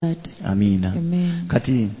that. Amina. Amen.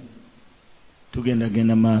 Kati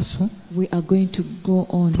tugenda maaso. We are going to go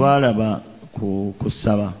on. Twalaba ku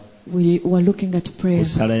kusaba. We were looking at prayer.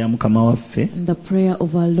 Kusala ya Mukama waffe. And the prayer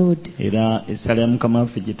of our Lord. Era esala ya Mukama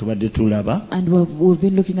waffe gye tubadde tulaba. And we've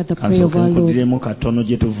been looking at the prayer of our Lord. Katono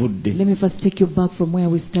gye tuvudde. Let me first take you back from where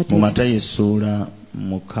we started. Mu Matayo essula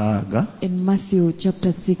 6. In Matthew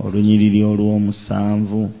chapter 6. Olunyiriri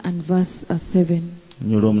olw'omusanvu. And verse 7.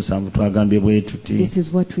 Olw'omusanvu twagambye bwe tuti. This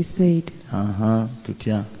is what we said.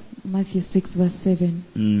 Tutya. Matthew 6 verse 7.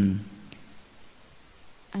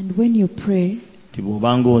 And when you pray,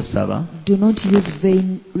 bw'obanga osaba, do not use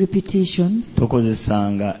vain repetitions,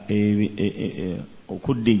 tokozesanga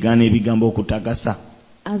okuddigaana ebigambo okutagasa,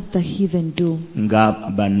 as the heathen do, nga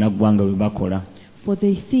bannaggwanga bwe bakola, for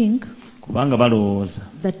they think kubanga balowooza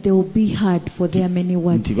that they will be heard for their many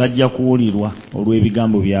words, nti bajja kuwulirwa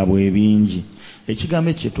olw'ebigambo byabwe ebingi. Ekigambo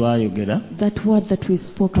ekyo twayogera, that word that we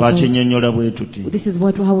spoke about, twakinnyonnyola bwe tuti, this is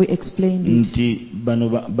how we explained it, nti bano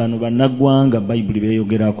bannaggwanga Bayibuli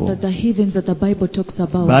beeyogerako, that the heathens that the Bible talks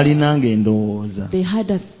about, baalinanga endowooza, they had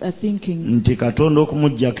a thinking, nti Katonda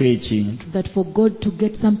okumuggyako ekintu, that for God to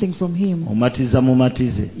get something from him, omatiza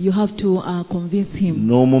mumatize, you have to convince him,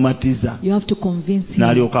 n'omumatiza, you have to convince him,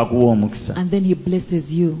 n'alyoka akuwa omukisa. and then he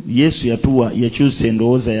blesses you. Yesu yakyusa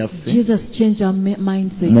endowooza yaffe Jesus changed our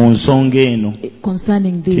mindset mu nsonga eno,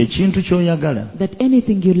 concerning this, ekintu ky'oyagala, that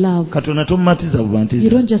anything you love, Katonda tomumatiza you bubantiza,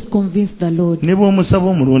 don't just convince the Lord. ne bw'omusaba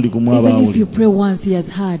omulundi gumu aba Even if you awulira. pray once, he has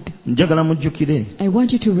heard. Njagala mujjukire I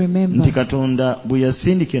want you to remember nti Katonda bwe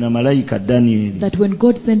yasindikira malayika Danyeri that when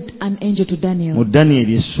God sent an angel to mu Daniel,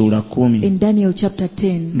 Danyeri essula 10, in Daniel chapter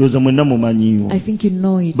 10, ndowooza mwenna mumanyiiwo, I think you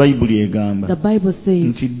know it, Bayibuli egamba the Bible says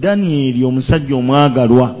nti Danyeri omusajja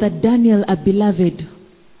omwagalwa, that Daniel, a beloved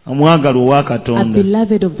omwagalwa owa a Katonda,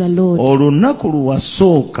 beloved of the Lord, olunaku lwe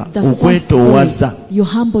wasooka the first okwetoowaza day you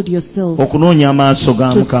humbled yourself okunoonya amaaso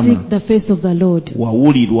ga to Mukama, seek the face of the Lord,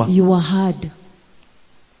 wawulirwa. you were heard.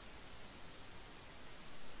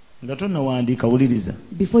 Nga tonnawandiika wuliriza,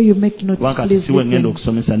 Before you make notes, kubanga kati please siwe ngenda listen.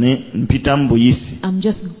 okusomesa ne mpita mu buyisi. I'm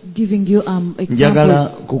just giving you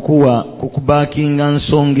Njagala example. kukubaakinga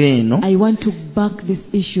nsonga eno I want to back this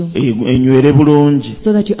issue enywere bulungi.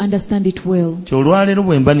 so that you understand it well. Kyolwaleero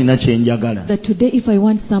bwe mba nina kye njagala, That today if I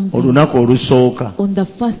want something olunaku olusooka on the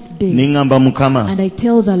first day, ne ŋŋamba Mukama and I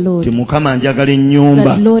tell the Lord nti Mukama njagala ennyumba,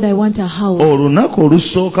 that Lord, I want a house, olunaku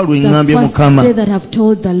olusooka lwe the ŋŋambye first Mukama, day that I've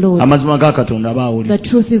told the Lord, amazima ga Katonda aba awulira. the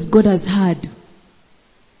truth is God has heard.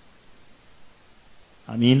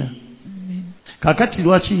 Amiina. Kakati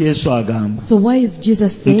lwaki Yesu agamba So why is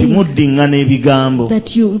Jesus nti saying muddiŋŋana ebigambo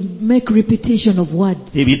that you make repetition of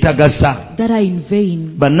words ebitagasa? that are in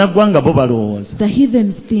vain? Bannaggwanga bo balowooza The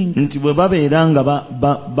heathens think nti bwe babeera nga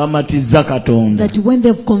bamatizza Katonda, that when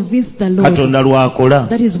they've convinced the Lord, Katonda lw'akola.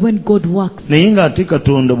 that is when God works. Naye ng'ate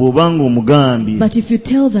Katonda bw'obanga omugambye But if you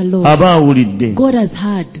tell the Lord, aba awulidde. God has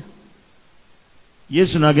heard.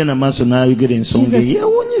 Yesu n'agenda maaso n'ayogera ensonga Jesus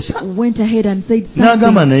eyeewuunyisa, went ahead and said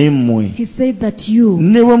n'agamba something. naye mmwe He said that you,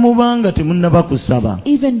 ne bwe mubanga temunnaba kusaba,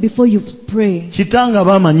 even before you pray, Kitange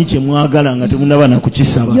aba amanyi kye mwagala nga temunnaba na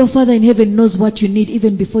kukisaba. your Father in heaven knows what you need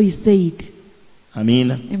even before you say it.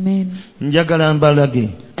 Amiina. Amen. Njagala mbalage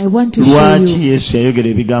I want to show lwaki you Yesu yayogera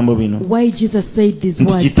ebigambo bino, why Jesus said these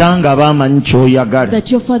nti words. Kitange aba amanyi ky'oyagala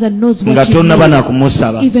That your Father knows nga what you tonnaba na need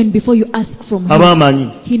kumusaba. even before you ask from Aba Him.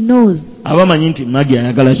 amanyi. He knows. Aba amanyi nti Magi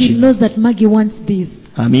ayagala He kino. knows that Maggie wants this.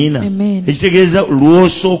 Amiina. Amen. Ekitegeeza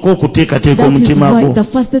lw'osooka okuteekateeka That is omutima why gwo the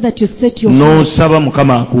first day that you set your heart n'osaba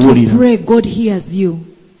Mukama to akuwulira. pray, God hears you.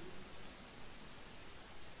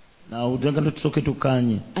 Awo njagala tusooke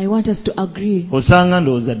tukkaanye. I want us to agree. Osanga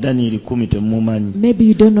ndowooza Danyeri 10 temumanyi. Maybe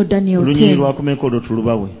you don't know Daniel Olunyiriri 10. lwakumeka olwo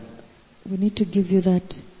tulubawe. We need to give you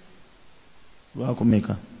that.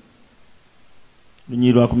 Lwakumeka.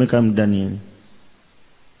 Olunyiriri lwakumeka mu Danyeri.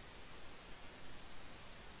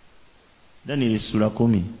 Danyeri essula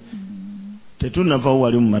 10. Tetunnavaawo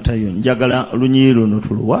wali mu Matayo. Njagala olunyiriri luno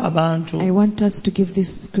tuluwa abantu. I want us to give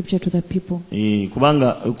this scripture to the people.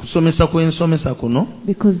 Kubanga kusomesa kwensomesa kuno,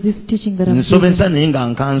 Because this teaching that I'm nsomesa giving, naye nga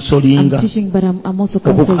I'm nkansolinga. teaching but I'm also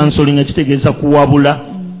counseling. Okukansolinga kitegeeza kuwabula.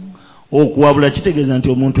 Okuwabula kitegeeza nti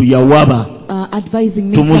omuntu yawaba. Advising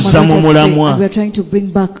me Tumuzza someone mu went astray, mulamwa. and we are trying to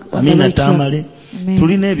bring back on the Amina right track. tamale. Amen.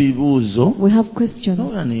 Tulina ebibuuzo. We have questions.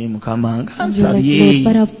 Ola naye Mukama And you're like, Lord,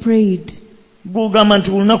 but ngansabye. I've prayed. Bw'ogamba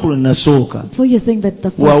nti olunaku lwe nasooka Before you're saying that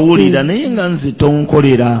the first wawulira day, naye nga nze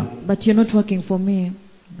tonkolera. but you're not working for me.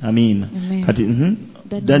 Amiina. Amen. Kati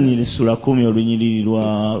Danyeri essula 10 olunyiriri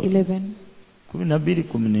lwa 11. 12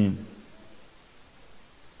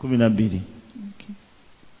 12.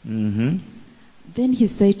 Okay. Then he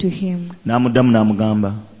said to him, N'amuddamu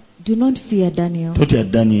n'amugamba, Do not fear Daniel, totya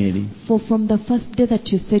Danyeri, for from the first day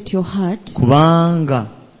that you set your heart kubanga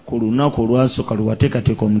ku lunaku olwasooka lwe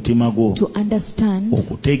wateekateeka omutima gwo to understand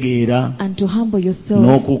okutegeera and to humble yourself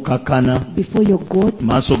n'okukakkana before your God, mu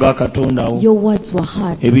maaso ga Katonda wo, your words were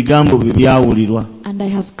heard, ebigambo bye byawulirwa, and I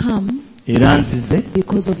have come era nzize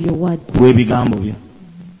because of your words. lw'ebigambo byo.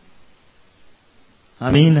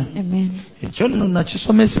 Amiina. Amen. Ekyo nno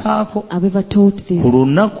nakisomesaako I've ever taught this. ku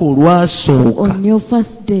lunaku olwasooka. On your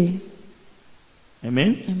first day,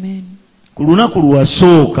 Amen. amen, Ku lunaku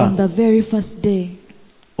lwasooka on the very first day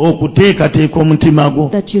okuteekateeka omutima gwo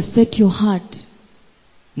that you set your heart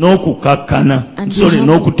n'okukakkana, And sorry, you have-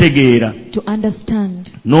 n'okutegeera to understand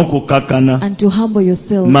n'okukakkana and to humble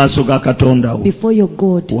yourself mu maaso ga Katonda wo, before your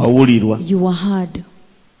God, wawulirwa. you were heard.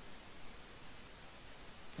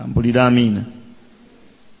 Ampulira amiina.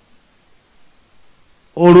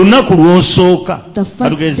 Olunaku lw'osooka The first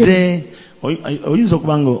katugeze oyinza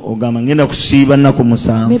okuba nga ogamba ngenda kusiiba nnaku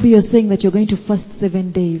musanvu, Maybe you're saying that you're going to fast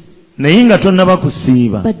 7 days, naye nga tonnaba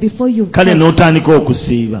kusiiba, but before you kale fast, n'otandika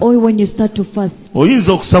okusiiba, or when you start to fast,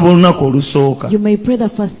 oyinza okusaba olunaku olusooka, you may pray the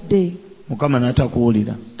first day Mukama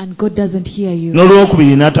n'atakuwulira, and God doesn't hear you,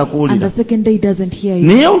 n'olwokubiri and n'atakuwulira, the second day doesn't hear you.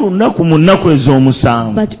 naye olunaku mu nnaku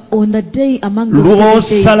ez'omusanvu But on the day among the 7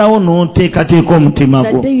 days, lw'osalawo n'oteekateeka omutima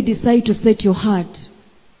that gwo, day you decide to set your heart,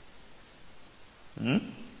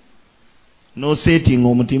 n'oseetinga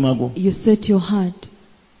omutima gwo. you set your heart.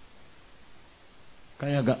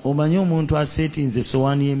 Kayaga omanyi omuntu aseetinze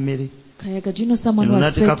essowaani y'emmere, Kayaga, do you know someone eno who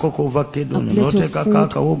has set n'ateekako kovakedo, a ono plate of n'oteekako food,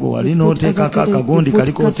 akawogo wali, you put n'oteekako avocado, akagondi you put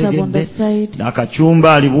kaliko cassava on the otegedde, side,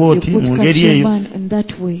 n'akacumba ali you bw'oti put mu ngeri eyo. kachumba in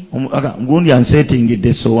that way, Gundi anseetingidde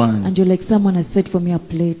essowaani. and you're like, someone has set for me a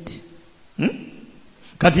plate.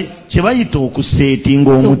 Kati kye bayita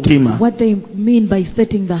okuseetinga So omutima, what they mean by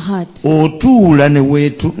setting the heart, otuula ne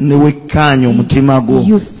wekkaanya omutima gwo,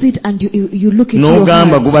 you sit and you look into your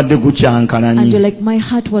n'ogamba heart, gubadde and you're gucyankalanye, like, my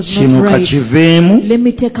heart was kino not right. kakiveemu, Let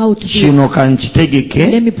me take out this. kino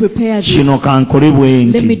kankitegeke, Let me prepare this. kino kankole bwe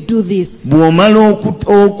Let me nti. do this. Bw'omala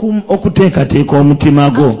okuteekateeka omutima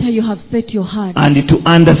gwo, After you have set your heart, and to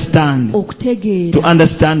understand okutegeera,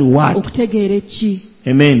 what, okutegeera ki,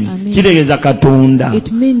 amen, Amen. kitegeeza Katonda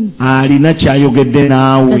it means alina kyayogedde that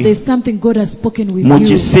naawe there's something God has spoken with mu you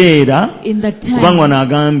kiseera, in the kubanga time,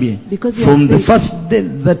 n'agambye because he from has the said, first day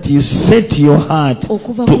that you set your heart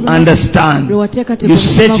okuva to ku lunaku understand, lwe wateekateeka you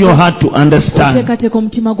omutima set your gwo- heart to understand. oteekateeka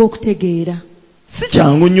omutima gwo okutegeera. Si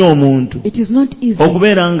kyangu nnyo omuntu It is not easy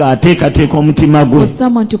okubeera ng'ateekateeka omutima gwe for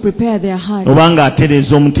someone to prepare their heart oba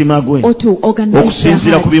ng'atereeza omutima gwe or to organize their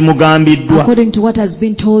okusinziira ku hearts bimugambiddwa. according to what has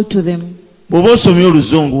been told to them. Bw'oba osomye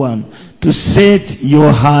oluzungu wano, to set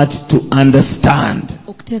your heart to understand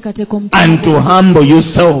Okuteekateeka omutima and to gwo humble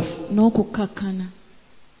yourself. n'okukkakkana.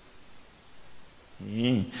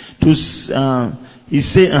 He said,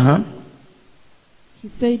 He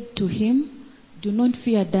said to him, do not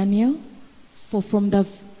fear Daniel, for from the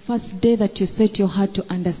first day that you set your heart to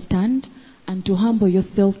understand and to humble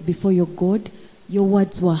yourself before your God, your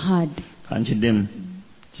words were heard. Kankiddemu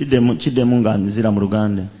nga nzira mu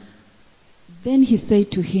Luganda. Then he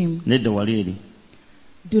said to him, Nedda wali eri.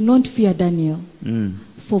 do not fear Daniel,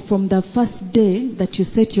 for from the first day that you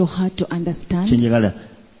set your heart to understand. Kyenjagala.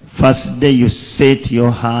 First day you set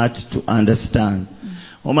your heart to understand.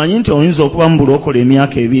 Omanyi nti oyinza okuba mu bulokole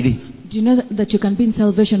emyaka 2. Do you know that you can be in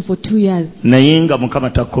salvation for 2 years, naye nga Mukama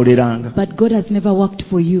takukoleranga. but God has never worked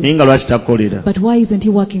for you? Naye nga lwaki takukolera? But why isn't he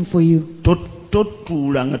working for you?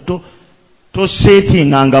 Totuulanga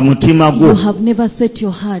toseetinganga mutima You gwo have never set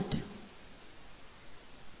your heart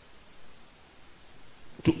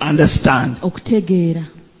to understand. okutegeera.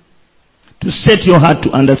 To set your heart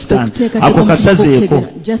to understand. Okuteekateeka Ako omutima kasazeeko.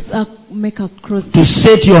 okutegeera. Just make a cross. To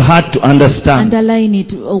set your heart to understand. Underline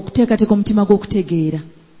it. Okuteekateeka omutima gwo okutegeera.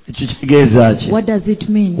 Ekyo kitegeeza ki? What does it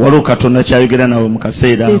mean? Waliwo Katonda kyayogera nawe mu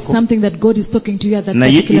kaseera There's ako. something that God is talking to you at that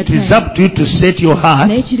Naye particular it is time. up to you to set your heart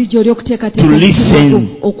Naye kiri gy'oli okuteekateeka to omutima listen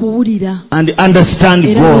gwo okuwulira and understand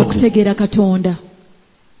era God. n'okutegeera Katonda.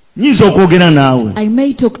 Nnyinza okwogera naawe I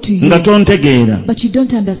may talk to nga you, tontegeera, but you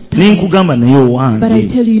don't understand. nenkugamba naye But I owange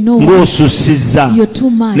tell you, no, ng'osussizza, you're too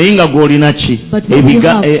much. naye nga gw'olina ki But what you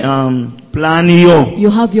have- pulaani yo. You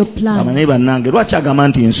have your Gamba plan. naye bannange lwaki agamba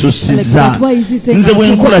nti Like, nsussizza? but why is he saying Nze I'm bwe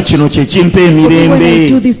too nkola much? kino kye kimpa Okay, when I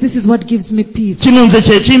do emirembe, this is what gives me peace. kino nze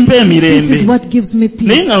kye kimpa This is emirembe. what gives me Naye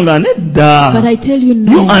peace. nga nedda, But I tell you you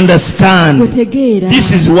no. understand, Wetegeera.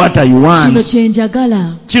 this is what I Kino want, kye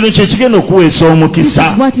njagala. kino kye kigenda okuweesa This is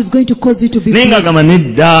omukisa. what is going to cause you to be Naye nga blessed. agamba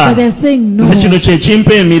nedda, But they're saying no. nze kino kye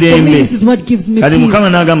kimpa For me, emirembe. this is what gives me Kati peace. Mukama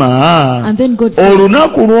n'agamba, And then God says,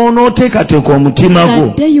 olunaku lw'onooteekateeka omutima gwo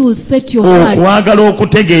that day you will set your your heart okwagala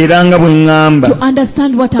okutegeera nga bwe ŋŋamba, to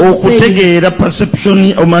understand what I'm saying, okutegeera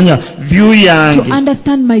perception omanya view to yange,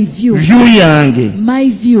 understand my view, my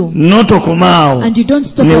view, n'otokomaawo and you don't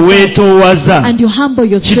stop ne at that, weetoowaza and you humble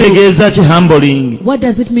yourself. Kitegeeza ki humbling? What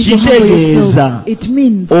does it mean to humble yourself? It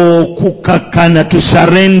means okukakkana, to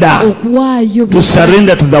surrender, okuwaayo to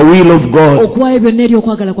surrender to the will of God. okuwaayo byonna eri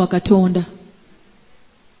okwagala kwa Katonda.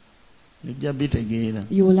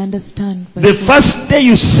 You will understand. The first day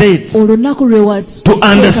you set olunaku lwe to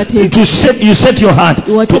understand, you set your heart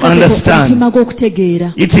to understand.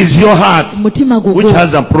 It is your heart which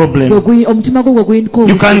has a problem.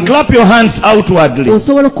 You can clap your hands outwardly,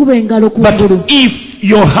 but if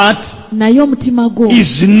your heart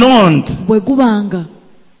is not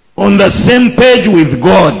on the same page with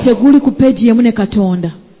God,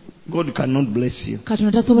 God cannot bless you.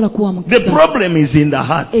 The problem is in the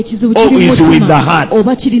heart, or is with the heart.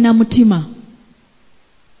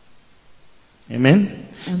 Amen.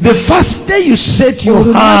 The first day you set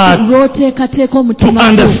your heart to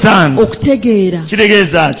understand,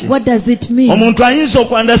 what does it mean?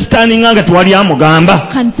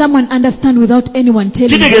 Can someone understand without anyone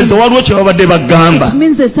telling them? It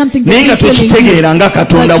means there's something that you're telling you,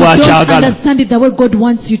 but you don't understand it the way God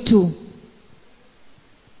wants you to.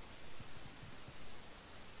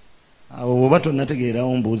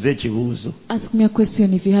 Ask me a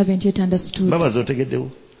question if you haven't yet understood. Babas,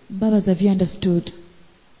 have you understood?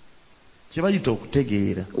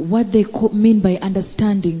 What they mean by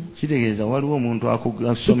understanding. It means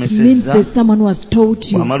there's someone who has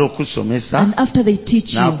taught you, and after they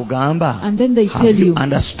teach you, and then they tell you,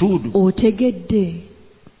 otegedde.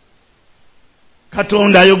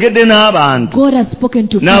 God has spoken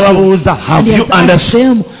to people, and He has asked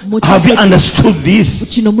them, have you understood this?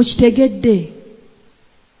 Kino mukitegedde?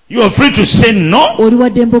 You are free to say no or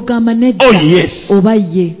yes.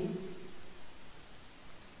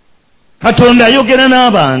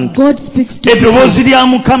 God speaks to people. eddoboozi lya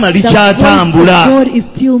Mukama likyatambula.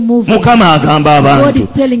 Mukama agamba abantu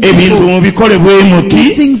ebintu mubikole bwe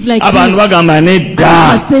muti, abantu bagamba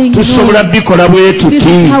nedda tusobola bikola bwe tuti.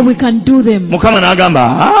 Mukama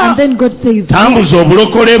n'agamba tambuza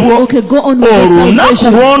obulokole bwo olunaku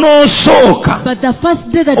lw'onoosooka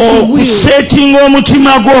okusetinga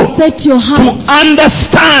omutima gwo to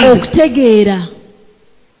understand.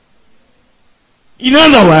 In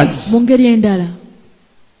other words,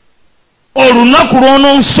 olunaku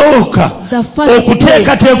lw'onoosooka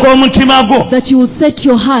okuteekateeka omutima gwo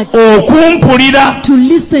okumpulira,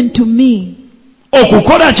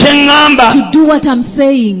 okukola kye ŋŋamba,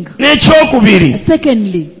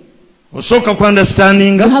 n'ekyokubiri osooka ku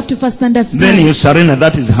understandinga, then you surrender.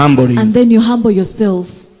 That is humbling. And then you humble yourself.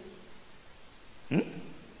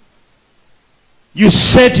 You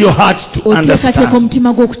set your heart to understand.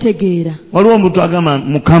 Waliwo omuntu agamba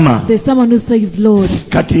Mukama, there's someone who says, Lord,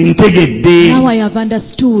 kati ntegedde, now I have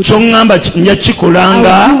understood. Ky'oŋŋamba nja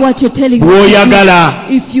kikolanga bw'oyagala.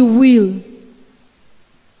 If you will.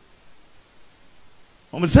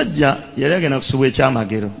 Omusajja yali agenda kusubwa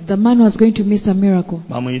ekyamagero. The man was going to miss a miracle.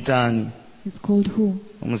 Bamuyita ani? He's called who?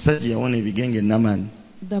 Omusajja yawona ebigenge Naamani.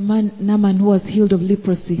 The man Naaman who was healed of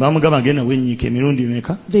leprosy. Bamugamba genda wennyika emirundi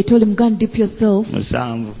meka? They told him, go and dip yourself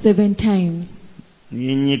 7 times.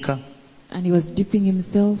 Yennyika. And he was dipping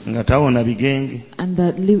himself. Nga tawona bigenge. And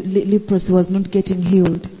the leprosy was not getting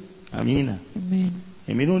healed. Amina. Amen.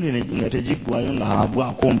 Emirundi nga tegiggwayo nga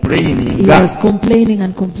abwa complaining. He was complaining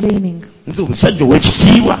and complaining. Nze omusajja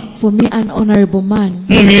ow'ekitiibwa. For me, an honorable man.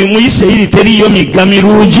 Mu Isirayiri teriyo migga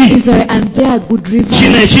miruugi. And there are good rivers.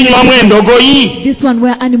 Kino ekinywamu endogoyi. This one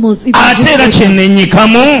where animals even ate era kye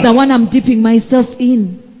nnenyikamu. the one I'm dipping myself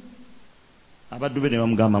in. Abaddu be ne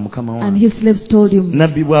bamugamba Mukama wange. And his slaves told him,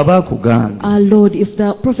 Nabbi bw'aba akugamba, our Lord, if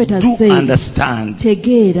the prophet has do said, understand.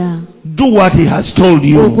 Tegeera. Do what he has told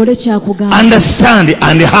you. Okole kyakugamba. Understand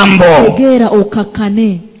and humble. Tegeera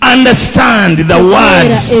okakkane. Understand the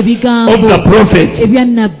words of the prophet.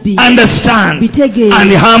 Understand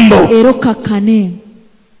and humble.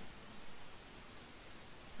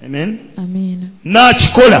 Amen. Amen.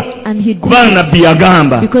 N'akikola kubanga nabbi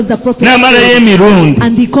yagamba n'amalayo emirundi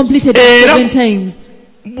and he completed 7 times.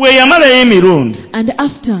 Bwe yamalayo emirundi and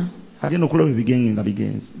after agenda okulaba ebigenge nga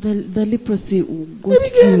bigenze. The leprosy got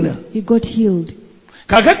healed. He got healed.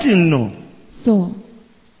 Kakati nno. So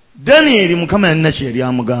Daniel Mukama yalina kye yali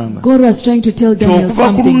amugamba. God was trying to tell Daniel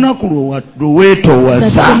something. That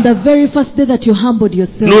from the very first day that you humbled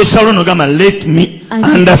yourself, let me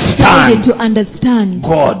understand to understand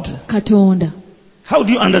God. Katonda. How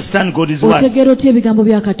do you understand God's words? You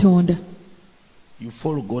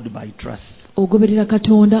follow God by trust.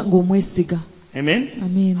 Amen.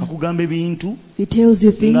 Amen. Akugamba ebintu He tells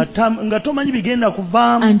you things nga tomanyi bigenda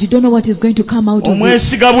kuvaamu. and you don't know what is going to come out of it.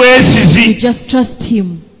 Omwesiga bwesizi. You just trust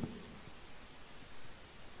him.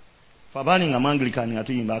 For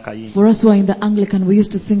us who are in the Anglican, we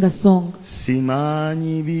used to sing a song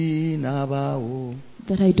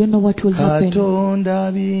that I don't know what will happen.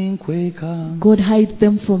 God hides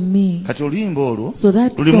them from me. So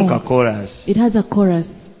that song, it has a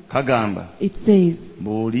chorus. It says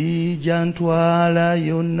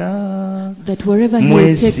that wherever he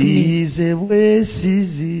will take me,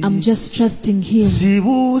 I'm just trusting him.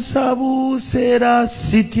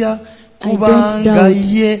 I don't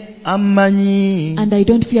doubt, and I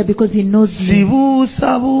don't fear because he knows me.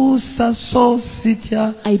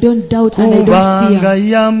 I don't doubt and I don't fear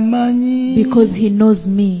because he knows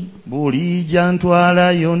me.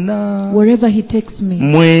 Wherever he takes me,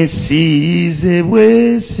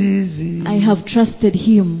 I have trusted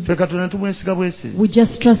him. We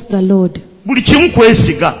just trust the Lord.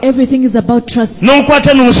 Everything is about trust. You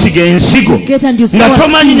get and you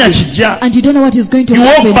and you don't know what is going to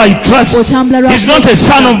happen. You walk by trust. He's not a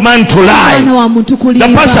son of man to lie. The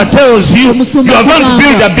pastor tells you you are going to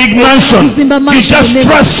build a big mansion. You just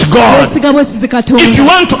trust God. If you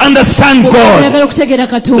want to understand God,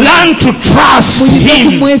 learn to trust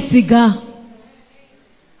him.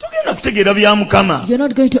 You're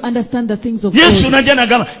not going to understand the things of God.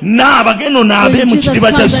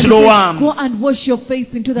 Go and wash your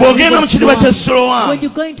face into the river. When you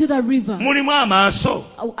go into the river,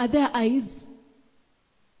 are there eyes?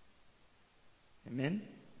 Amen.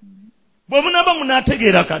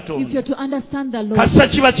 If you're to understand the Lord, as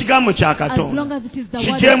long as it is the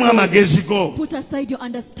word of God, put aside your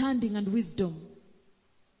understanding and wisdom.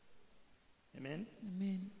 Amen.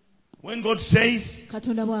 Amen. When God says,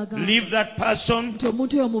 leave that person,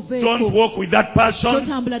 don't walk with that person,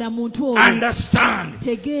 understand.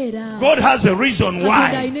 God has a reason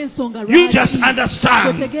why. You just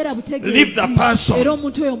understand. Leave the person.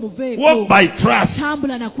 Walk by trust.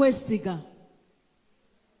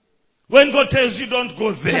 When God tells you don't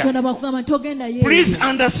go there, please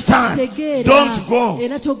understand. Don't go.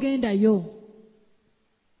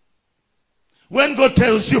 When God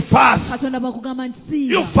tells you fast,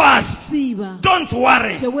 you fast. Don't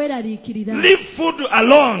worry. Leave food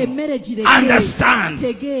alone. Understand.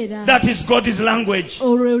 That is God's language.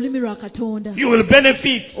 You will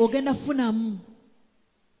benefit.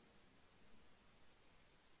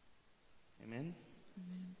 Amen.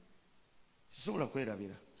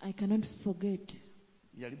 I cannot forget.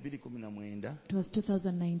 It was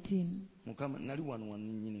 2019.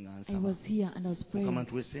 I was here and I was praying.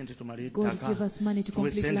 God, give us money to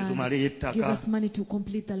complete land. Give us money to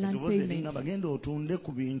complete the land payment.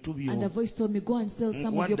 And the voice told me, go and sell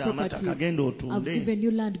some of your properties. I've given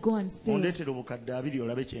you land, go and sell.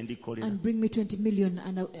 And bring me 20 million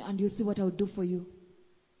and you'll see what I'll do for you.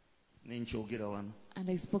 And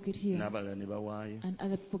I spoke it here. And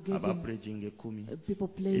other people gave him. People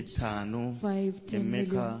pledged 5, 10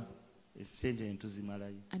 million.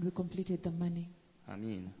 And we completed the money.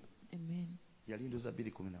 Amen. Amen.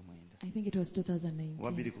 I think it was 2019.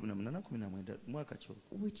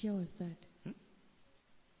 Which year was that?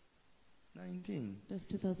 19. That's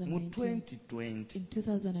 2019. In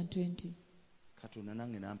 2020.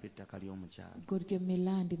 God gave me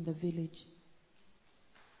land in the village.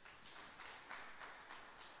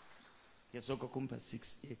 He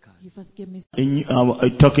first gave me.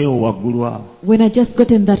 When I just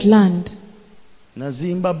got in that land,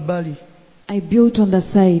 I built on the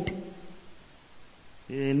side.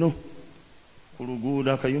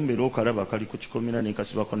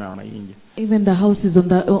 Even the house is on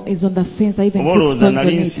the fence. I even put stones on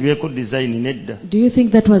it. Do you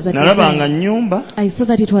think that was a design? I saw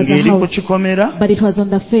that it was a house, but it was on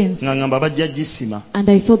the fence. And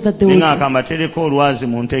I thought that they would.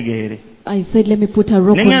 I said, let me put a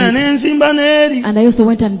rock on it. And I also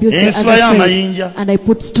went and built the other side. And I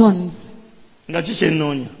put stones.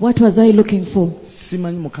 What was I looking for?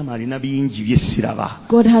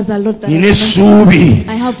 God has a lot that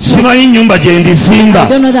I have. I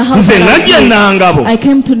don't know the house that I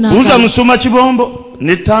came to now.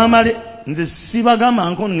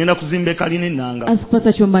 As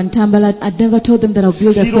Pastor Chumba Ntambala, I'd never told them that I'll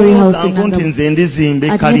build a story house in Nangabo.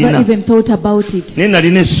 I'd never even thought about it.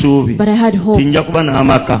 But I had hope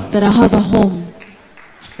that I have a home.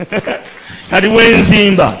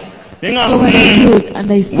 So when I build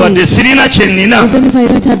and I say, even if I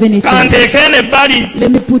don't have anything,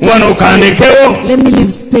 let me put let me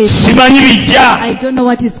leave space. I don't know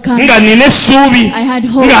what is coming. I had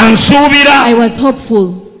hope. I was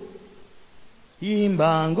hopeful.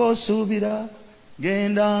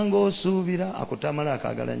 genda ng'osuubira akutamala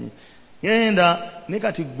akagala nnyo genda ne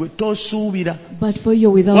kati gwe tosuubira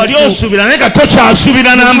wali osuubira naye kati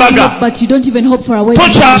tokyasuubira n'ambaga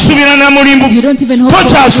tokyasuubira na mulimbu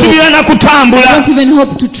tokyasuubira na kutambula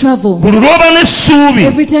buli lw'oba n'essuubi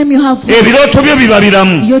ebirooto byo biba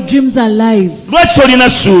biramu lwaki tolina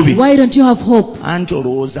ssuubi anti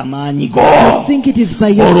olowooza maanyi go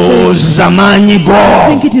olowooza maanyi go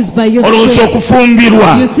olowooza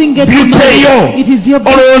okufumbirwa byuteyo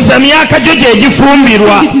olowooza myaka gyo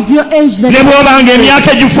gy'egifumbirwa ne bw'obanga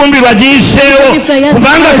emyaka egifumbirwa giyiseewo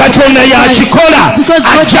kubanga katonda yakikola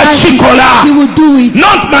ajja kikola.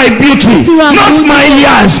 Not my beauty, not my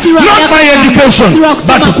years, not my education,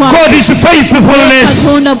 but God is faithfulness.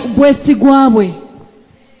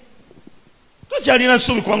 Tokyalina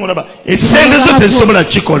ssuubi kubanga olaba essente zo tezisobola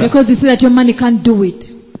kukikola.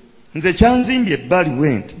 Nze kyanzimbye ebbali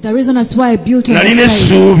wenti nalina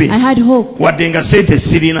essuubi wadde nga sente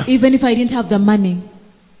sirina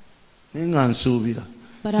naye nga nsuubira.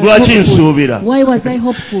 Lwaki nsuubira?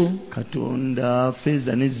 Katonda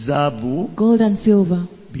ffeeza ne zaabu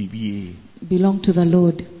bibye.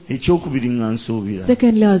 Ekyokubiri nga nsuubira.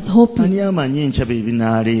 Ani amanyi enkya bye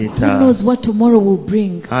binaaleeta?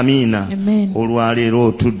 Amiina. Olwaleero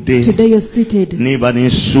otudde ne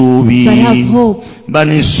banessuubi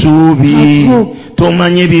banessuubi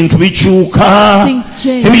tomanye ebintu bikyuka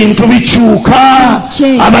ebintu bikyuka.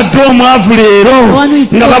 Abadde omwavu leero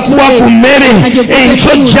nga bakuwa ku mmere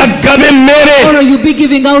enkyo jjaggaba emmere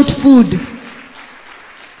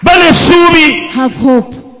banessuubi.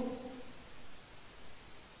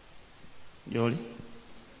 Yoli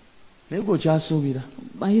naye gwe okyasuubira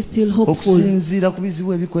okusinziira ku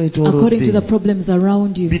bizibu ebikwetoolodde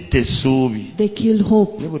bitta essuubi. Naye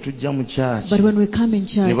bwe tujja mu kyaki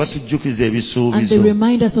ne batujjukiza ebisuubizo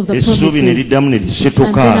essuubi ne liddamu ne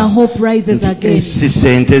lisituka nti si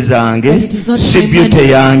ssente zange si byute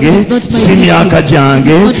yange si myaka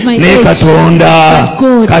gyange naye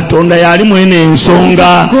Katonda yali mwene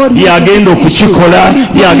ensonga yagenda okukikola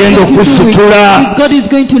yagenda okusitula.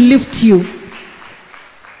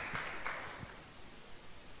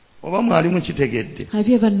 Oba mwali mukitegedde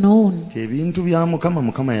nti ebintu bya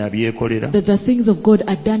Mukama yabyekolera.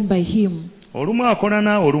 Olumu akola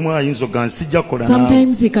naawe olumu ayinza okuga nti sijja kukola naawe.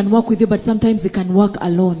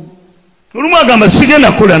 Olumu agamba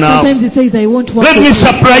sigenda kukola naawe. Let me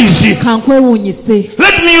surprise you.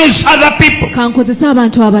 Let me use other people.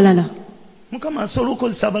 Mukama asobola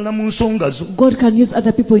okukozesa abalala mu nsonga zo. God can use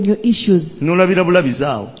other people in your issues. N'olabira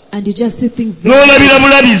bulabizaawo. And you just see things. N'olabira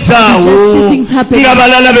bulabizaawo. Nga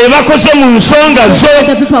balala be bakoze mu nsonga zo.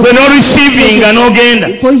 When no receiving n'ogenda.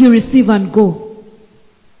 Before you receive and go.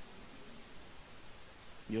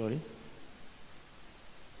 Yoli.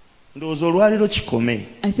 Ndowooza olwaliro kikome.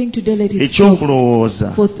 I think today let it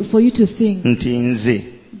ekyokulowooza. For you to think. Nti nze.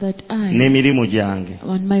 That I, n'emirimu gyange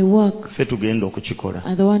on my work, ffe tugenda okukikola.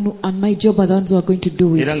 And the one on my job are the ones who are going to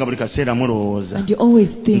do it. Era nga buli kaseera mulowooza and you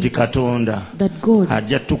always think nti Katonda that God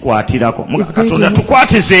ajja tukwatirako. Katonda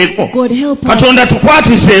tukwatizeeko. Katonda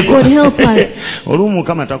tukwatizeeko. God help us. Olumu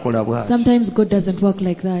Mukama takola bw'ati. Sometimes God doesn't work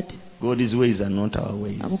like that. God's ways are not our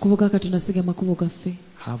ways.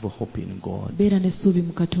 Have a hope in God.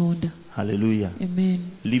 Hallelujah. Amen.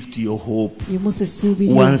 Lift your hope.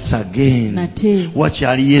 Once again.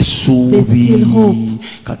 Wakyali essuubi.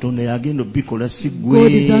 Katonda yagenda obikola si ggwe.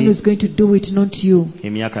 God is the one who is going to do it, not you.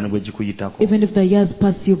 Emyaka ne bwe gikuyitako. Even if the years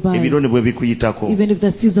pass you by. Ebiro ne bwe bikuyitako. Even if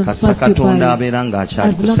the seasons pass you by. Katonda abeera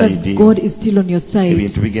ng'akyali ku side. As long as God is still on your side.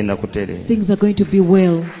 Ebintu bigenda kutereera. Things are going to be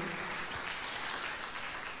well.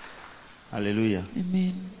 Hallelujah.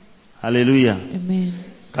 Amen. Hallelujah. Amen.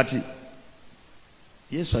 Kati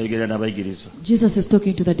Yesu ayogera n'abayigirizwa. Jesus is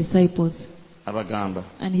talking to the disciples. Abagamba.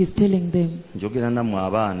 And he's telling them. Njogera nammwe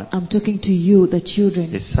abaana. I'm talking to you, the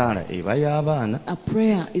children. Essaala eba y'abaana. A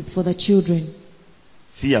prayer is for the children.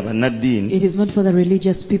 Si abannaddiini. It is not for the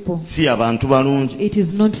religious people. Si abantu balungi. It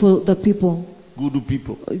is not for the people. Good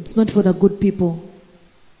people. It's not for the good people.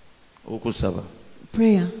 Okusaba.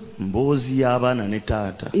 Prayer mboozi y'abaana ne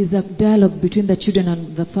taata is a dialogue between the children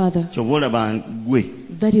and the father. Kyova olaba gwe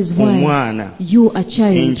that is why omwana you a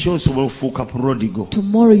child enkya osobola okufuuka prodigal.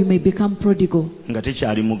 Tomorrow you may become prodigal nga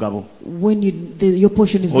tekyali mugabo. When your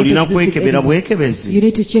portion is not olina kwekebera bwekebezi. You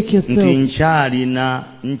need to check yourself. Nti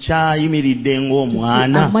nkyayimiridde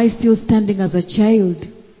ng'omwana. Am I still standing as a child?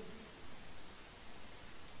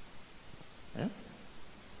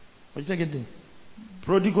 Okitegedde?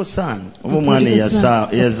 Prodigal son, the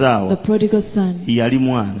prodigal son yali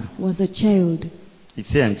mwana was a child,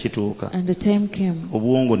 ekiseera ne kituuka and the time came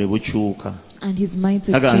obwongo ne bukyuka And his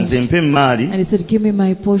mindset Aganze changed. mpe emaali And he said, give me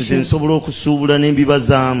my portion. nze nsobola okusuubula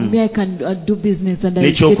n'embibazaamu Me, I can do business and I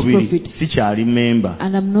get n'ekyokubiri profit. sikyali memba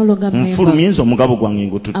And I'm no longer a member. nfulumye nze omugabo gwange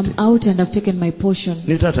ngututte I'm out and I've taken my portion.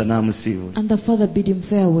 ne taata n'amusiibula And the father bid him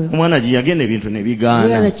farewell. omwana gye yagenda ebintu ne Where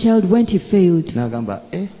bigaana the child went, he failed. n'agamba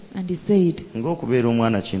And he said, ng'okubeera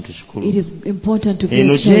omwana kintu kikulu it is important to be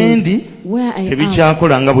eno a child. gyendi Where I am,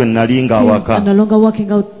 tebikyakola nga bwe nnali nga things awaka are no longer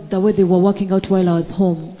working out the way they were working out while I was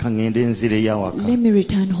home. kaŋŋende nzireyo awaka Let me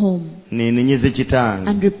return home neenenyeze kitange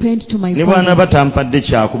and repent to my ne bw'anaaba father. tampadde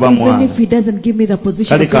kyakuba Even mwana if he doesn't give me the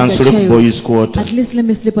position kale of being the kansule ku child, boys quarter at least let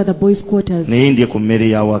me sleep at the boys' quarters. naye ndye ku mmere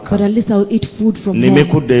y'awaka But at least I'll eat food from nneme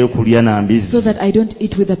home kuddayo kulya na mbizzi so that I don't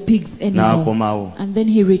eat with the pigs anymore. n'akomawo And then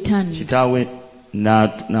he returned. kitaawe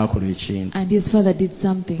n'akola ekintu And his father did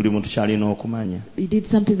something. buli muntu kyalina okumanya He did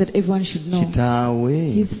something that everyone should know.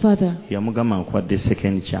 kitaawe His father yamugamba nkuwadde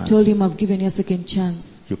second chance told him, I've given you a second chance.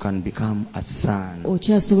 you can become a son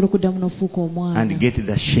Okyasobola okuddamu n'ofuuka omwana and get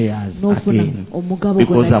the shares n'ofuna again omugabo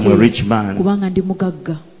because I'm a gwonna rich man kubanga ndi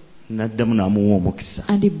mugagga. n'addamu n'amuwa omukisa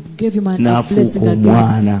And he gave him a n'afuuka blessing again.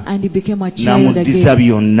 omwana And he became a child n'amuddiza again.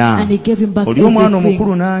 byonna And he gave him back oli omwana everything.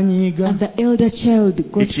 omukulu n'anyiiga And the elder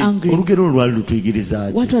child got angry. olugero lwali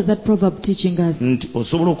lutuyigiriza What ki was that proverb teaching us? nti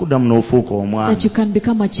osobola okuddamu n'ofuuka omwana That you can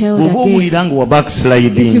become a child bw'oba again. owulira nga wa If you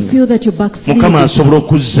backsliding feel that you're backsliding, mukama asobola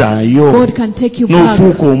okuzzaayo God can take you back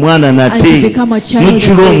n'ofuuka omwana and nate you become a child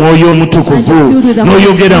n'ojjula again. omwoyo omutukuvu And you're filled with the Holy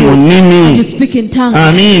n'oyogera mu Spirit. And you nnimi speak in tongues.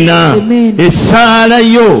 amiina Amen. essaala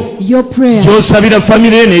yo Your prayer gy'osabira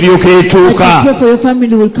famire n'eryoka that you etuuka pray for your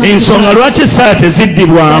family will come to ensonga pass. lwaki essala The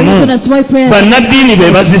teziddibwamu reason that's why prayers bannaddiini be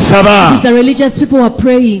is bazisaba the religious people are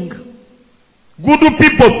praying. good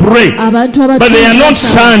people pray Abantu but they are not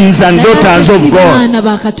sons and daughters of God. baana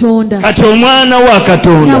ba Katonda. Kati omwana wa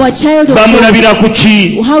Katonda Now a child of bamulabira ku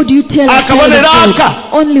ki? How do you tell a child Akabonero of aka.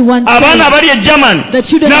 God? Only one Abaana child. abali e Germany The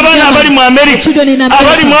children in n'abaana abali mu Germany, the America children in America,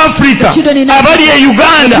 abali mu Africa the children in abali e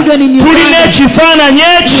Uganda the children in Uganda. tulina ekifaananyi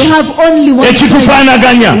We eki have only one child.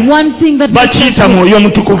 ekitufaanaganya One thing that makes us bakiyita good, mwoyo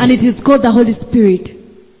mutukuvu. and it is called the Holy Spirit.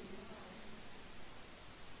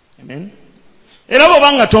 Amen. Era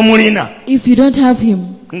bw'oba nga tomulina If you don't have him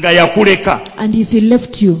nga yakuleka and if he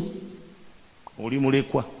left you, oli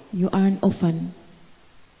mulekwa you are an orphan.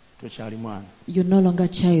 tokyali mwana. You're no longer a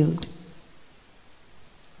child.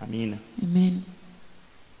 Amiina. Amen.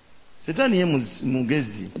 Setaani ye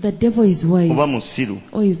mugezi The devil is wise oba musiru.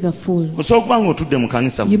 or is a fool. Osobola okuba ng'otudde mu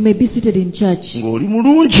kanisa You may be seated in church ng'oli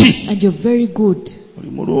mulungi. and you're very good. Oli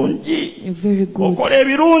mulungi. You're very good. Okola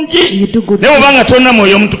ebirungi. You do good Naye oba nga things. tonna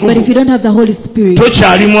mwoyo But if mutukuvu you don't have the Holy Spirit,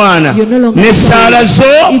 tokyali mwana. you're no longer N'essaala a zo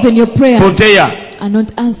child. Even your prayers poteya. are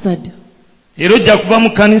not answered. Era ojja kuva mu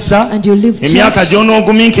kkanisa And you leave emyaka church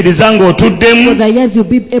gy'onoogumiikiriza for ng'otuddemu the years you'll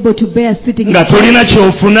be able to bear sitting in nga tolina church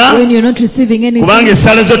kyofuna when you're not receiving anything kubanga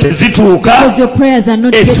essaala zo tezituuka. because your prayers are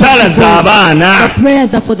not getting Essaala to God. z'abaana The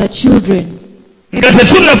prayers are for the children. nga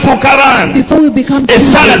tetunnafuuka baana. Before we become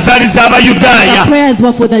Essaala children, zaali the z'Abayudaaya. prayers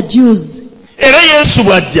were for the Jews. Era Yesu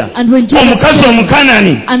bw'ajja And when Jesus omukazi came,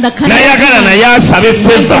 omukanani and the Canaanite n'ayagala naye asabe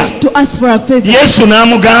feva. wanted to ask for a favor, Yesu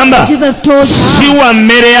n'amugamba Jesus told si her, wa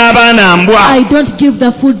mmere y'abaana mbwa. I don't give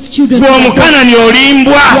the foods children Gwe to the dogs. omukanani oli You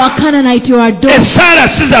mbwa. are Canaanite, you are dogs. Essaala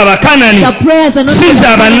si z'Abakanani The prayers are not si for the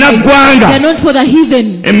Canaanites. z'abannaggwanga. They are not for the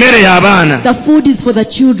heathen. Emmere y'abaana. The food is for the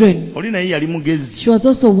children. Oli naye yali mugezi. She was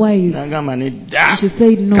also wise. N'agamba nedda. She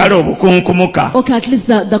said no. Kale obukunkumuka. Okay, at least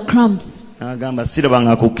the crumbs. N'agamba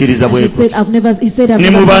sirabanga kukkiriza And she bwe said, kutyo. he said, I've Ne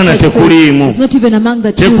never mu baana done such faith. tekuliimu. It's not even among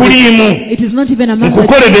the children. Tekuliimu. It is not even among the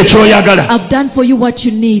Nkukoledde children. ky'oyagala. I've done for you what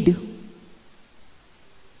you need.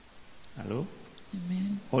 Alo?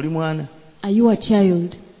 Amen. Oli mwana? Are you a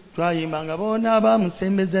child? Twayimbanga boona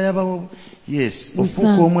abamusembeza yabawo. Yes, We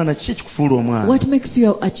ofuuka sang. omwana kiki ekikufuula omwana? What makes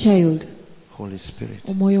you a child? Holy Spirit.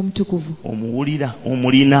 Omwoyo mutukuvu. Omuwulira,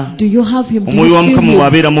 omulina. Do you have him? Do Omwoyo you wa feel Mukama him?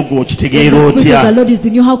 bw'abeera mu ggwe When okitegeera the Spirit of the otya? Lord is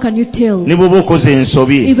in you, how can you tell? Ne bw'oba okoze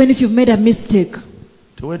ensobi Even if you've made a mistake,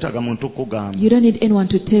 teweetaaga muntu okukugamba. you don't need anyone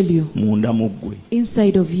to tell you. Munda mu ggwe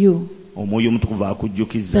Inside of you, omwoyo omutukuvu the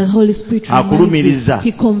akujjukiza, Holy Spirit reminds you. akulumiriza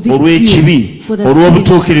He convicts olw'ekibi, you for the sin,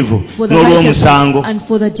 olw'obutuukirivu for the righteousness, n'olw'omusango. and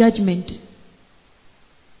for the judgment.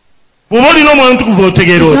 Bw'oba olina omwoyo omutukuvu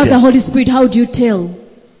otegeera Without the otya? Holy Spirit, how do you tell?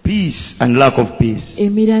 Peace and lack of peace.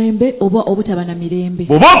 Emirembe oba obutaba na mirembe.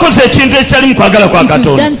 Bw'oba okoze ekintu ekitali mu kwagala kwa If you've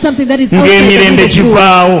Katonda done something that is outside the ng'emirembe will of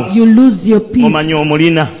givaawo, God, you lose your peace omanya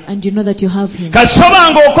omulina. and you know that you have him. Kasoba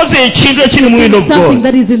ng'okoze ekintu ekiri mu will of Something God,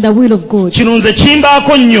 that is in the will of God. kino nze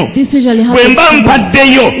kimbaako nnyo. This usually Bwe happens mba to me.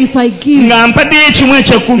 mpaddeyo If I give nga mpaddeyo ekimu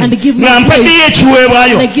eky'ekkumi, And give my nga mpaddeyo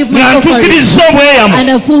ekiweebwayo, And I give my nga ntuukiriza obweyamo, and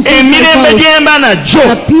I fulfill my emirembe vows, gye mba nagyo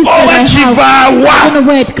the peace that oba I have, I kivaawa? don't know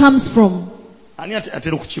where it comes from. ani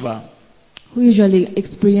atera okukiba who usually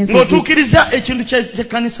experiences ng'otuukiriza ekintu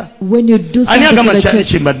ky'ekkanisa when you do ani something agamba for the church.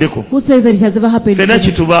 kimbaddeko Who says that it has ever happened to fena them?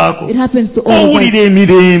 kitubaako It happens to all of us. owulira You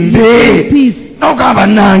emirembe feel peace. n'ogamba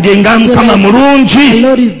nange nga mukama The mulungi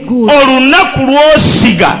Lord is good. olunaku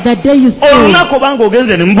lw'osiga The day you sow, olunaku obanga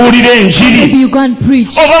ogenze ne mbuulira maybe enjiri you go and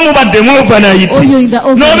preach, oba mubaddemu overnight or you're in the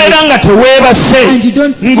n'obeera overnight, nga teweebase and you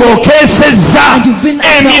don't see ng'okeesezza and you've been up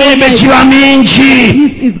the emirembe whole night. giba mingi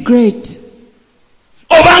peace is great.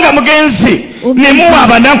 obanga mugenzi ne muwa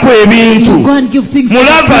abanaku ebintu You go and give things to mu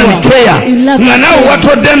the love and poor. care In love nga and nawe care.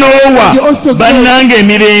 watodde You also n'owa bannange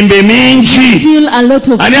emirembe mingi Feel a lot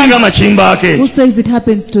of ani peace. agamba kimbaako Who ekyo says it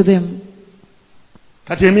happens to them?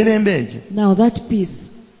 kati emirembe egyo Now that peace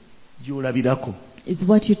gy'olabirako. is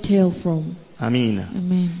what you tell from. Amiina.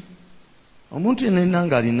 Amen. Omuntu yenna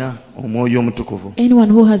ng'alina omwoyo omutukuvu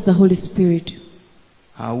Anyone who has the Holy Spirit,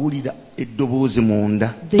 awulira eddoboozi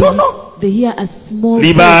munda they hear a small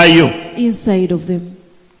libaayo voice inside of them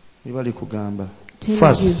liba likugamba telling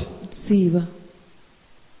first. you, Siva.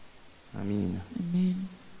 Amiina. Amen.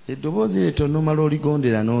 Eddoboozi lyeto n'omala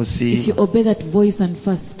oligondera If you n'osiiba obey that voice and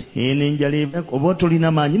fast, n'enjala oba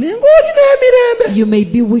tolina maanyi naye ng'olina emirembe. you may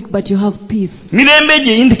be weak but you have peace. Mirembe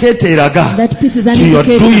gye indicate eraga That peace is an you are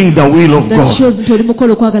indicator doing the will of that God. shows nti oli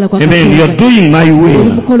mukola okwagala kwa Amen. You are Katonda. doing my Oli will.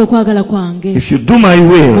 mukola okwagala kwange. If you do my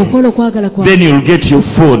will, Okola okwagala then kwange. you'll get your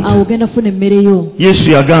food. Awo ogenda funa emmere yo.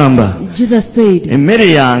 Yesu yagamba Jesus said emmere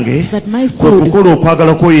yange that my kwe food kukola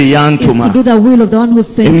okwagala kwoyo is to eyantuma. do the will of the one who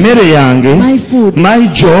sent me. Emmere yange, My food, my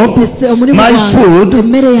job, omulimu my gwange, food,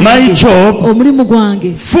 emmere my yange, job. omulimu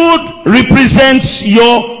gwange. Food represents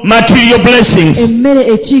your material blessings. Emmere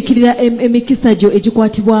ekiikirira emikisa gyo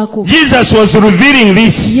egikwatibwako. Jesus was revealing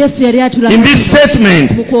this Yesu yali atulaga in this statement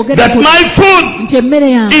that my food nti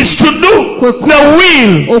emmere yange is to do the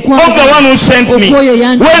will of the one who sent me.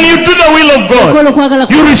 When you do the will of okola God, okwagala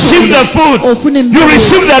kwa you receive the food, ofuna you emmere,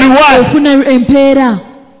 receive the reward. ofuna empeera.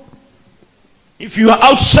 If you are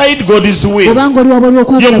outside God's will, Obanga oli wabali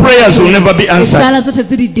okwagala your prayers will never be answered. essaala zo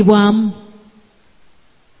teziriddibwamu.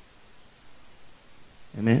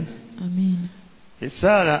 Amen. Amen.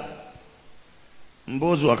 Essaala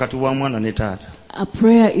mboozi wakati wa mwana ne taata. A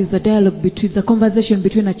prayer is a dialogue between, a conversation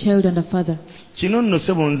between a child and a father. Kino nno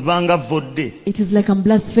ssebo nzibanga vodde. It is like I'm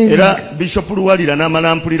blaspheming. Era Bishop Luwalira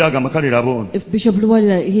n'amala mpulira agamba kale laba ono. If Bishop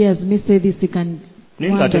Luwalira hears me say this, he can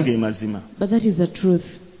Naye nga wonder. ate ge mazima. But that is the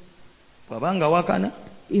truth. Bw'abanga wakana,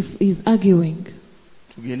 If he's arguing,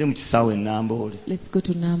 tugende mu kisaawe e Namboole. let's go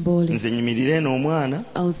to Nambole. Nze nyimirire n'omwana,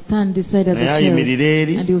 I'll stand this side as naye a child, ayimirire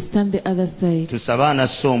eri, and he'll stand the other side. tusabe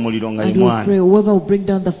anassa omuliro nga ye And we'll mwana. pray. Whoever will bring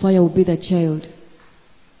down the fire will be the child.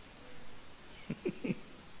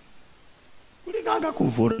 Kuliganga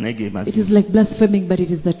kuvuula naye ge It mazima. is like blaspheming, but it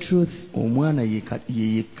is the truth. Omwana ye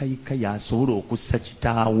yekka y'asobola okussa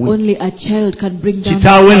kitaawe. Only a child can bring down the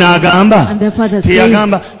Kitaawe fire. n'agamba, And their father says,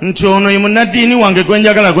 teyagamba nti ono ye munnaddiini wange gwe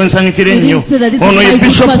njagala gwe nsanyukira He ennyo, didn't say that this is ono ye my good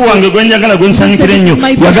bishopu person. wange gwe njagala gwe nsanyukira He ennyo. said,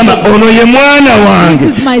 "This is my Yagamba bishop. ono ye mwana wange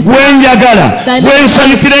This is my son. gwe njagala That gwe I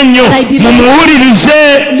nsanyukira ennyo, that I delight.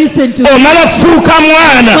 mumuwulirize. Listen to me. Omala kufuuka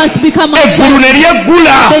mwana, First become a eggulu ne child,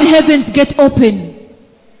 lyeggula. then heavens get open.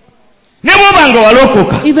 Ne bw'oba nga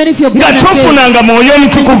walokoka Even if you're nga born again, tofunanga mwoyo and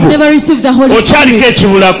you've omutukuvu, never received the Holy okyaliko Spirit,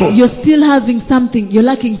 ekibulako. you're still having something. You're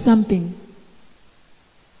lacking something.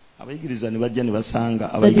 Abayigirizwa ne bajja ne basanga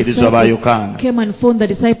The abayigirizwa ba Yokaana disciples came and found the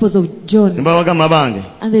disciples of ne John, babagamba bange,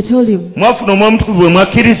 and they told him, mwafuna omwoyo omutukuvu bwe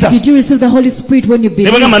mwakkiriza? "Did you receive the Holy Spirit when you Ne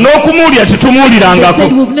believed?" bagamba n'okumuwulira They tetumuwulirangako.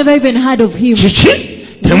 said, "We've never even heard of him. Kiki?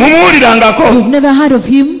 Temumuwulirangako? We've never heard of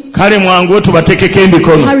him. Kale mwanguwe tubateekeko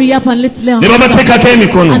emikono. Hurry up and let's lay Ne hands on him." babateekako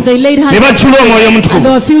emikono, And they laid hands ne on bajjula omwoyo and they omutukuvu,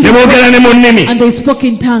 were filled ne with boogera ne mu nnimi. and they spoke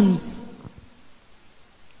in tongues.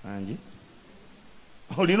 Angi?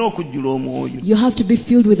 Olina okujjula omwoyo. You have to be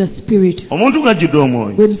filled with the Spirit. Omuntu ng'ajjudde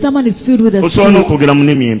omwoyo When someone is filled with the osobola Spirit, n'okwogera mu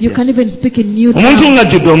nnimi you empya. can even speak in new Omuntu tongues.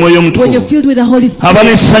 ng'ajjudde omwoyo When you're omutukuvu filled with the Holy aba Spirit,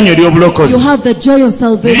 n'essanyu you ery'obulokozi. have the joy of Liri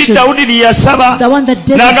salvation. Dawudi lye yasaba The one that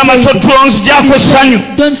David n'agamba prayed. tonziggyako ssanyu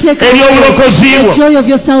Don't take away ery'obulokozi the bwo. joy of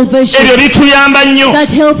your salvation. Eryo lituyamba nnyo. That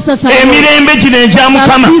helps us a lot. Emirembe gino egya The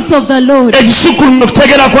Mukama peace of the Lord egisukkuluma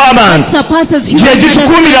okutegeera kw'abantu surpasses gye human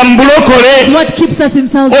gitukuumira mu bulokole. understanding. What keeps us in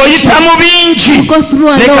salvation? Oyita mu bingi You go through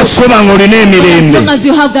a naye lot. kasooba ng'olina But as emirembe long as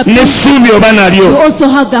you have the peace, n'essuubi oba you nalyo. also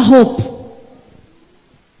have the hope.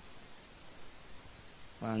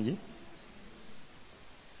 Wangi?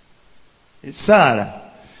 Essaala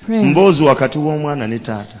Prayer mboozi wakati w'omwana ne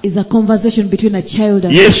taata. is a conversation between a child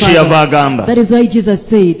and a Yesu yava father. agamba That is why Jesus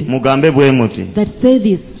said mugambe bwe muti that say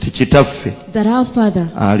this, ti kitaffe that our Father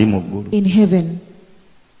ali mu ggulu. in heaven.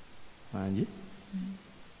 Wangi?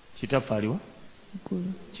 Kitaffe aliwa?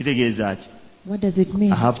 Kitegeeza ki? What does it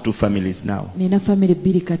mean? I have 2 families now. Nina family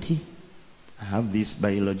bbiri kati. I have this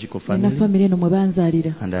biological Nina family. family eno mwe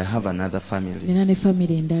banzaalira. And I have another family. Nina ne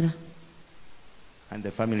family endala. And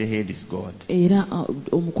the family head is God. Era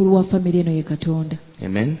omukulu wa family eno ye Katonda.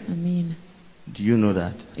 Amen. Amen. Do you know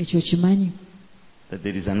that? Ekyo kimanyi? That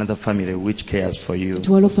there is another family which cares for you.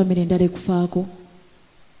 Nti waliwo family endala ekufaako.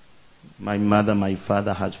 My mother, my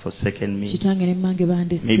father has forsaken me. Kitange ne mmange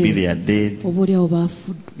bandese. Maybe they are dead. Oboolyawo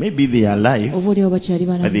baafudde. Maybe they are alive. Oboolyawo bakyali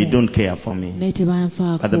balamu. But they don't care for me. Naye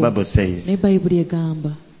tebanfaako. But the Bible says, ne Bayibuli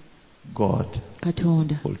egamba, God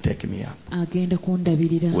Katonda will take me up. agenda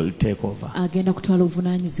kundabirira. Will take over. Agenda kutwala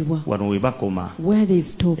obuvunaanyizibwa. Wano we bakoma. Where they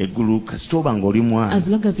stop. Eggulu kasita oba ng'oli mwana. As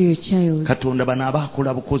long as you're a child. Katonda bano aba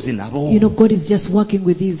akola bukozi nabo. You know God is just working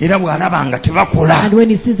with these. Era bw'alaba nga tebakola. And when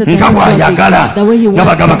he sees that nga bw'ayagala. the way he wants. Nga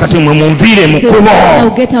bagamba kati mwe munviire mu kkubo. Now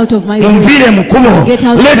get out of my way. Munviire mu kkubo.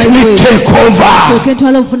 Let me take over. So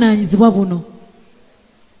kentwala obuvunaanyizibwa buno.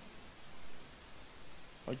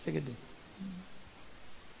 Okitegedde?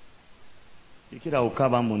 Ikira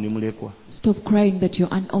okaba mu ndi mulekwa. Stop crying that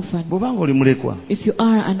you're an orphan. Bw'obanga oli mulekwa. If you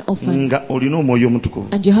are an orphan. Nga olina omwoyo omutukuvu.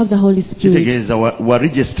 And you have the Holy Spirit. Kitegeeza wa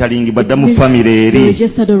registering badda mu family eri.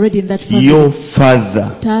 Registered already in that family. Your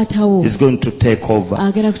father Taatawo is going to take over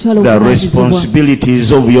the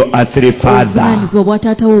responsibilities of your earthly father.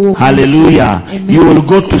 Hallelujah. Amen. You will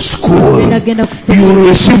go to school. You will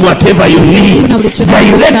receive whatever you need.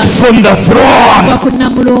 Direct from the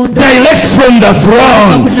throne. Direct from the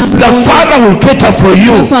throne. The Father will cater for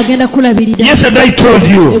you. Yesterday I told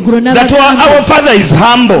you that our Father is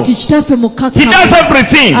humble. He does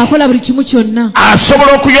everything.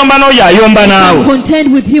 Asobola okuyomba n'oyo ayomba naawe.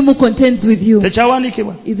 Contend with him who contends with you.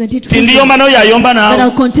 Isn't it true? Tindiyomba n'oyo ayomba That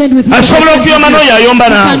I'll naawe. contend with him. Asobola okuyomba n'oyo ayomba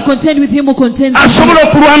You naawe. can contend with him who contends with you. Asobola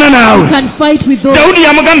okulwana You naawe. can fight with those Dawudi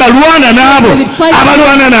yamugamba lwana n'abo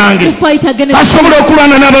abalwana nange. who fight against Asobola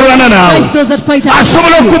okulwana n'abalwana naawe. fight those that fight against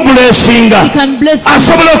Asobola you. okubulesinga. He can bless you.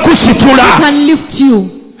 Asobola okusitula. He can lift you.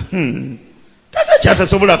 Tata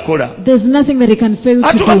kyatasobola kukola. There's nothing that he can fail to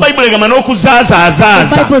Atuka do. Bayibuli egamba n'okuzaazaazaaza.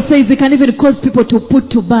 The Bible says he can even cause people to put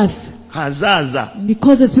to birth. Azaaza. He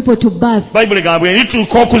causes people to birth. Bayibuli egamba bwe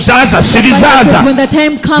lituuka okuzaaza sirizaaza. When the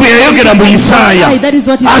time comes, Bwe yayogera mu Isaaya. that is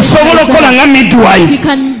what he Asobola okukola nga midwife. He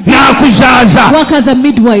can n'akuzaaza. work as a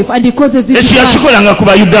midwife and he causes it to Ekyo birth. yakikolanga ku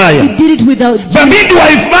Bayudaaya. He did it without Ba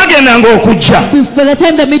midwife bagendanga okujja. By the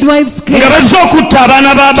time the midwives came, Nga bazze okutta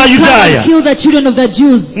abaana b'Abayudaaya. kill the children of the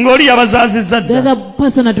Jews. Ng'oli yabazaazizza The dda. other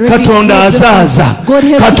person had already Katonda azaaza. God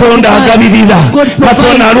helps Katonda us. agabirira. God provides.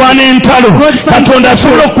 Katonda alwana entalo. God fights. Katonda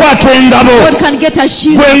asobola okukwata engabo. God can get a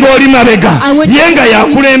shield. Gwe ng'oli mabega. And when- Ye nga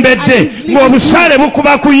yakulembedde. Ng'obusaale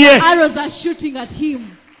bukuba ku ye. Arrows are shooting at him.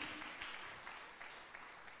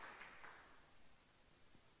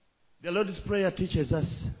 The Lord's Prayer teaches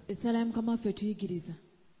us. Essala ya Mukama waffe etuyigiriza.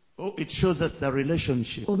 Oh, it shows us the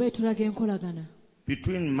relationship Oba etulaga enkolagana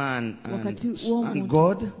between man wakati and w'omuntu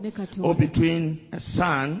God, ne or Katonda. between a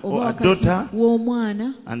son Oba or a wakati daughter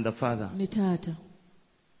w'omwana and the father. ne taata.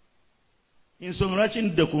 Ensonga lwaki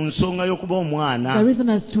ndidde ku nsonga y'okuba The omwana reason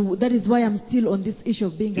as to that is why I'm still on this issue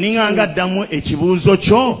of being a ninga child. ngaddamu ekibuuzo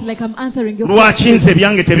kyo. It's like I'm answering your Lwaki question. nze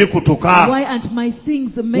byange tebikutuka? Why aren't my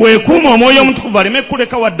things made? Weekuuma omwoyo omutukuvu aleme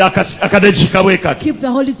kuleka wadde akadakiika bwe kati. Keep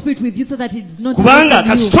the Holy Spirit with you so that it's not Kubanga away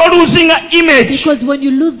from you. kasita oluzinga image Because when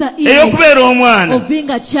you lose the image ey'okubeera omwana, of being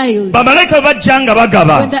a child, bamalayika bwe bajja nga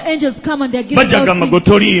bagaba, when the angels come and they're giving bajja out gamba gwe things,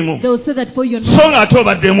 toliimu. they will say that for you, So ng'ate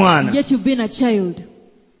obadde mwana. yet you've been a child.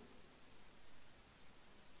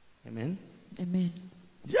 Amen. Amen.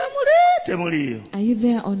 Gyemuleete muliyo. Are you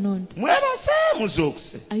there or not? Mwebase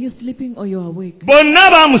muzuukuse. Are you sleeping or you're awake? Bonna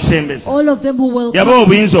baamusembeza. All of them who welcome Yaba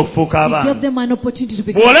obuyinza okufuuka he gave abaana. them an opportunity to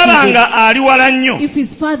become Bw'olaba children. nga ali wala nnyo, If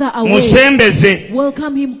his father away, musembeze.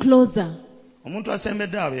 welcome him closer. Omuntu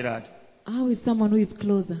asembedde abeera ati. How is someone who is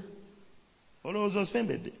closer? Olowooza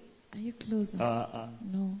osembedde? Are you closer?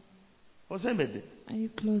 No. Osembedde? Are you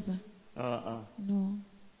closer? No.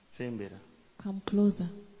 Sembera. Come closer.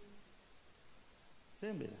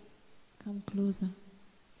 Sembera. Come closer.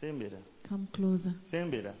 Sembera. Come closer.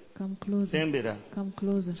 Sembera. Come closer. Sembera. Come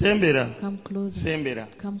closer. Sembera. Come closer. Sembera.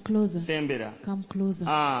 Come closer. Sembera. Come closer.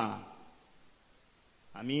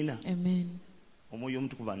 Amina. Amen.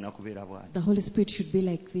 The Holy Spirit should be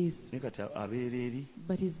like this.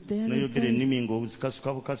 But he's there and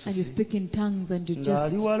you speak in tongues and you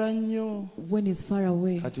just, when he's far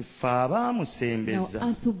away. Now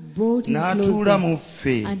us who brought him closer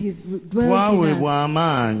and he's dwelt in us,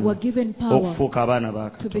 were given power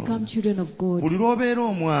to become children of God.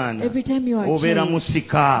 Every time you are a child,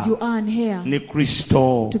 you are an heir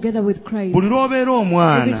together with Christ.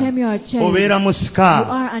 Every time you are a child, you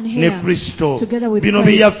are an heir together with Christ.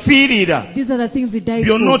 These are the things he died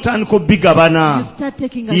for. You start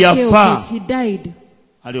taking a share of it. He died.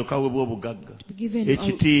 To be given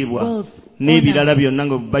wealth, honor,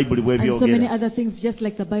 and so many other things, just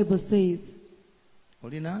like the Bible says.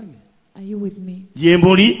 Are you with me?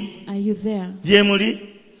 Are you there?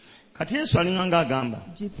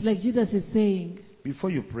 It's like Jesus is saying, before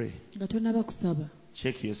you pray,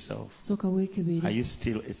 check yourself. Are you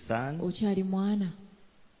still a son?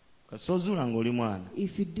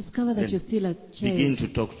 If you discover that you're still a child, begin to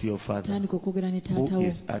talk to your Father who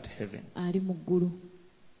is at heaven.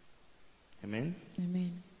 Amen.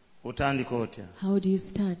 Amen. How do you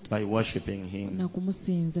start? By worshiping him.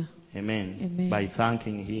 Amen. Amen. By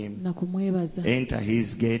thanking him. Enter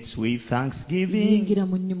his gates with thanksgiving.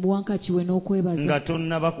 Nga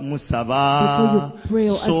tonnaba kumusaba,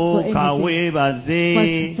 sooka weebaze.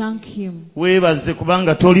 Weebaze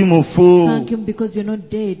kubanga toli mufu.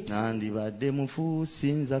 Nandibadde mufu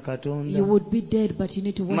sinza Katonda.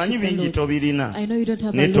 Manyi bingi tobirina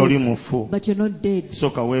ne toli mufu.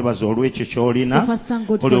 Sooka weebaze olw'ekyo ky'olina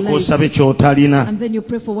olyoka osabe ky'otalina.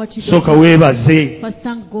 Sooka weebaze.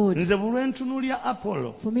 Nze bulwe ntunuulya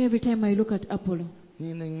Apollo. For me, every time I look at Apollo,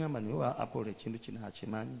 I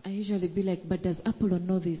usually be like, but does Apollo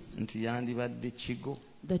know this?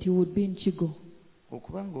 That he would be in Chigo.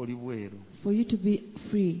 For you to be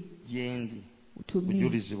free, to me,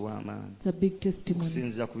 it's a big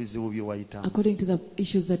testimony. According to the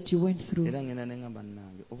issues that you went through.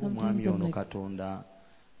 Sometimes I'm like,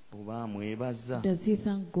 does he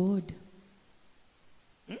thank God?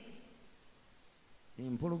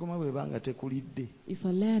 If a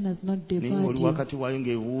lion has not devoured you, but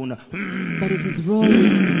it is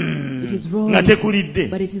roaring,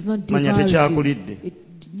 but it is not devoured you,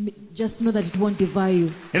 just know that it won't devour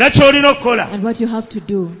you. And what you have to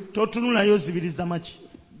do, don't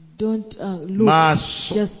look,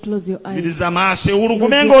 just close your eyes.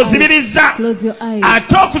 Close your eyes. And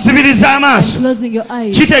closing your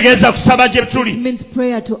eyes, it means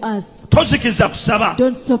prayer to us.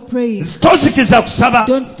 Don't stop praying.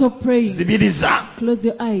 Don't stop praying. Close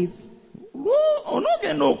your eyes. And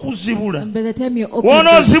by the time you open your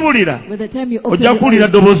eyes, you will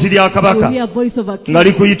hear a voice of a king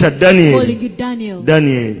calling you Daniel.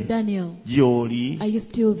 Daniel, are you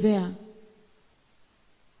still there?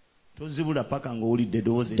 Don't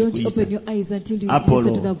open your eyes until you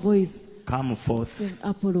listen to the voice. Come forth. Saying,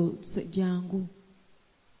 Apollo, jangu.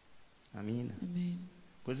 Amen. Amen.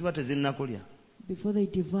 Before they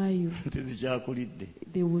devour you,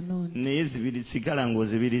 they will not.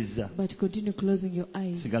 But continue closing your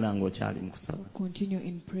eyes. Continue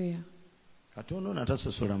in prayer.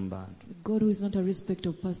 God, who is not a respect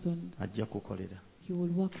of persons, he will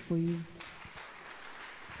work for you.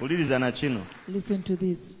 Listen to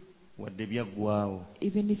this.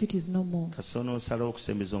 Even if it is no more,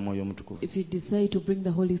 if you decide to bring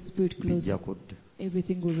the Holy Spirit closer,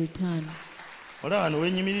 everything will return.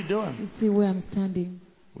 You see where I'm standing?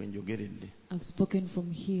 I've spoken from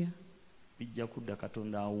here. It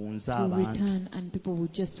will return and people will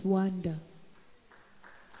just wonder.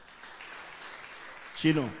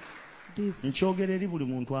 This,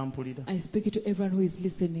 I speak it to everyone who is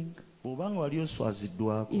listening.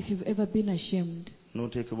 If you've ever been ashamed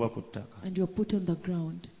and you're put on the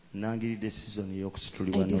ground, I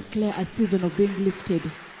declare a season of being lifted.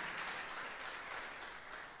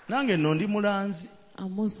 I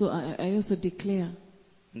also declare,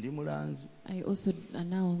 I also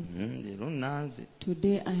announce,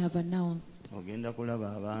 today I have announced,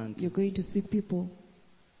 you're going to see people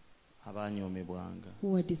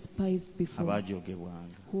who were despised before,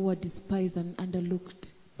 who were despised and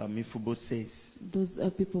underlooked. Those are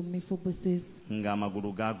people, Mephibosheth, when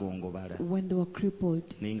they were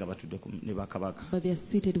crippled, but they are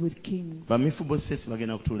seated with kings. Mephibosheth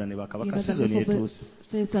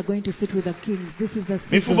are going to sit with the kings. This is the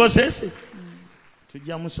season.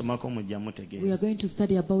 tujja musomako mujja mutegeera. We are going to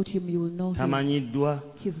study about him, you will know him. Tamanyiddwa,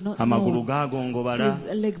 He's not amagulu known. gagongobala, His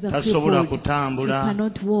legs are tasobola crippled. He kutambula.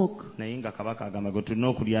 cannot walk. Naye nga kabaka agamba gwe tulina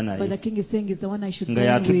okulya But the naye king is saying is the one I should nga dine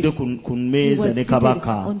yatudde with. ku He mmeeza was ne seated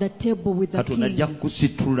kabaka. on the table with the Katonda ajja king.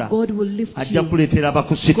 kukusitula, God will lift ajja you. kuleetera God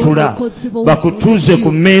bakusitula will cause people who bakutuuze lift ku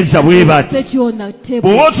you. mmeeza He bwe will bati. set you on the table.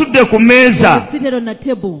 Bw'oba otudde ku When mmeeza you're seated on a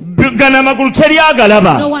table, gana amagulu teri no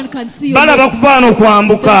agalaba, one can see your balaba legs. kufaana They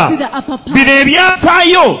okwambuka. see the upper part. Bino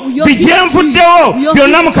ebyafaayo Your bijjenvuddewo history, your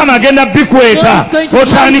byonna history. Mukama agenda bikweka, God is going to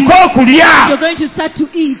otandike okulya. You're going to start to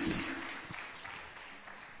eat.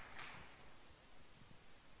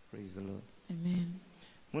 Praise the Lord. Amen.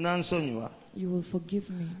 Munansonyiwa. You will forgive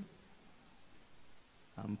me.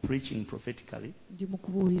 I'm preaching prophetically. Ndi mu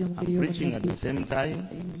kubuulira mu ngeri I'm preaching at the y'obunabbi. same time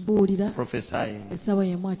Mbuulira prophesying. essaawa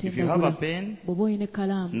y'emu ate If you have a ndagula. pen, Bw'oba olina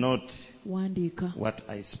ekkalaamu note wandiika what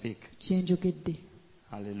I speak. kye njogedde.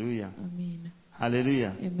 Hallelujah. Amiina.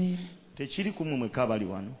 Hallelujah. Amen. Tekiri ku mmwe kabali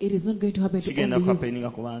wano. It is not going to happen to Kigenda only you. kuhappeninga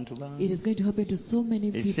ku bantu It bangi. is going to happen to so many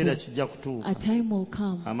Ekiseera people. kijja kutuuka. A time will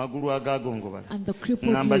come Amagulu agagongobala. and the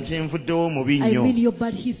crippled Ngamba legs. kyenvuddewo mubi I mean nnyo. your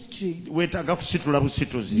bad history. Weetaaga kusitula You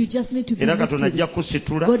busituzi. just need to be Era Katonda lifted. ajja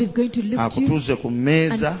kusitula God is going to lift you akutuuze ku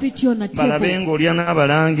mmeeza and sit you on a balabe table. ng'olya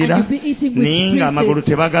n'abalangira And you'll be eating with naye nga amagulu princes.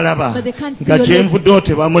 tebagalaba But they can't see nga your kyenvuddewo legs.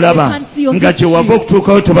 tebamulaba They can't see your nga kye history. wava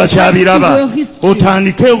okutuukawo tebakyabiraba. They can't see your history.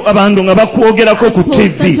 Otandike abantu nga bakwogerako ku And Paul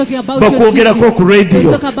TV, start talking about your bakwogerako TV. ku radio,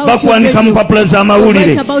 They talk about bakuwanika your mu radio. mpapula z'amawulire,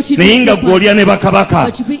 They write about you in naye nga newspapers. gw'olya ne bakabaka.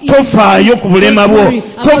 But you be eating Tofaayo ku bulema Don't bwo, worry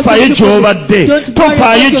about tofaayo your gy'obadde, Don't worry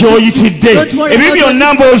tofaayo about your history. gy'oyitidde. Don't worry Ebyo about byonna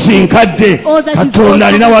your mb'ozinkadde. All that is Katonda all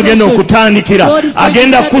alina wagenda conversation. okutandikira, God is going to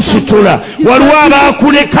agenda start kusitula. somewhere. He's Waliwo going to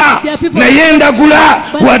abaakuleka There are people naye that ndagula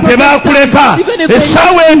but the wadde prophet baakuleka, said, even if they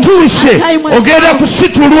essaawa entuuse a time has ogenda come.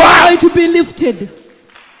 kusitulwa. Going to be lifted.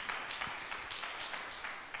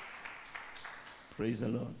 Praise the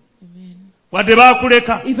Lord. Amen. Wadde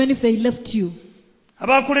baakuleka, Even if they left you,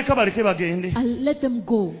 abaakuleka baleke bagende. and let them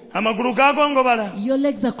go. Amagulu gagongobala, Your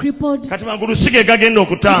legs are crippled. kati magulu si ge gagenda It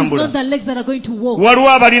is not okutambula. the legs that are going to walk. Waliwo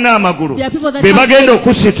abalina amagulu There are people that be have bagenda legs.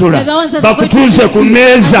 okusitula They're the ones that are going to bakutuuze sit ku you,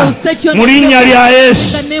 mmeeza and they'll set you on mu the linnya table. lya In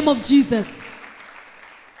Yesu. the name of Jesus.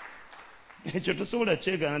 Ekyo tosobola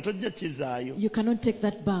kyegaana, tojja kizaayo, You cannot take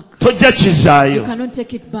that back. tojja You kizaayo. cannot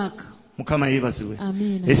take it back. Mukama yeebazibwe.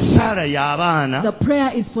 Amen. Essaala y'abaana The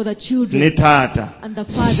prayer is for the ne children taata, and the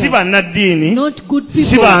si father. bannaddiini, Not good si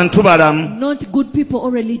people. bantu balamu. Not good people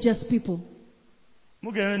or religious people.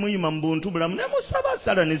 Mugenda muyima mu buntu bulamu ne musaba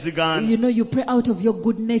ssala ne zigaana. You know, you pray out of your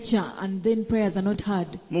good nature and then prayers are not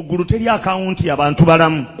heard. Mu ggulu teri akawunti y'abantu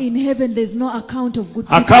balamu. In heaven, there's no account of good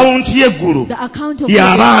people. Akawunti y'eggulu The account of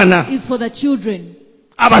y'abaana. heaven is for the children.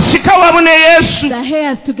 Abasika wamu ne Yesu, The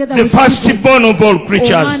heirs together the with Jesus. firstborn of all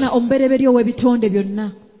creatures. Omwana omubereberye ow'ebitonde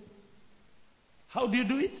byonna. How do you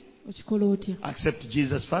do it? Okikola otya? Accept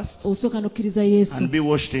Jesus first Osooka n'okkiriza Yesu. and be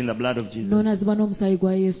washed in the blood of Jesus. N'onaazibwa n'omusaayi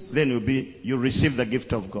gwa Yesu. Then you receive the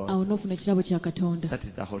gift of God. Awo n'ofuna ekirabo kya Katonda. That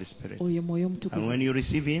is the Holy Spirit. Oyo Mwoyo And Omutukuvu. when you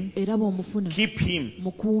receive Him, Era bw'omufuna keep Him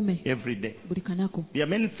mukuume every day. buli kanako. There are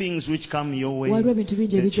many things which come your way. Waliwo ebintu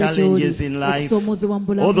bingi The ebijja gy'oli. challenges in life, Okusoomozebwa mu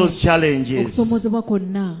all bulamu. those challenges Okusoomozebwa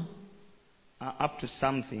kwonna. are up to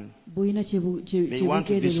something. Bw'olina They want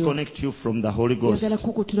to kyebugererwa. disconnect you from the Holy Ghost. Yagala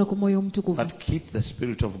kukutula ku Mwoyo Omutukuvu. But keep the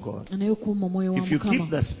Spirit of God. Naye kuuma Omwoyo wa If you keep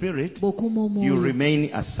Mukama. the Spirit, Bw'okuuma you Omwoyo,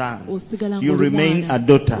 remain a son. osigala You ng'oli remain mwana. a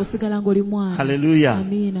daughter. Osigala ng'oli mwana. Hallelujah.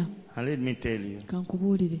 Amiina. And let me tell you,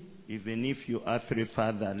 Kankubuulire. even if your earthly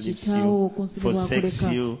father leaves Kitaawo you, oku nsi ne forsakes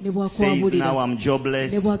bw'akuleka, you, ne says, bw'akwabulira, now I'm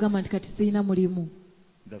jobless, ne bw'agamba nti kati sirina mulimu,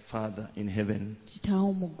 the Father in heaven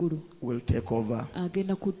kitaawo mu ggulu will take over.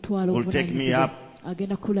 agenda kutwala Will take me obuvunaanyizibwa. up.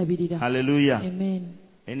 Agenda kulabirira. Hallelujah. Amen.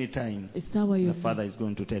 Anytime, Essaawa the yonna Father is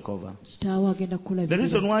going to take over. kitaawo agenda The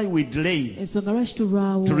reason kulabirira. why we delay Ensonga lwaki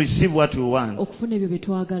tulwawo to receive what we want, okufuna ebyo bye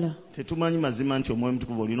twagala. tetumanyi mazima nti omwoyo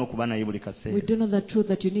omutukuvu olina okuba naye buli We kaseera. don't know the truth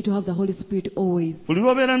that you need to have the Holy Spirit always. Buli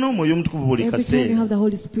lw'obeera n'omwoyo omutukuvu buli Every time you kaseera, have the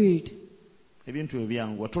Holy Spirit, ebintu ebyo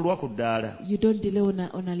byanguwa, tolwa ku ddaala. you don't delay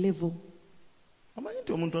on a level. Omanyi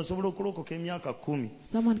nti omuntu asobola okulokoka emyaka 10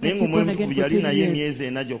 Someone naye can keep ng'omwoyo born again omutukuvu for yali 10 naye years, emyezi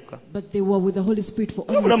ena gyokka. but they were with the Holy Spirit for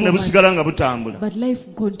only Obulamu 4 ne months. busigala nga butambula. But life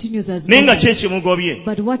continues as Naye nga normal. ki ekimugobye?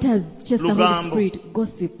 But what has chased the Holy Lugambo. Spirit?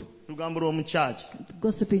 Gossip.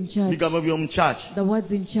 gossip in church, the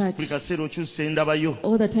words in church.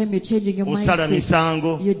 All the time you're changing your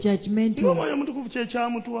mindset, you're judgmental.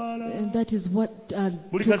 And that is what took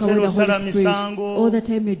away the Holy Spirit. All the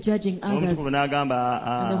time you're judging others. And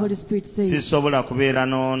the Holy Spirit says,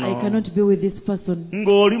 I cannot be with this person.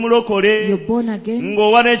 You're born again. You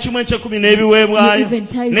even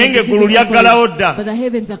tithe, but the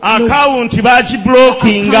heavens are closed. Account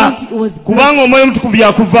was broken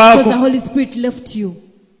because the Holy Spirit left you.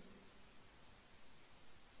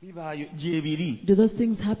 Do those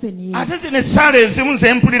things happen? Yes.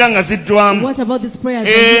 What about this prayer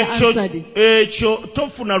answered?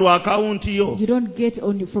 You don't get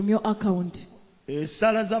from your account.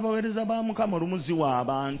 Sometimes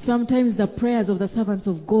the prayers of the servants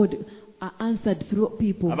of God are answered through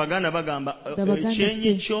people. The Baganda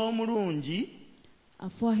say, a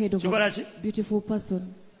forehead of a beautiful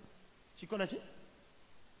person.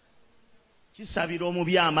 If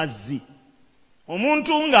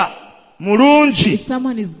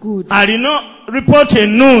someone is good, they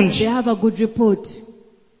have a good report.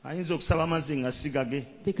 They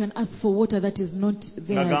can ask for water that is not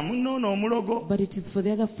theirs, but it is for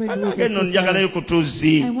the other friend who is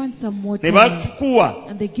I want some water.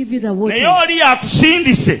 And they give you the water.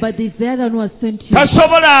 But there's the other one who has sent you.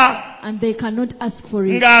 And they cannot ask for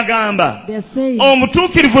it. They are saying,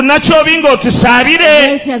 righteous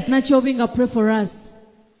Nachobinga, pray for us.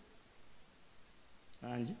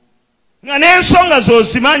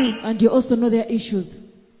 And you also know their issues.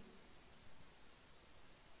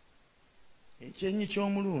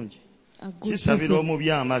 A good person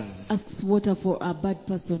asks water for a bad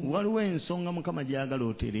person. There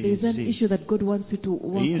is an issue that God wants you to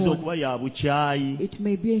work on. It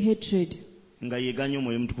may be a hatred. And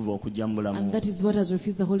that is what has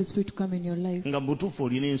refused the Holy Spirit to come in your life. And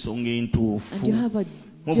you have a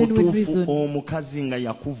genuine reason.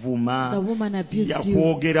 The woman abused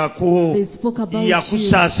you. They spoke about you.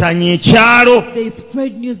 They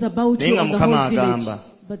spread news about you on the whole village.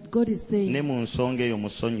 But God is saying,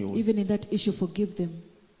 even in that issue, forgive them.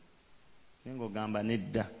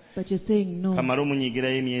 But you're saying, no.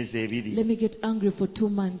 Let me get angry for 2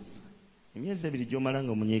 months.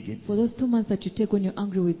 For those 2 months that you take when you're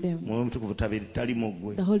angry with them,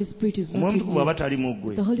 the Holy Spirit is not in you.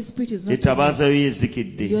 The Holy Spirit is not in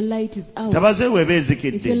you. Your light is out.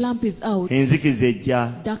 If your lamp is out,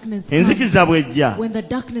 darkness comes. When the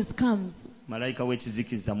darkness comes,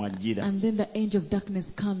 and then the angel of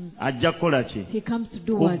darkness comes. He comes to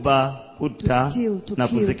do what? To steal, to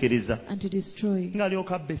kill, and to destroy. And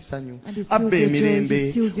he steals your joy,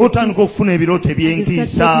 he steals your peace.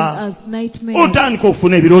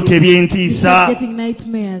 And you start getting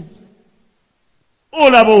nightmares.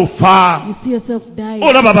 You see yourself dying.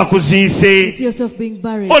 You see yourself being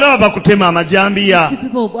buried. You see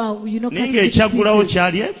people, cutting into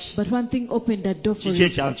pieces. But one thing opened that door for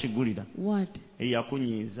it. What? The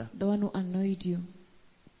one who annoyed you.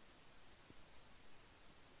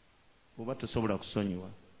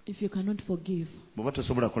 If you cannot forgive,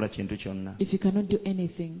 if you cannot do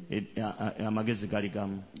anything,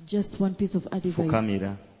 just one piece of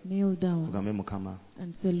advice. Kneel down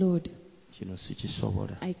and say, Lord,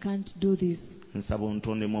 I can't do this. I ask that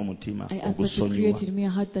you create in me a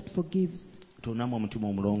heart that forgives.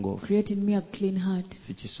 Create in me a clean heart.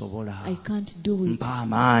 I can't do it.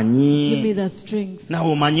 Give me the strength. You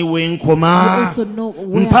also know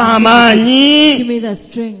where I'm. Give me the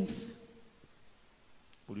strength.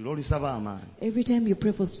 Every time you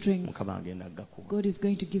pray for strength, God is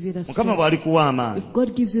going to give you the strength. If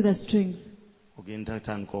God gives you the strength,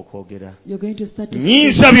 you're going to start to say,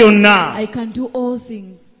 I can do all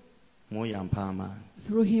things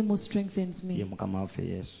through him who strengthens me.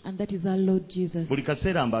 And that is our Lord Jesus.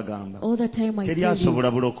 All the time I tell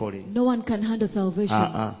you, no one can handle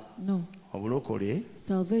salvation. No.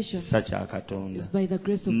 Salvation is by the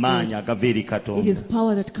grace of God. It is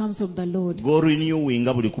power that comes from the Lord.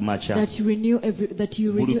 That you renew every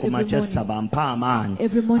morning.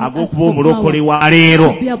 Every morning ask for power to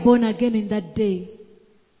be born again in that day.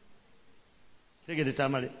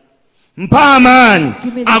 mpa amaanyi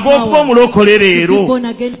ag'okuba omulokole leero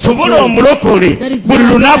sobola omulokole buli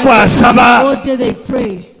lunaku asaba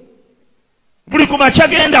buli ku makya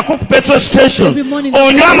gendako ku petrol station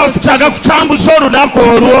onywa amafuta agakutambuza olunaku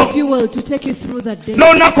olwo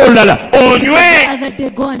n'olunaku olulala onywe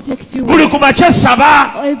buli ku makya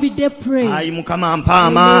saba ayi mukama mpa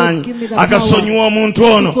amaanyi agasonyiwa omuntu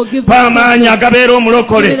ono mpa amaanyi agabeera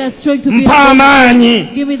omulokole mpa amaanyi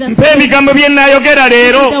mpa ebigambo bye nnaayogera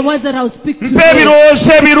leero mpa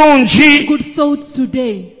ebirowoozo ebirungi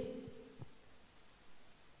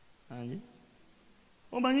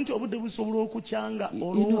omanyi nti obudde busobola okukyanga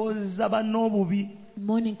olowooza banno obubi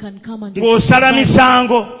morning can come and ng'osala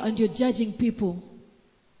misango and you're judging people.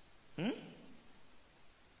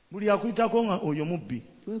 Buli akuyitako nga oyo mubbi.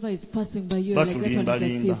 Whoever is passing by you, like that one is a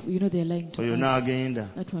thief. You know they're lying to you.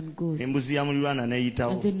 That one goes. Embuzi ya mulirwana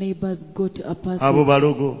n'eyitawo. And the neighbors go to a person. Abo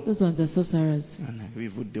balogo. Those ones are sorcerers.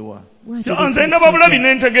 Bivuddewa. Nze ndaba bulabi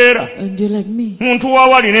n'entegeera. And you're like me. Muntu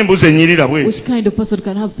waawali n'embuzi enyirira bwe. Which kind of person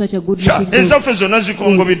can have such a good looking dog? Ezaffe zonna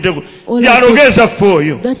zikongobidde. Yaloga ezaffe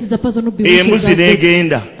oyo. That is the person who bewitches embuzi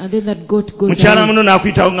n'egenda. And then that goat goes. Mukyala muno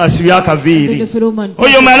n'akuyitawo ng'asibye akaviiri.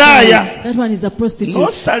 Oyo malaaya. That one is a prostitute.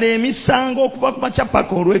 N'osala emisango okuva ku makya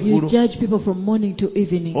paka olw'eggulu. You judge people from morning to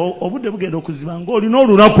evening. Obudde bugenda okuziba ng'olina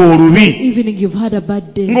olunaku olubi. Evening you've had a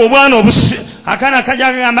bad day. Ng'obwana akaana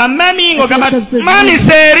kajja kagamba mami ng'ogamba mami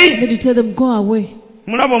seeri. Then you tell them go away.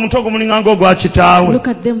 Mulaba omuntu ogwo mulinga ng'ogwa kitaawe. Look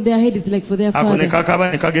at them, their head is like for their father. Ako ne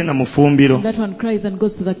kakaba ne kagenda mu ffumbiro. That one cries and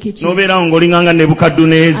goes to the kitchen. N'obeera ng'olinga nga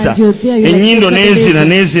Nebukadduneeza. Ennyindo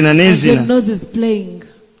n'ezina. Your nose is playing.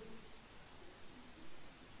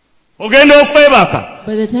 Ogenda okwebaka.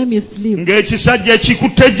 By the time you sleep, ng'ekisajja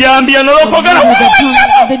kikutte jjambiya n'olwokogera.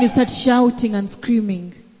 Then you start shouting and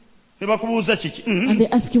screaming. Nebakubuuza kiki? And they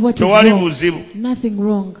ask you what is tewali wrong. buzibu. Nothing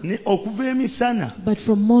wrong. Okuva emisana. But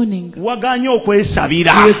from morning, waganye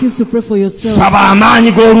okwesabira. You refuse to pray for yourself. Saba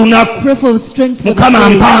amaanyi g'olunaku. Pray for strength for Mukama the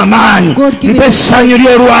day. mpa amaanyi. Mpa essanyu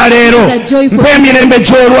ly'olwaleero. Mpa emirembe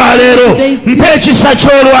gy'olwaleero. Mpa ekisa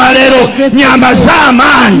ky'olwaleero. Nyambaza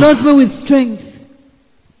amaanyi. Clothe me with strength.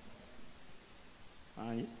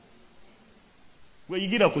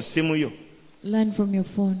 Weyigira ku ssimu yo. Learn from your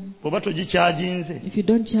phone. Oba togikyaginze. If you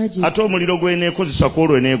don't charge it, ate omuliro gweneekozesa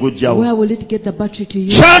kwolwo eneegujjawo. where will it get the battery to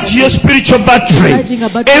use? Charge your spiritual battery.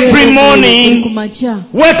 Every morning,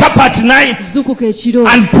 wake up at night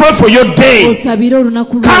and pray for your day.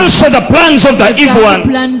 Cancel the plans of the evil one.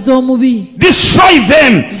 Destroy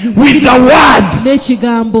them with the word.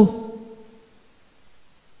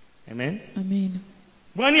 Amen. Amen.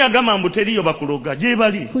 Bwani agamba mbu teriyo bakuloga gye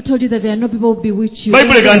bali. Who told you that there are no people who bewitch you?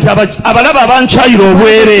 Bible eganti abalaba abankyayira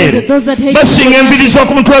obwereere basinga enviiri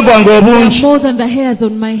z'oku mutwe gwange obungi.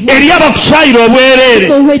 Eri abakukyayira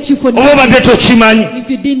obwereere oba obadde tokimanyi.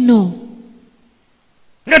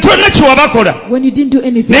 Nga tolina kyewabakola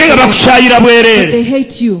naye nga bakukyayira bwereere.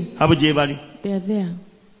 Abo gye bali.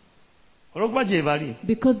 Olwokuba gye bali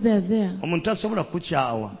omuntu tasobola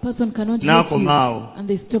kukukyawa n'akomaawo.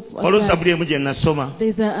 Olwo Zabbuli emu gye nasoma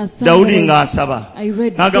Dawudi ng'asaba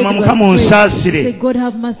n'agamba Mukama onsaasire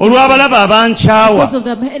olw'abalaba abankyawa.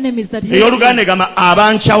 Ey'Oluganda egamba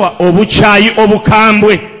abankyawa obukyayi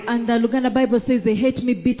obukambwe. And the Luganda Bible says they hate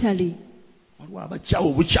me bitterly.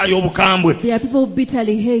 Obukyayi obukambwe. There are people who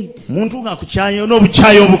bitterly hate. Muntu ng'akukyayo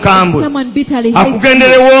n'obukyayi obukambwe. Someone bitterly hates.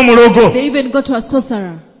 Akugenderewo omulogo. They even go to a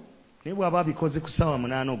sorcerer. But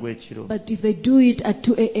if they do it at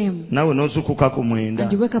 2 a.m.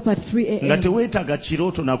 and you wake up at 3 a.m. and you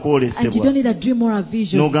don't need a dream or a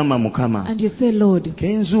vision, and you say, Lord, now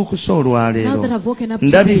that I've woken up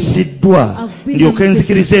today, I've been to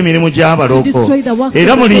destroy the works of the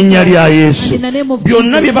devil, and in the name of Jesus,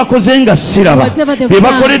 whatever they've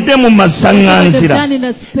done in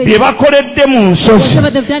a space, whatever they've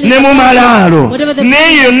done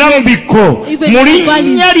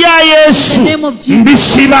in a Yesu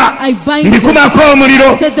mbisiba mbikumako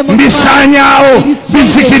omuliro mbisaanyaawo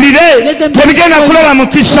bizikirire tebigenda kulaba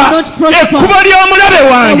mukisa. Ekkubo ly'omulabe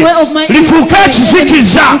wange lifuuke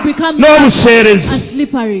ekizikiza n'obuseerezi.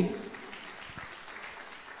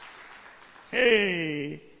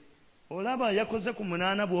 Olaba yakoze ku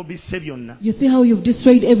munaana bw'obisse byonna. You see how you've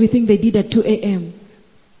destroyed everything they did at 2 a.m.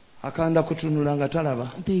 Akanda kutunula nga talaba.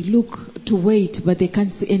 They look to wait but they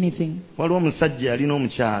can't see anything. Waliwo omusajja yalina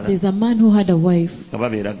omukyala. There's a man who had a wife. Nga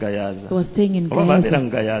babeera Gayaza. Who was staying in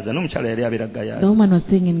Gayaza. N'omukyala yali abeera Gayaza. The woman was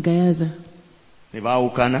staying in Gayaza. Ne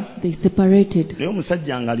baawukana. They separated. Naye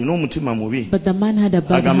omusajja nga alina omutima mubi. But the man had a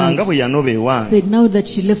bad heart. Nga bwe yanoba ewange. Said now that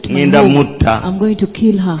she left my home, I'm going to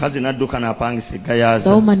kill her. Kazi n'adduka n'apangisa Gayaza.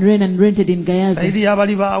 The woman ran and rented in Gayaza. Saidi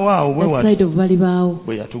y'abali baawo bwe wati. That side of Balibao.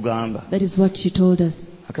 Bwe yatugamba. That is what she told us.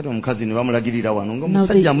 Akati omukazi ne bamulagirira wano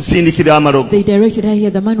ng'omusajja amusindikira amalogo. They directed her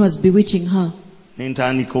here. The man was bewitching her.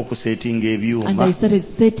 N'entandika okusetinga ebyuma. And I started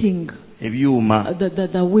setting ebyuma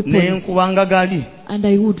nenkubanga gali and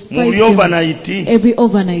I would mu fight overnight every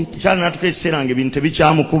overnight. kyali natukeesera ng'ebintu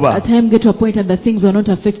tebikyamukuba At time get to a point and the things were not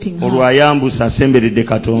affecting her. olwo ayambusa asemberedde She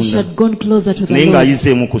Katonda had gone closer to the naye Lord.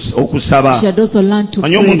 ng'ayize okusaba. She had also learned to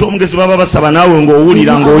Manyi pray. omuntu omugezi baba basaba naawe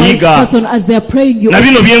ng'owulira A wise ng'oyiga person, as they are praying, you na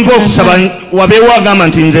bino byenva okusaba understand. wabeewo agamba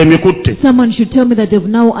nti nze mbikutte. Someone should tell me that they've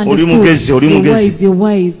now mugezi, oli understood. You're mugezi. wise, you're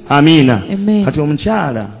wise. Amiina. Amen. Kati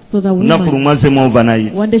omukyala So the olunaku woman, lumwazemu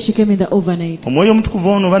overnight. one day she came in the overnight. Omwoyo omutukuvu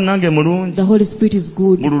ono bannange mulungi. The Holy Spirit is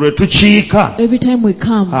good. buli lwe tukiika Every time we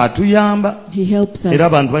come, atuyamba He helps us. era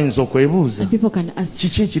abantu bayinza okwebuuza And people can ask,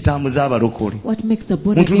 kiki ekitambuza abalokole. what makes the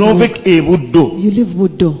born muntu again n'ova walk? e Buddo You live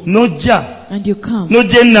Buddo n'ojja and you come.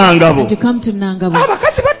 n'ojja e Nangabo. And you come to Nangabo.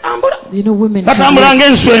 Abakazi batambula You know, women batambula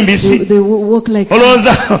ng'enswa embisi. they walk like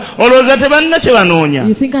olowooza tebalina kye banoonya,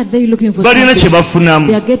 you think, are they looking for balina kye something? They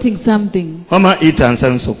bafunamu. are getting something. Mama ita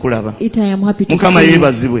nsanyusa okulaba. It I am happy to Mukama see you.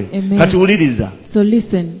 yeebazibwe. Amen. Kati wuliriza, So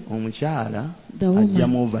listen, omukyala the ajja woman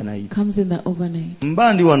mu overnight. comes in the overnight.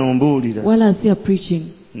 Mba ndi wano mbuulira While I was here preaching,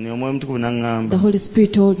 ne omwoyo omutukuvu the n'aŋŋamba Holy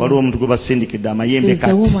Spirit told me, waliwo omuntu gwe basindikidde amayembe there's a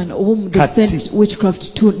kati. woman whom they Kati. sent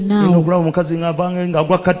witchcraft to Olina now. okulaba omukazi ng'agwa And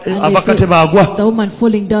abakate they baagwa. saw the woman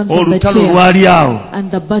falling down from the Olutalo chair, lwali awo.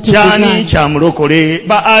 and the battle Kyani began. kyamulokole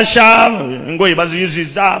ba asha engoye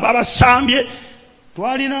baziyuzizza babasambye.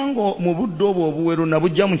 Twalina ngo mu budde obwo obuwero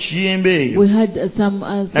nabujja mu kiyembe eyo. We had some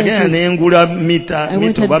Nagenda cycles. n'engula mita I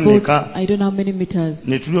went and oba bought, meka I don't know how many meters,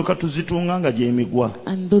 ne tulyoka tuzitunga nga gy'emigwa.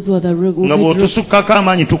 and those were the red Nga ropes. bw'otusukkako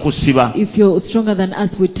amaanyi tukusiba. If you're stronger than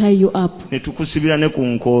us, we tie you up. Ne tukusibira ne ku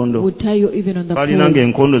nkondo. We tie you even on the Twalina pole.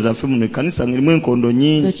 ng'enkondo zaffe muno ekkanisa ng'erimu enkondo The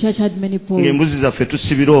nnyingi. church had many poles. Ng'embuzi zaffe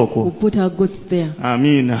tusibira okwo. We put our goats there.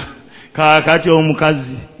 Amiina. Kaakati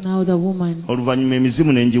omukazi Now the woman, oluvannyuma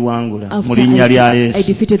emizimu ne ngiwangula mu after linnya lya I Yesu.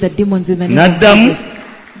 defeated the demons in the name of N'addamu Jesus.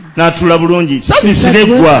 n'atula bulungi. She Saavisi sat well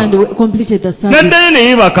n'eggwa. and we completed the service. N'addayo ne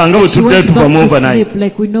yeebaka nga bwe She tuddayo went tuva mu back to overnight. sleep,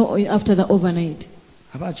 like we know after the overnight.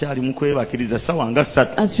 Aba akyali mu kwebakiriza ssaawa nga 3.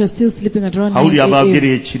 As she was still sleeping at around 9 Awulira abaagera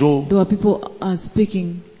a.m., ekiro. there were people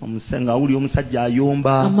speaking. Ng'awulira omusajja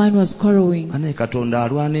ayomba. A man was quarreling. Anaye Katonda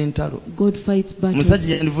alwana entalo. God fights battles.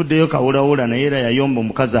 Omusajja yandivuddeyo kawolawola naye era yayomba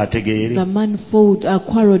omukazi ategeere. The man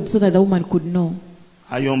quarreled so that the woman could know.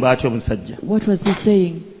 Ayomba atya omusajja. What was he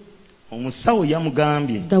saying? Omusawo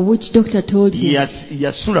yamugambye. The witch doctor told him.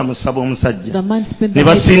 Yasula mu ssabo omusajja. The man spent Ne the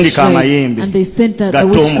night in the basindika amayembe. shrine, and they sent the Gatta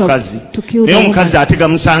omukazi. witchcraft to kill Naye the omukazi woman. ate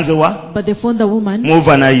gamusanze wa? But they found the woman Mu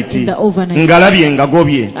overnight. in the overnight. Ngalabye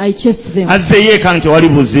ngagobye. I chased them. Azzeeyo eka nti tewali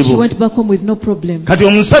She buzibu. went back home with no problem. Kati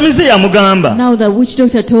omusamize yamugamba. Now the witch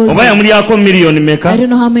doctor told Oba him, yamulyako miliyoni meka. I don't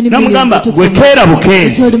know how many millions Namugamba they took gwe from keera him. He told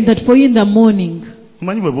bukeezi. him that for you in the morning,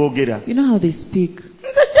 Omanyi bwe boogera. you know how they speak.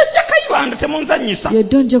 Nze jjajja Kayibanda temunzannyisa. You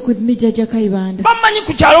don't joke with me, Jaja Kaibanda. Bammanyi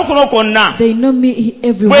ku kyalo kuno kwonna. They know me Bwe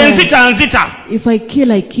everywhere. nzita. If I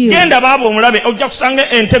kill, I kill. Genda baaba omulabe ojja kusanga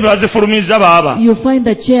entebe bazifulumiza baaba. You find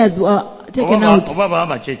the chairs were taken out. Oba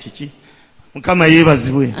baaba kye kiki. Mukama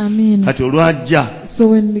yeebazibwe. Amen. Kati olwajja So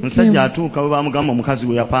when he omusajja came, atuuka we baamugamba omukazi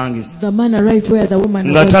we yapangiza. the man arrived where the woman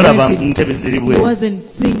Nga was talaba renting. ntebe ziri He bwe.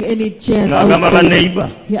 wasn't seeing any chairs Ng'agamba outside. banneiba.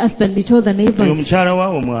 He asked and he told the Oyo neighbors, omukyala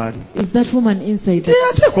waawo mwali. is that woman inside?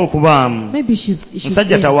 Teyateeka okubaamu. Maybe she's Musajja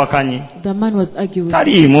there. tawakanye. The man was arguing.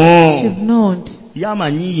 Taliimu. She's not.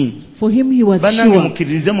 Yamanyi. For him, he was Bannange sure.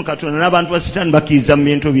 mukkiririze mu Katonda n'abantu ba Sitaani bakkiriza mu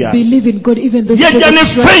bintu byabwe. Believe in God, even those Yajja people ne that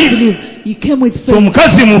try to faith. believe. He came with faith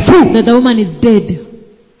Omukazi mufu. that the woman is dead.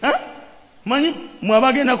 Manyi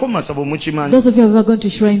mwabagendako mu masabo mukimanyi. Those of you who have ever gone to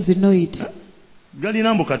shrines, you know it.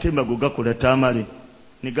 Galina mbu katemba go gakola taamale.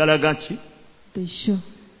 Ne galaga ki? They sure.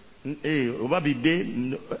 Oba bidde.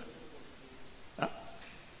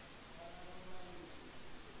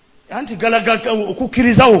 Anti galaga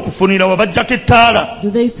okukkiriza okufunira wabajjako ettaala. Do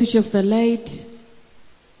they switch off the light?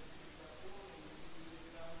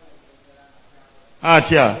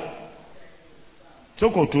 Atya.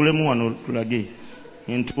 Sooka otuulemu wano tulage.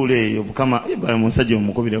 Entuula eyo Mukama bali musajja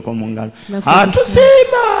omukubireko mu ngalo.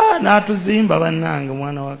 Atuzimba n'atuzimba bannange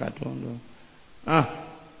mwana wa Katonda.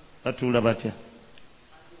 Batuula batya?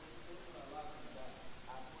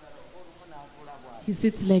 He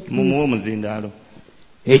sits like Mumuwe this. omuzindaalo.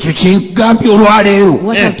 Ekyo kyegambye olwaleero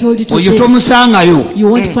What I told you oyo today, tomusangayo you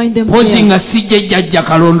won't find them mpozi there. nga sijja jjajja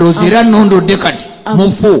kalondoozi era nnondodde kati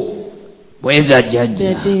mufu bweza They're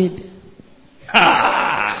jjajja dead.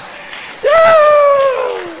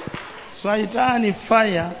 Swaitani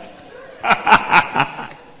fire.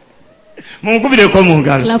 Mumukubireko mu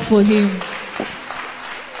ngalo. Clap for him.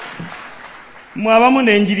 mwabamu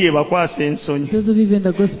n'enjiri ebakwasa ensonyi. Those of you in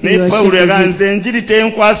the gospel, Ne Pawulo yaganze enjiri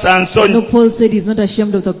tenkwasa nsonyi. No, Paul said he's not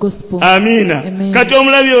ashamed of the gospel. Amina. Kati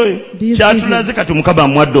omulabi oyo kyatulaze kati Mukama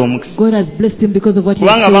amwadde omukisa. God has blessed him because of what he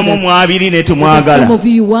has showed us. Kubanga bamu mwabiri ne temwagala. Some of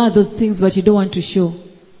you are those things but you don't want to show.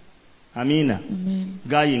 Amina. Amen.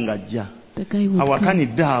 Gayi ngajja. The guy would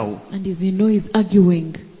awakanidde awo. And as you know he's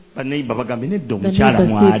arguing. Baneiba bagambe nedda omukyala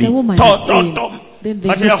mwali. To.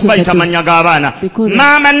 Batera kubayita mannya g'abaana.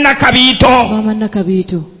 Maama Nakabiito. Mama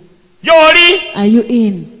Nakabiito. Gy'oli? Are you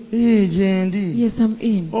in? Gyendi. Yes, I'm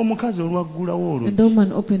in. Omukazi olwaggulawo olwo. And the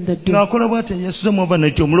woman opened the door. Ng'akola bw'ati yesuze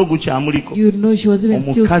overnight omulogo kyamuliko. You know she was even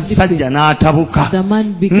still sleeping. Omukazi n'atabuka. The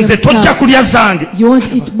man became nze tojja kulya zange. You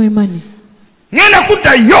won't eat my money. ngenda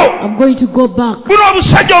kuddayo. I'm going to go back. Buno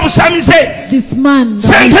obusajja obusamize. This man.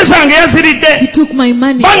 Sente zange yaziridde. He took my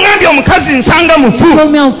money. Bangambye omukazi nsanga mufu. He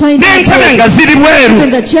told me I'll find n'entebe nga ziri bweru.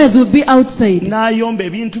 Even the chairs will be outside. N'ayomba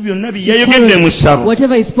ebintu byonna bye yayogedde mu ssabo.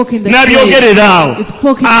 Whatever he spoke in the n'abyogerera awo.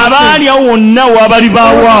 Abaali awo wonna wabali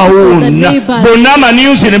baawo wonna. Bonna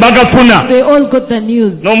amaniusi ne bagafuna. They all got the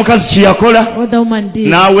news. N'omukazi kye yakola. What the woman did.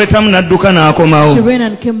 N'awetamu n'adduka n'akomawo. She ran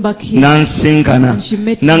and came back here. N'ansinkana.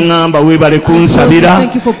 N'aŋŋamba weebale kunsabira.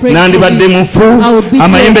 Nandibadde mufu.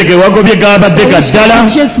 Amayembe ge wagobye gabadde gaddala.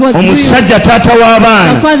 Omusajja taata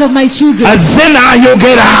w'abaana. Azze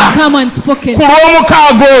n'ayogera. Ku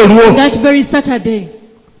lw'omukaaga olwo. That very Saturday.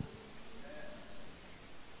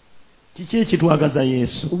 Kiki ekitwagaza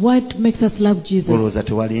Yesu? What makes us love Jesus? Olowooza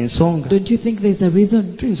tewali ensonga? Don't you think there's a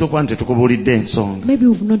reason? Tuyinza okuba nti tukubuulidde ensonga. Maybe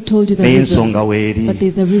we've not told you the reason. But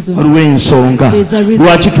there's a reason. Waliwo ensonga.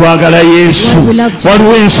 Lwaki twagala Yesu?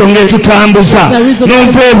 Waliwo ensonga etutambuza.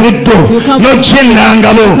 N'ova ebuddo. N'ojja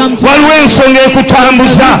ennangabo. Waliwo ensonga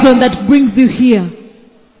ekutambuza. There's a reason that brings you here.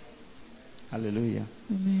 Hallelujah.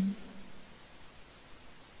 Amen.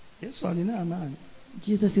 Yesu alina amaanyi.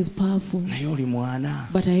 Jesus is powerful. Naye oli mwana.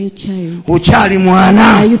 But are you a child? Okyali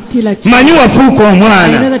mwana. Are you still a child? Manyi wafuuka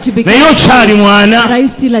omwana. Naye okyali mwana. But are you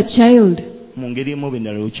still a child? Mu ngeri emu oba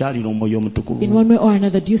endala okyalira omwoyo omutukuvu. In one way or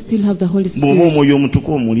another, do you still have the Holy Spirit? Bw'oba omwoyo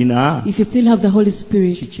omutukuvu omulina. If you still have the Holy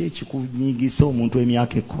Spirit. Kiki ekikunyiigisa omuntu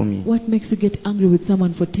emyaka 10? What makes you get angry with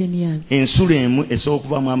someone for 10 years? Ensula emu esobola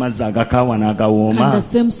okuvaamu amazzi agakaawa n'agawooma. Can the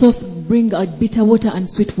same source bring a bitter water and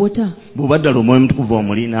sweet water? Bw'oba ddala omwoyo omutukuvu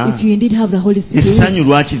omulina. If you indeed have the Holy Spirit. Essanyu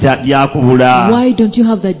lwaki lyakubula? Why don't you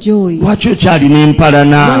have the joy? Lwaki okyalina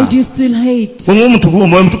empalana? Why do you still hate? Omwoyo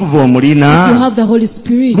omutukuvu omulina. If you have the Holy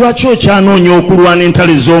Spirit. Lwaki okyanoonya okulwana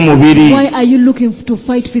entalo z'omubiri? Why are you looking to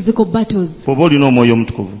fight physical battles? Oba olina omwoyo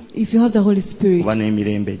omutukuvu. If you have the Holy Spirit. Oba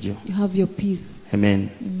n'emirembe gyo. You have your peace. Amen.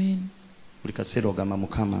 Amen. Buli kaseera ogamba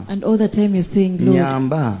Mukama. And all the time you're saying, Lord,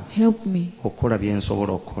 nyamba help me okukola bye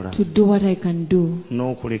nsobola okukola. To do what I can do.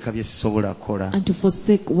 N'okuleka bye sisobola kukola. And to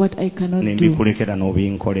forsake what I cannot do. Nembikulekera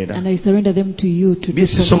n'obinkolera. And I surrender them to you to do. Bye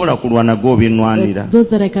sisobola kulwana go binwanira. Those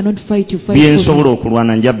that I cannot fight, you fight. Bye nsobola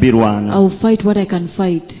okulwana nja birwana. I will fight what I can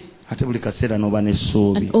fight. Ate buli kaseera n'oba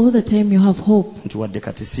n'essuubi. And all the time you have hope. Nti wadde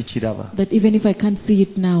kati sikiraba. That even if I can't see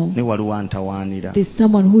it now. Ne waliwo antawaanira. There's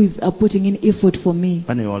someone who is putting in effort for me.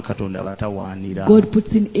 Bane wali Katonda batawaanira. God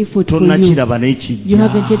puts in effort for you. Tonnakiraba n'ekijja. You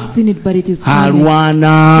haven't yet seen it, but it is coming.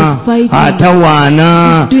 Alwana. He's fighting.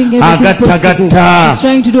 Atawaana. He's doing everything possible. He's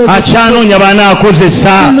trying to do everything. Akyanoonya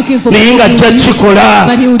banaakozesa. Naye ng'ajja kikola.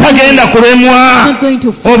 Tagenda kulemwa.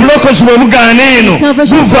 Obulokozi bwe bugaana eno.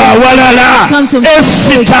 Buva awalala.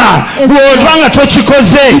 Esita. Bw'oba nga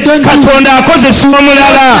tokikoze. Katonda akozesa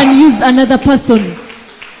omulala. And use another person.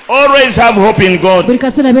 Always have hope in God. Buli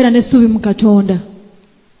kaseera beera n'essuubi mu Katonda.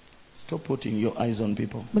 Stop putting your eyes on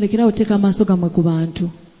people. Mulekera oteeka amaaso gammwe ku bantu.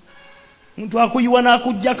 Muntu akuyiwa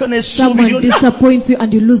n'akuggyako n'essuubi lyonna. Someone disappoints you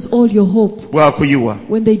and you lose all your hope. Bw'akuyiwa.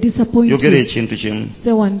 When they disappoint you. Yogera ekintu kimu.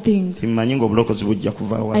 Say one thing. Mmanyi ng'obulokozi bujja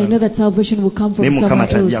kuva awala. I know that salvation will come from someone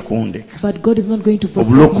else. Tajja kundeka. But God is not going to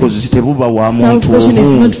forsake me. Obulokozi tebuba wa muntu omu. Salvation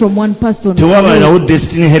is not from one person. Tewabawo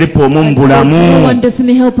destiny help omu mu bulamu. One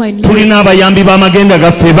destiny helper in life. Tulina abayambi b'amagenda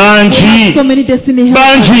gaffe bangi. So many destiny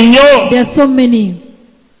helpers. Bangi nnyo. There are so many.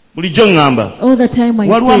 Bulijjo ngamba. All the time I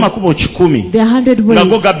waliwo amakubo 10. There are 100 ways.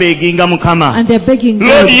 Nago gabeginga Mukama. And they're begging God.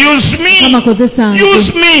 Lord, use me. Kama kozesa nze.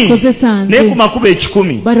 Use me. Kozesa nze. Ne ku makubo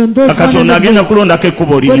 10. But on those 100 agenda kulondako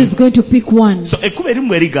ekkubo limu. God is going to pick one. So ekkubo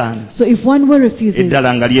erimu erigaana. So if one way refuses,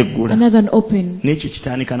 eddala nga lyeggula. Another one open. N'ekyo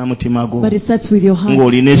kitandika na mutima gwo. But it starts with your heart.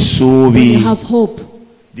 Ng'olina essuubi. When you have hope.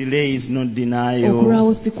 Delay is not denial.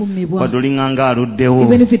 Okulwawo si kummibwa. Wadolinganga aluddewo.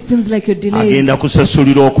 Even if it seems like you're delayed. Agenda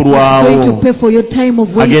kusasulira okulwawo. He's going to pay for your time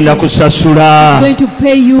of waiting. Agenda kusasula. He's going to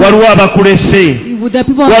pay you. Waliwo abakulese.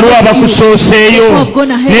 waliwo abakusooseeyo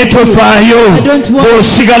naye tofaayo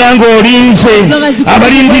bw'osigala ng'olinze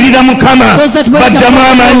abalindirira mukama baddamu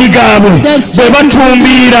amaanyi gaabwe bwe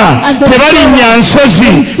batumbiira tebalinnya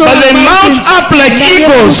nsozi but they mount up like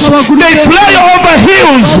eagles they fly over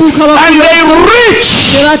hills and they reach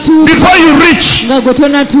before you reach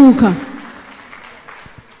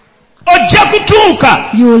ojja kutuuka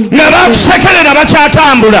nga bakusekerera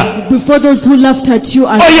bakyatambula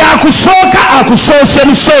oyo akusooka akusoose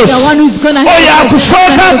busoosi oyo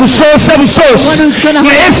akusooka akusoose busoosi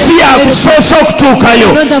naye si yakusoose okutuukayo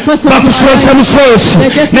bakusoose busoosi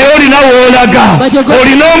naye olina woolaga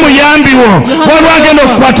olina omuyambi wo waliwo agenda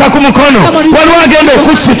okukwata ku mukono waliwo agenda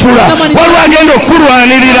okusitula waliwo agenda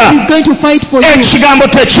okulwanirira ekigambo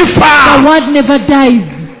tekifa.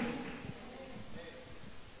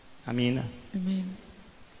 Amina. Amen.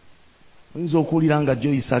 Oyinza okuwulira nga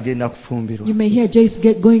Joyce agenda kufumbirwa. You may hear Joyce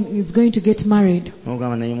is going to get married.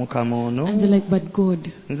 Ogamba naye mukama ono. And you're like, but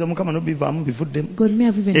God. Nze mukama no bivaamu bivuddemu. God may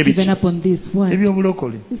have even given up on this. Why?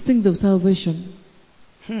 Ebyobulokole. These things of salvation.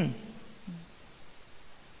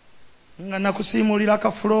 Nga nakusiimulira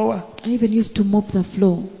kafulowa. I even used to mop the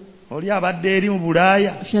floor. Oli abadde eri mu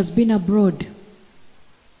Bulaaya. She has been abroad.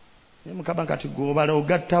 Mukama kati gobala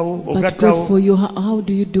ogattawo. But God for you, how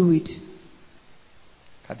do you do it?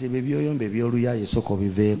 Kati ebyoyombe ebyoluyaye soko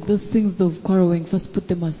biveeko. Those things of quarreling, first put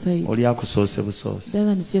them aside. Oli akusoose busoosi.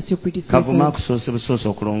 Then it's just your predecessor. Kavuma akusoose busoosi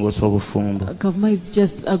okulongoosa obufumbo. Kavuma is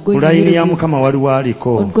just going to layini ya mukama waliwo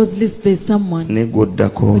aliko. On God's list there's someone. Ne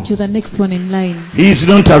gwoddako. But you're the next one in line. He is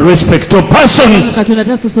not a respect of persons.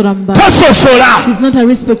 Tasosola. He's not a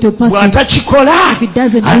respect of persons. Bw'atakikola. If he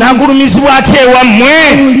doesn't, anaagulumizibwa ate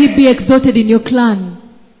ewammwe. How will he be exalted in your clan?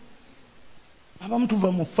 Some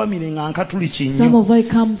of I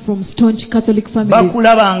come from staunch Catholic families. If it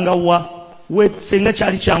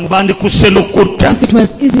was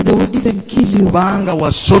easy, they would even kill you.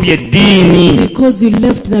 Because you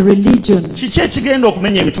left the religion.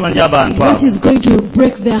 What is going to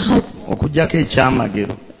break their hearts?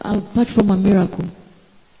 Apart from a miracle.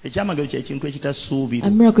 A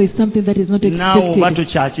miracle is something that is not expected.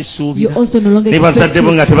 You also no longer expect it.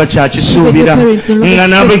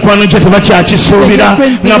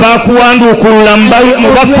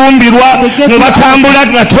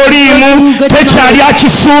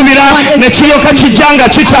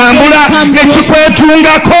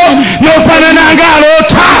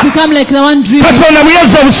 Become like the one dreaming.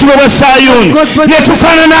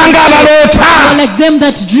 Like them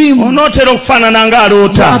that dream.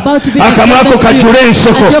 Akamwa ako kajjula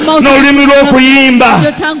enseko n'olulimi lw'okuyimba.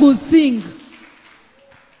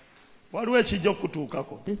 Waliwo ekijja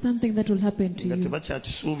okutuukako. There's something that will happen to you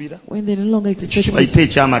tebakyakisuubira. when they no longer expect it.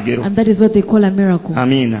 Ekyamagero. And that is what they call a miracle.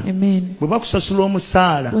 Amina. Amen. Bwe bakusasula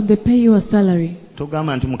omusaala. When they pay you a salary.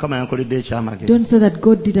 Togamba nti mukama yankoledde ekyamagero. Don't say that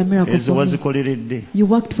God did a miracle ezo for me. wazikoleredde. You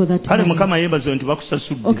worked for that. Kale mukama yeebazibwe nti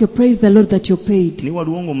bakusasudde. Okay, praise the Lord that you're paid. Ni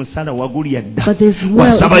waliwo ng'omusaala wagulya dda. But there's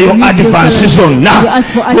wasabayo advance zonna.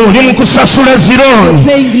 Oli mu kusasula zironi.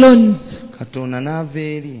 Paying loans. Katonda n'ava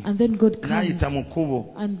eri. And then God comes. N'ayita mu kkubo.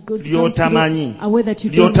 And goes ly'otamanyi. a way that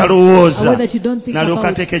you ly'otalowooza. N'alyoka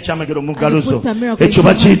ateeka ekyamagero mu ggalo zo. Ekyo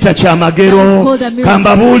bakiyita kyamagero.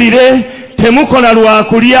 Kambabuulire temukola lwa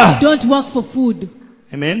kulya. Don't work for food.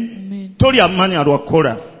 Amen. Tolya manya lwa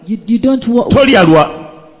kukola. You don't work. Tolya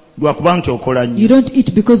lwakuba nti okola nnyo. You don't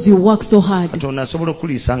eat because you work so hard. Katonda asobola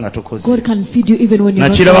okuliisa nga tokoze. God can feed you even when you're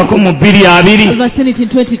not. Nakirabako mu 2020. I've seen it in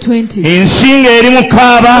 2020. Ensi ng'eri mu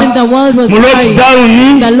kaaba. When the world was mu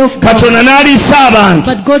lockdown. Katonda n'aliisa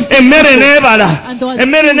abantu. Emmere n'ebala.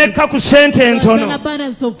 Emmere n'ekka ku ssente entono.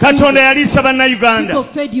 Katonda yaliisa bannayuganda.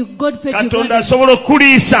 Katonda asobola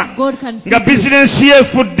okuliisa nga bizinensi ye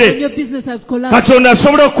efudde. Katonda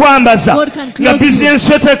asobola okwambaza nga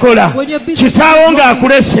bizinensi yo tekola. Kitaawo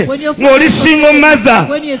ng'akulese. Ng'oli single mother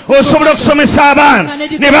osobola okusomesa abaana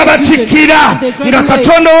ne babatikkira nga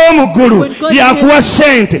Katonda w'omu ggulu yakuwa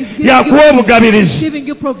ssente yakuwa obugabirizi.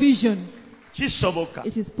 Kisoboka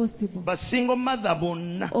ba single mother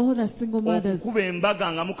bonna okukuba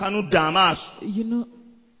embaga nga mukanudde amaaso.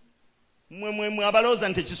 Mwe abalowooza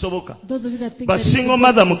nti tekisoboka. Ba single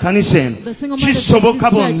mother mu kanisa eno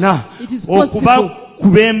kisoboka bonna okuba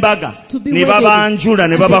kuba embaga ne babanjula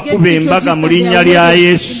ne babakuba embaga mu linnya lya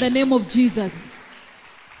Yesu.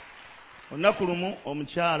 Olunaku lumu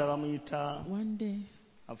omukyala bamuyita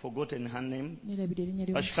I've forgotten her name,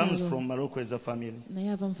 but she comes from Malokweza family.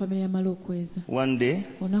 One day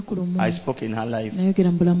I spoke in her life. And I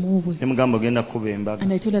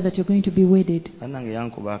told her that you're going to be wedded.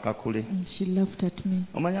 And she laughed at me.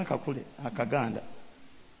 Akaganda.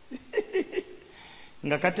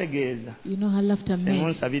 nga kategeeza You know how laughter meant.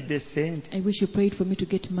 nsabidde ssente I wish you prayed for me to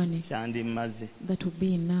get money. kyandimmaze. That would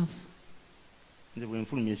be enough. Nze bwe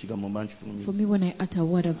nfulumya ekigambo mba nkifulumya. For me, when I utter a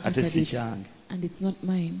word, I've ate uttered si it. kyange. And it's not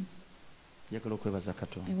mine. Njagala okwebaza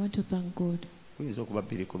Katonda. I want to thank God. Kuyinza okuba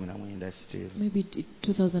 2019 still. Maybe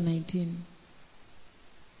 2019.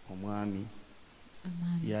 Omwami A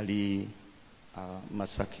man yali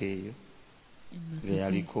Masaka eyo in nga Masaka.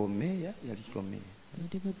 yaliko meeya.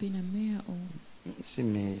 Had ever been a mayor or Si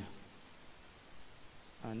meeya.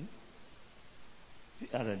 Ani? Si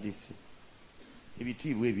RDC.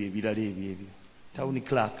 Ebitiibwa ebyo ebirala ebyo. Town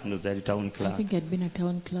clerk, ndoza yali town I clerk. think I'd been a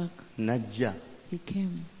town clerk. Najja He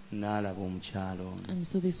came n'alaba omukyalo ono and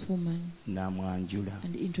saw this woman n'amwanjula.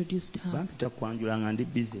 and introduced her. Bampita kwanjula nga ndi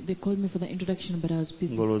busy. They called me for the introduction, but I was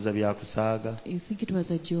busy. Ngolooza byakusaaga. You think it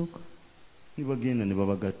was a joke? Ne bagenda ne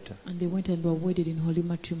babagatta. And they went and were wedded in holy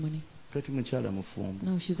matrimony. Kati mukyala mufumbo.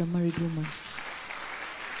 Now she's a married woman.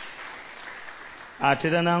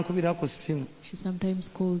 Atera n'ankubira ku ssimu. She sometimes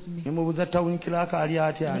calls me. Ne mubuuza town clerk ali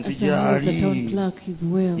atya And anti I say, how's the town gyali. clerk? He's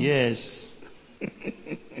well. Yes.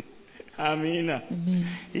 Amiina.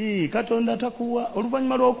 Amen. Katonda takuwa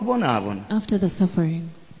oluvannyuma lw'okubonaabona. After the suffering.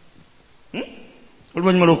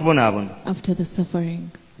 Oluvannyuma lw'okubonaabona. After the suffering.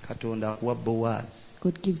 Katonda akuwa Boaz.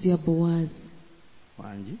 God gives you a Boaz.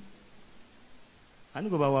 Wangi. Ani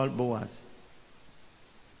gwe bawa Boaz?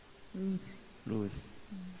 Ruth.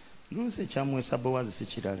 Ruth ekyamwesa Boaz si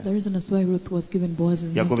kirala. The reason as why Ruth was given Boaz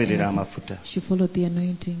is not Yagoberera anything. amafuta. She followed the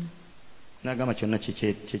anointing. N'agamba kyonna She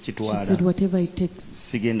kyekitwala. said, whatever it takes,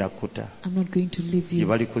 Sigenda kuta. I'm not going to leave Gye you.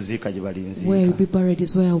 bali kuziika gye bali Where you'll be nziika. buried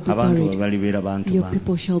is where I'll be Abantu bwe buried. balibeera bantu Your bange.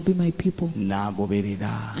 people shall be my people.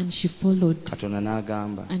 N'agoberera. And she followed. Katonda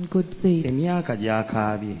n'agamba. And God said, Emyaka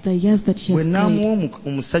gy'akaabye. the years that she Bwe has naamuwa cried,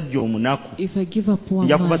 omusajja omunaku. if I give a poor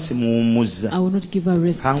Nja kuba man, simuwumuzza. I will not give her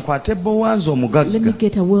rest. Kankwate Bowaazi Let me omugagga.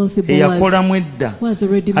 get a wealthy Boaz Eyakolamu edda. who has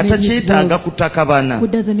already made his Atakyetaaga wealth, kutakabana. who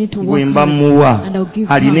doesn't need to Gwe work mba hard, muwa. and I'll give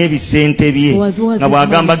Alina her. ebisente bye. Boaz who has Nga his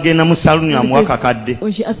bw'agamba money. genda mu saluni When he amuwa says- kakadde.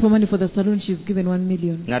 when she asks for money for the salon, she's given 1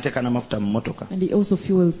 million. N'ateeka n'amafuta mu mmotoka. And he also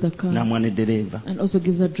fuels the car N'amuwa ne ddereeva. and also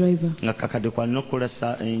gives a driver. Nga kakadde kwalina okukola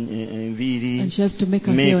enviiri. And she has to make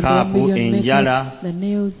her hair on Makeup, the 1 million, enjala. makeup, the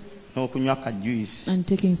nails, N'okunywa ka juice. and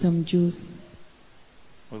taking some juice.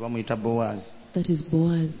 We bamuyita Bowaazi. That is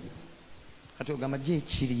Boaz. Kati ogamba gye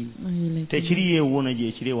ekiri. And you're like, Tekiri ewuwo gye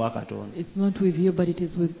ekiri ewa Katonda. it's not with you, but it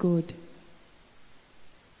is with God.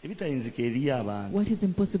 Ebitayinzika eri abantu. What is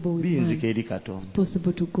impossible with Biyinzika man eri is Katonda.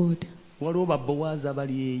 possible to God. Waliwo ba Bowaazi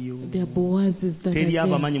abali eyo. There are Boazes that Teri are there.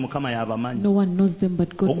 abamanyi Mukama y'abamanyi. No one knows them,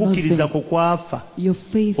 but God knows Okukkiriza them. ku kwafa. Your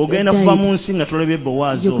faith Ogenda kuva mu died. nsi nga tolabye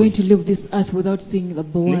Bowaazi You're going oyo. to leave this earth without seeing the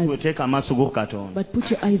Naye Boaz. bw'oteeka amaaso go ku Katonda. But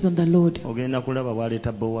put your eyes on the Lord. Ogenda kulaba bw'aleeta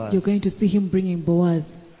You're Bowaazi. going to see him bringing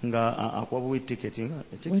Boaz. Nga akuwa tiketi.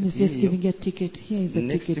 When he's just giving you a ticket, here is a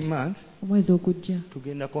Next ticket. month Omwezi ogujja,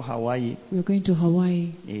 tugendako Hawaii. we're going to Hawaii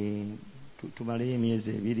Tumaleyo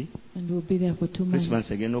emyezi 2. and we'll be there for 2 months.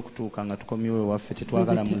 Christmas egenda okutuuka nga tukomyewo ewaffe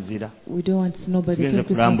tetwagala muzira. We don't want snow by the Tugenze time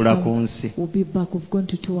Christmas kulambula ku comes. nsi. We'll be back. We've gone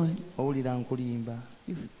to tour. Owulira nkulimba.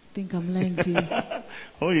 You think I'm lying to you?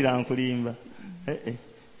 Owulira nkulimba.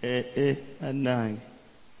 Annange.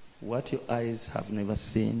 What your eyes have never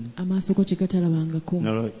seen, Amaaso go kye gatalabangako,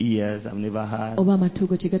 nor ears have never heard, oba amatu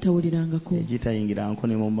go kye gatawulirangako. ekitayingiranko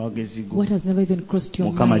ne mu magezi go. What has never even crossed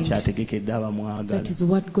your Mukama mind. kyategekedde abamwagala. That is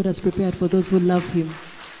what God has prepared for those who love Him.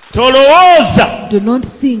 Tolowooza Do not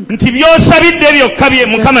think nti by'osabidde byokka bye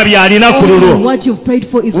Mukama by'alina ku only lulwo. what you've prayed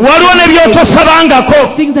for is Waliwo ne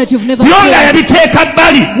by'otosabangako things that you've never byo nga prayed. yabiteeka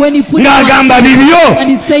bbali When he put ng'agamba it bibyo and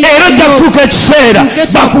he's saying, era ojja kutuuka ekiseera you get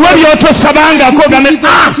to bakuwe by'otosabangako gambe Give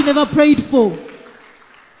what you never prayed for.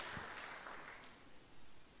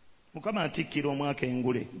 Mukama atikkira omwaka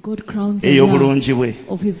engule God crowns a ey'obulungi bwe.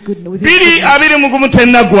 of His goodness. With His 2020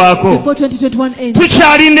 tennaggwako Before 2021 ends,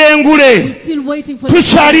 tukyalinda engule. we're still waiting for the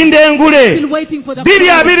Tukyalinda engule. still waiting for the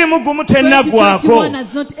 2020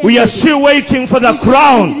 tennaggwako. We are still waiting for the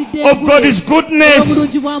crown of God's goodness.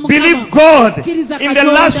 Believe God. In the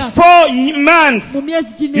last 4 months, Mu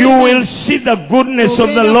myezi gino you ena, will see the goodness of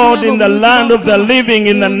the Lord in the land of the living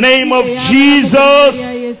in the name of Jesus.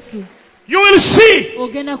 Ya Yesu. You will see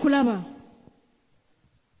Ogenda kulaba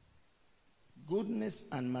Goodness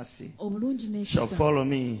and mercy obulungi shall n'ekisa follow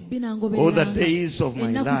me all the binangobereranga days of my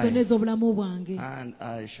ennaku zonna life, ez'obulamu bwange, and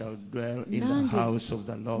I shall dwell in the nange house of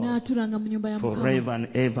the Lord naatulanga mu nnyumba ya forever Mukama and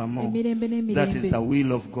evermore. emirembe That is n'emirembe. the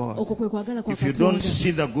will of God. Okwo kwe kwagala kwa If you don't Katonda.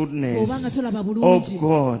 see the Obanga goodness tolaba bulungi of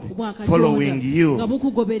God bwa Katonda following nga you,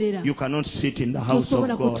 bukugoberera, you cannot sit in the house of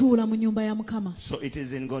tosobola God. kutuula mu nnyumba ya Mukama. So it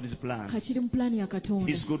is in God's plan, Kakiri mu pulaani ya Katonda,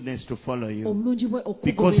 His goodness to follow you, obulungi bwe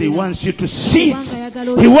because He okugoberera. wants you to sit. Kubanga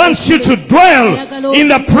ayagala He wants you to dwell in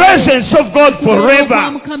the presence of God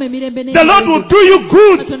forever. Mukama emirembe The Lord will n'emirembe. do you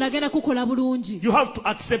good. Katonda agenda kukola bulungi. You have to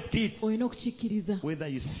accept it, Olina okukikkiriza, whether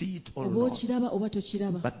you see it or oba not. okiraba oba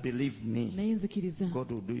tokiraba, But believe me, naye nzikiriza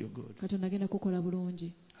God will do you good. Katonda agenda kukola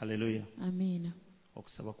bulungi. Hallelujah. Amiina.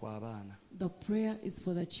 Okusaba kw'abaana. The prayer is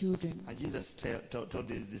for the children. And Jesus told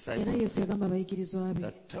His Era disciples Yesu yagamba abayigirizwa be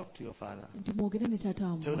that talk to your father. nti mwogere ne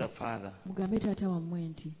taata Tell wammwe, the father mugambe taata wammwe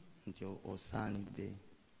nti nti osaanidde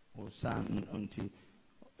nti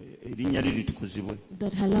erinnya lyo litukuzibwe.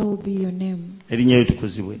 that halal will be your name, Erinnya lyo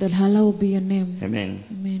litukuzibwe. that halal will be your name. Amen.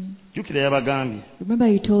 Amen. Jjukira yabagambye Remember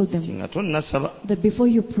he told nti them nga tonnasaba that before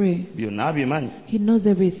you pray, byonna abimanyi, he knows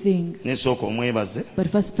everything, nesooka omwebaze but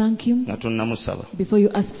first thank him nga tonnamusaba. before you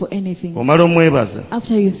ask for anything. Omala omwebaza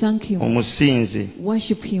After you thank him, omusinze.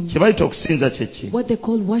 worship him. Kye bayita okusinza kye ki? What they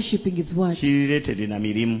call worshipping is what? Kirireetedde na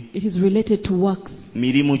mirimu. It is related to works.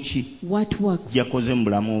 Mirimu ki What works? gyakoze mu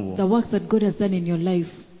bulamu The bwo? works that God has done in your life.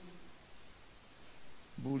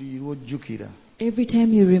 Buli lw'ojjukira Every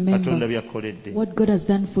time you Katonda remember by'akoledde, what God has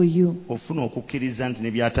done for you, ofuna okukkiriza nti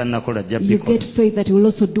ne by'atannakola ajja you bikola. get faith that he will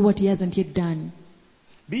also do what he hasn't yet done.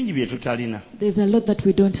 Bingi bye tutalina, There's a lot that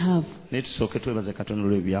we don't have, naye tusooke twebaze Katonda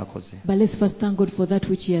olw'ebyo byakoze. but let's first thank God for that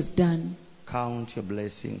which he has done. Count your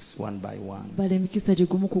blessings one by one. Bala emikisa gye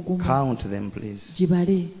gumu ku gumu, Count them please,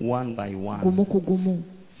 gibale one by one. gumu ku gumu.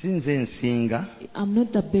 Si nze nsinga, I'm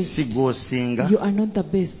not the best. si gwe osinga. You are not the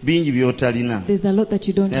best. Bingi by'otalina, There's a lot that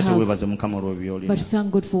you don't naye ate have, weebaze Mukama olw'ebyo by'olina. but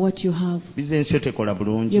thank God for what you have. Bizinensi yo tekola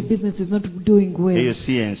bulungi, Your business is not doing eyo well.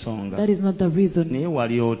 si y'ensonga. That is not the reason. Naye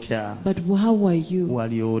wali otya? But how were you?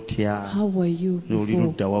 Wali otya? How were you Oli before?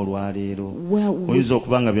 ludda wa olwaleero? Where Oyinza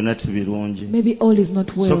okuba nga byonna tibirungi. maybe all is not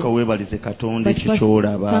Sooka well. weebalize Katonda But ekyo first,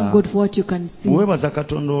 ky'olaba. thank God for what you can see. Weebaza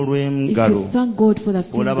Katonda If olw'engalo, you thank God for the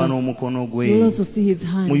olaba finger, n'omukono gwe. you'll also see his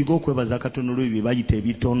hand. Muyige okwebaza Katonda olw'ebyo bye bayita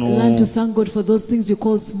ebitono. Learn to thank God for those things you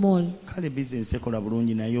call small. Kale bizinensi ekola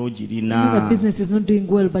bulungi naye Maybe the ogirina. business is not doing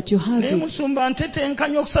well, but you have Naye it. musumba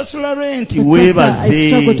ntetenkanya okusasula renti, But pastor, I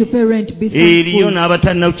struggle to weebaze. pay rent. Be Eriyo thankful.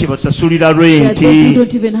 n'abatalina kye basasulira There are those who renti.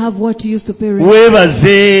 don't even have what to use to pay rent.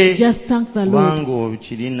 Weebaze Just thank the Lord kubanga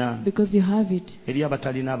okirina. because you have it. Eri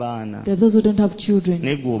abatalina baana, There are those who don't have children,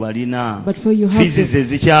 naye gwe obalina. but for you have Fiizi them. ze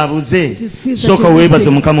zikyabuze. It is fees that Sooka you're weebaze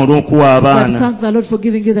missing. Mukama olw'okuwa But abaana. thank the Lord for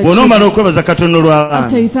giving you the Bw'onoomala children. okwebaza Katonda After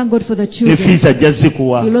olw'abaana, you thank God for the ne children, fiizi ajja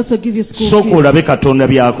zikuwa. He'll also give you school Sooka fees. olabe Katonda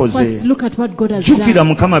by'akoze. First, look at what God has Jjukira done.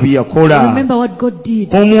 Mukama bye yakola. Remember what God did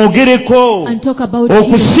Omwogereko. and talk about Him.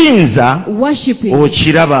 Okusinza Worshiping,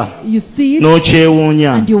 okiraba, you see it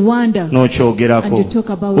n'okyewuunya, and you wonder. n'okyogerako. And you talk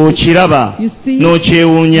about it. Okiraba, You see it,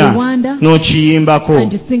 n'okyewuunya, you wonder, n'okiyimbako.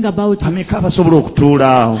 and you sing about it. Ameka abasobola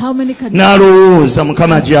okutuula awo? How many can N'alowooza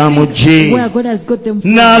Mukama gy'amugye. where God has got them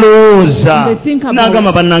from? N'alowooza, They think about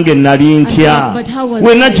n'agamba bannange nali ntya, but how was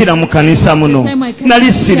we I? najjira mu kanisa muno The time I came nali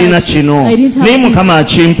to sirina church, kino, I didn't have naye this. Mukama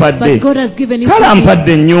akimpadde. But God has given it Kale to me.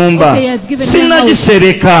 ampadde ennyumba, Okay, He has given me a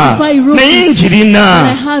sinnagisereka, If I wrote naye it, njirina, but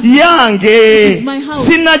I have it. yange, It is my house.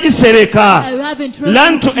 sinnagisereka. I haven't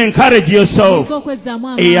Learn to encourage yourself. Niko kwezzaamu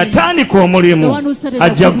amaanyi. Eyatandika The omulimu one who started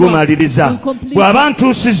ajja the good work gumaliriza. will complete Bw'aba it.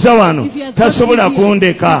 ntuusizza wano If he has tasobola got me here,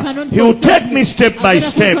 kundeka. he cannot He will forsake take me. me step by Agenda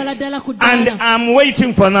step, kuntwala ddala ku and ddala. I'm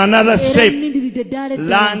waiting for another Era step. nnindiridde ddala eddala.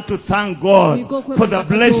 Learn to thank God Muyige for the okwebaza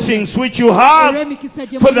blessings which you have, olw'emikisa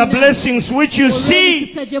gye for the mulina. blessings which you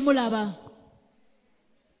see. Olw'emikisa gye mulaba.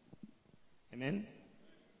 Amen.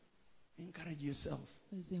 Encourage yourself.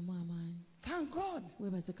 Weezeemu amaanyi. Thank God.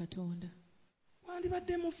 Weebaze Katonda.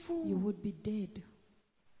 Wandibadde mufu. You would be dead.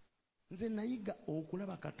 Nze nayiga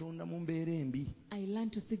okulaba Katonda mu mbeera embi. I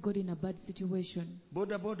learned to see God in a bad situation.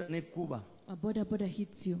 Boda boda nekkuba. A border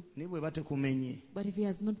hits you. Naye bwe batekumenye. But if He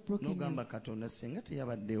has not broken you, N'ogamba Katonda senga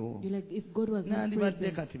teyabaddewo. you're like, if God was not Nandibadde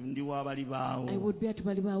present, kati ndi w'abali baawo. I would be at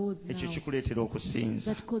Balibawos Ekyo now. kikuleetera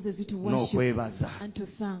okusinza That causes you to worship n'okwebaza. and to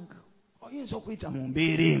thank. Oyinza okuyita mu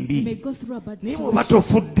mbeera You may embi. go through a bad Naye bw'oba situation,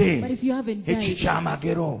 tofudde, but if you haven't ekyo died,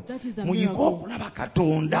 kyamagero. that is a Muyige miracle. okulaba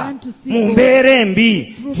Katonda Learn to see mu God mbeera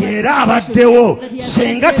embi through nti bad era situations, abaddewo. that He has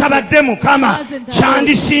Senga been present. tabadde Mukama, Wasn't the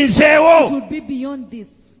kyandisinzeewo. It would be beyond this.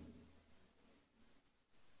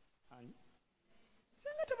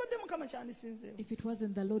 Senga tabadde Mukama, kyandisinzeewo. If it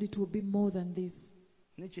wasn't the Lord, it would be more than this.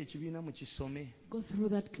 N'ekyo ekibiina mu kisome. Go through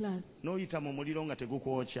that class. N'oyita mu muliro nga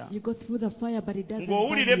tegukwokya. You go through the fire but it doesn't burn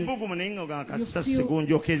ng'owulira you. ebbugumu naye nga kasasi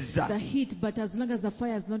gunjokezza. The heat but as long as the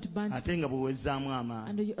fire is not burnt. Ate nga bwewezzaamu amaanyi.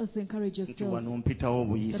 And you also encourage yourself. Nti wano mpitawo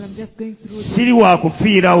obuyisi. That I'm just going through. Siri wa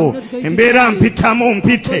kufiirawo. Embeera mpitamu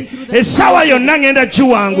mpite. Essaawa yonna ngenda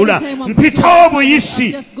giwangula. Mpitawo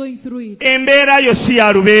obuyisi. Embeera yo si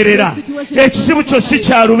ya lubeerera. Ekizibu kyo si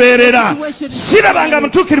kya lubeerera. Sirabanga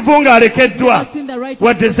mutuukirivu ng'alekeddwa.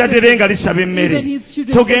 Wadde ezzadde nga lisaba emmere.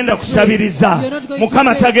 Togenda kusabiriza.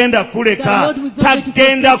 Mukama tagenda kuleka.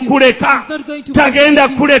 Tagenda kuleka. Tagenda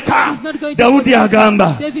kuleka. Dawudi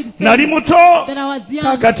agamba nali muto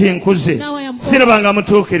kakati nkuze. Sirabanga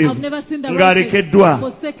mutuukirivu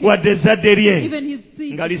ng'alekeddwa. Wadde ezzadde lye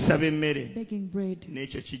nga lisaba emmere.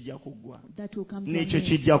 N'ekyo kijja kuggwa. N'ekyo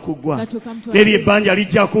kijja kuggwa. N'eryo ebbanja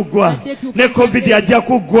lijja kuggwa. Ne covid ajja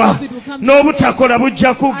kuggwa. N'obutakola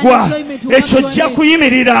bujja kuggwa. Ekyo ojja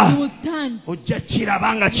kuyimirira. Ojja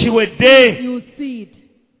kiraba nga kiwedde.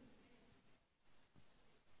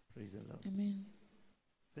 Amen.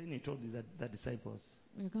 Then he told the disciples,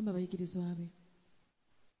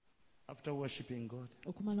 after worshipping God,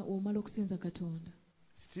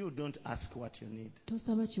 still don't ask what you need.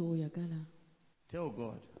 Tell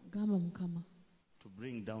God to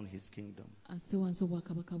bring down his kingdom,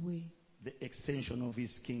 the extension of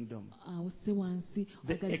his kingdom,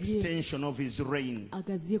 the extension of his reign.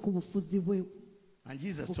 And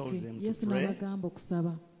Jesus told them to pray,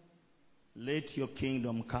 let your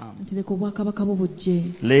kingdom come.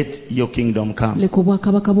 Let your kingdom come.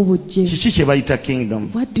 Kiki kye bayita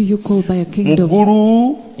kingdom? What do you call by a kingdom?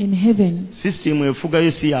 Muggulu, in heaven, system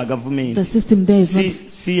efugayo si ya government. The system there is not,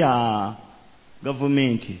 si ya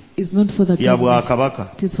government. Is not for the ya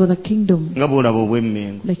bwakabaka. It is for the kingdom. Nga bw'olaba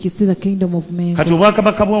obw'emmengo. Like you see the kingdom of men. Kati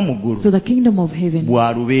obwakabaka bw'omuggulu. So the kingdom of heaven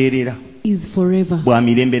bwa lubeerera. Is forever. Bwa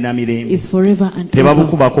mirembe na mirembe. Is forever and ever.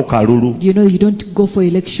 Tebabukubako kalulu. You know you don't go for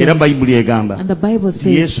election. Era Bayibuli egamba. And the Bible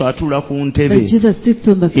says Yesu atula ku ntebe. That Jesus sits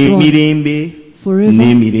on the throne. Emirembe forever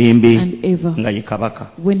n'emirembe and ever. Nga ye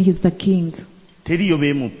kabaka. When he's the king. Teriyo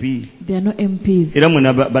BMP. There are no MPs. Era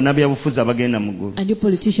mwe bannabyabufuzi abagenda mu ggulu. And you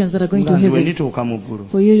politicians that are going to heaven. When ndituuka mu ggulu.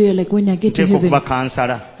 For you, like when I get to heaven. Kuba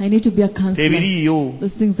kansala. I need to be a counselor. Tebiriyo.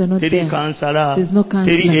 Those things are not there. Teri kansala. There's no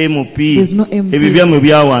counselor. Teri MP. There's no MP. Ebyo byamwe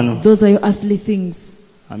bya wano. Those are your earthly things.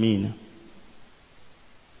 Amina.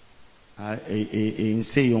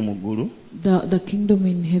 Ensi ey'omu ggulu. The kingdom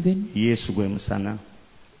in heaven. Yesu gwe musana.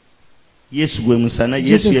 Yesu gwe musana.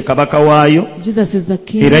 Yesu ye kabaka waayo. Jesus is the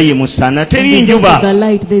king. Era ye musana. Teri njuba. The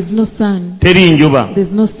light. There is no sun. Teri njuba. There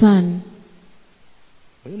is no sun.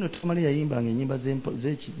 Oyo tumali yayimbanga ennyimba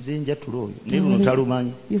z'enjatulo oyo. Ne luno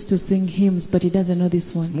talumanyi. Used to sing hymns but he doesn't know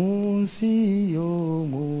this one. Munsi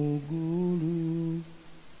y'omu ggulu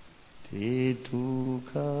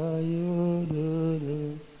tetuukayo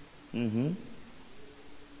dodo.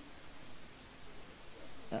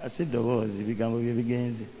 Si ddoboozi bigambo bye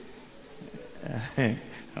bigenze.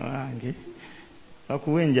 Wange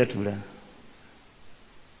bakuwa enjatula.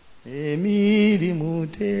 Emirimu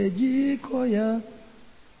tegikoya.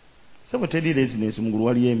 Sabo teri laziness mu ggulu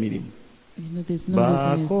waliyo emirimu.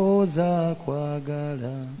 Bakoza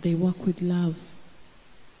kwagala. They work with love.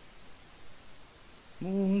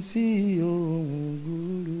 Munsi y'omu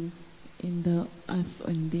ggulu. In the earth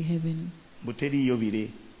or in the heaven. Buteriyo bire.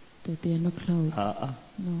 That there are no clouds.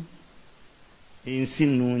 No. Ensi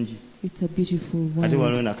nnungi. It's a beautiful world. Ate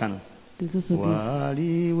waliwo nakano. There's also this.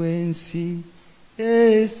 Waliwo ensi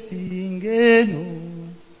esingeno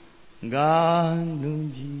nga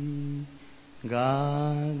nnungi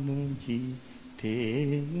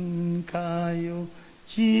tenkayo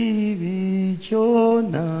kibi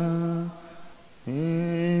kyona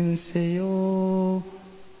ensi eyo.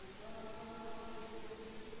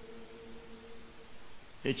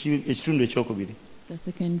 Ekitundu ekyokubiri. The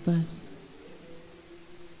second verse.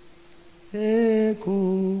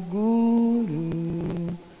 Ekugulu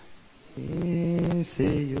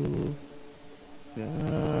enseyo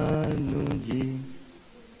ganungi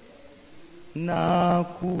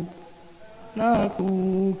nakukaba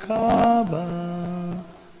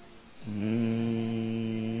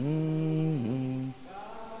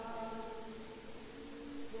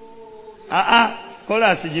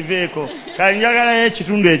kolasi giveeko kale njagalayo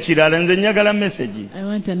ekitundu ekirala nze njagala message. I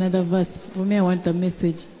want another verse. For me I want the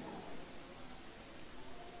message.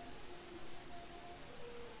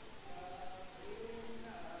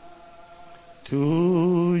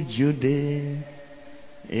 Tujjude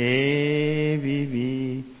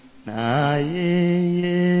ebibi naye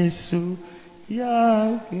Yesu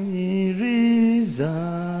yakiriza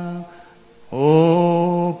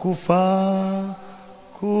okufa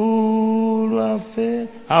kulwaffe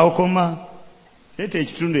awo koma leeta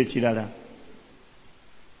ekitundu ekirala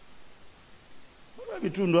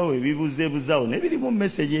ebitundu awo ebibuzeebuzaawo nebiri mu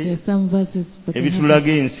message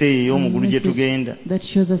ebitulaga ensi eyo ey'omugulu gye tugenda.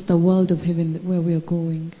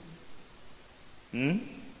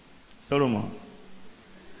 Solomon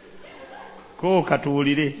ko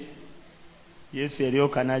katuwulire Yesu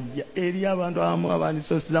yalyoka n'ajja eri abantu abamu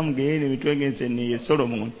abandisoosiza mu Geyeena emitwe ng'enseenene ye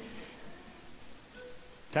Solomon.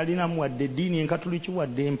 Talinamu wadde eddiini enkatoliki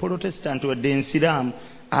wadde emprotestant wadde ensiraamu,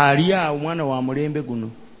 ali awo omwana wa mulembe guno.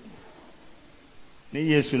 Ne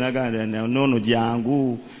Yesu n'agamba noono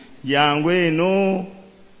jangu eno,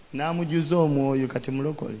 n'amujuza omwoyo kati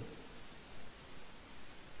mulokole.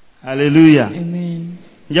 Hallelujah. Amen.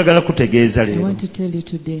 Njagala kutegeeza I leero want to tell you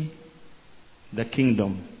today, the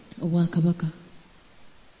kingdom. Obwakabaka.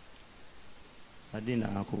 Madina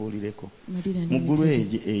akubuulireko Madina muggulu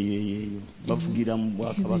eyo bavugira mu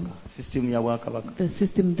bwakabaka, system ya bwakabaka. The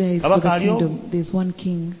system there is for the kingdom. There's one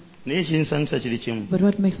king. Naye kinsanisa kiri kimu. But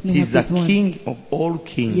what makes me happy is is the king of all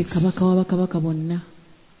kings. Ye kabaka wa bakabaka bonna.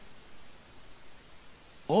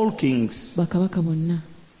 All kings. Bakabaka bonna.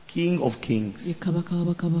 King of kings. Ye kabaka wa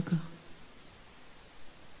bakabaka.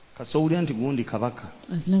 Kasowulira nti gundi kabaka.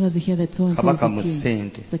 As long as you hear that so-and-so kabaka is mu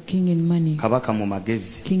ssente. the king in money. Kabaka mu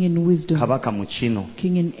magezi. King in wisdom. Kabaka mu kino.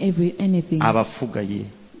 King in anything. Abafuga ye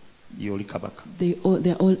yoli kabaka.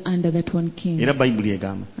 They're all under that one king. Era Bayibuli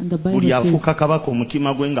egamba. And the Bible buli says afuuka kabaka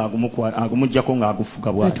omutima gwe ng'agumuggyako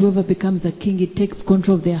ng'agufuga bw'ati. that whoever becomes a king, he takes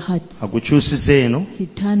control of their hearts. Agukyusiza eno. He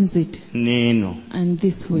turns it. N'eno. And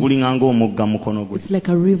this way. Gulinga ng'omugga mu mukono gwe. It's like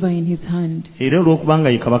a river in his hand. Era olw'okubanga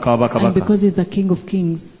ye kabaka wa bakabaka. And because he's the king of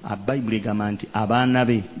kings. Bayibuli egamba nti abaana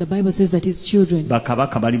be. The Bible says that his children.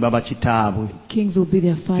 Bakabaka bali baba kitaabwe. Kings will be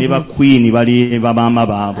their fathers. Ne ba queen bali babaama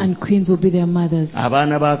baabwe. And queens will be their mothers.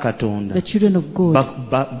 Abaana ba Katonda. The children of God.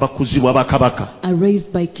 Bakuzibwa bakabaka. Are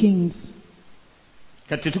raised by kings.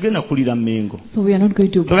 Kati tugenda kulira Mengo. So we are not going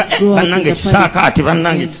to grow up in the kisaakaate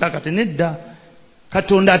bannange kisaakaate nedda.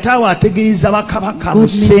 Katonda ataawa ategeeza bakabaka mu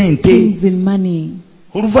ssente. Kings in money.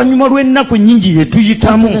 Oluvannyuma lw'ennaku nnyingi ye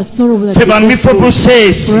tuyitamu ffe ba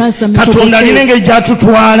Mephibosheth Katonda alina engeri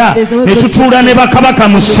gy'atutwala ne tutuula ne bakabaka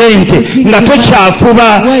mu ssente nga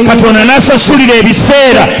tokyafuba Katonda n'asasulira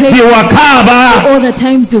ebiseera bye wakaaba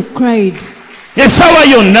essaawa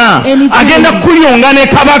yonna agenda kukuyunga ne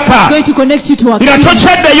kabaka nga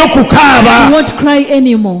tokyaddayo kukaaba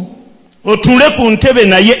otuule ku ntebe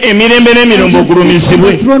naye emirembe n'emirembe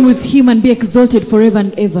ogulumizibwe.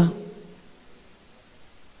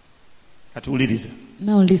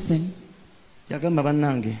 Now listen. Yagamba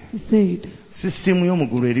bannange. He said. System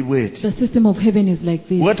y'omugulu eri bw'eti. The system of heaven is like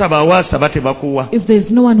this. Bw'atabaawo asaba tebakuwa. If there is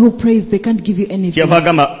no one who prays, they can't give you anything. Kyava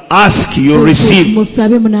agamba ask you receive.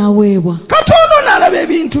 Musabe munaaweebwa. Katonda n'alaba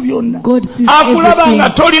ebintu byonna. God sees akulaba nga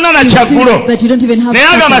tolina na kyaggulo. That you don't even have. Naye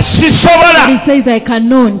agamba sisobola. He says I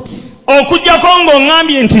cannot. Okujjako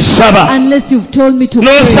ng'oŋŋambye nti saba. Unless you've told me to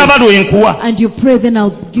n'osaba lwenkuwa. And you pray, then I'll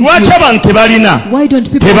give you. Lwaki abantu tebalina? Why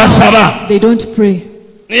don't people tebasaba? They don't pray.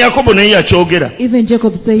 Ne Yakobo naye yakyogera. Even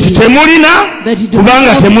Jacob said temulina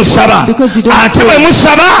kubanga temusaba. Ate bwe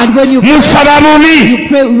musaba musaba bubi. You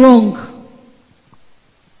pray wrong.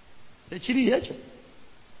 Ekiri ekyo.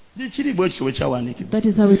 Ekiri bwe kityo kyawandiikibwa. That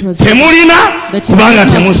is how it was. Temulina kubanga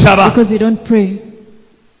temusaba. Because you don't pray.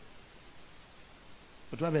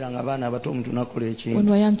 When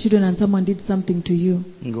we are young children and someone did something to you,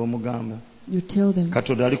 you tell them.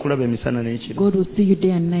 God will see you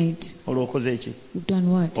day and night. You've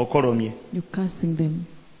done what? You're cursing them.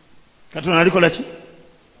 But don't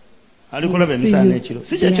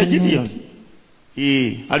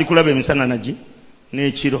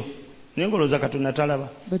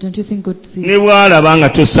you think God sees?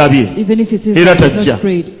 Even if he says you have not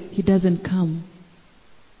prayed, he doesn't come.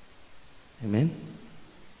 Amen.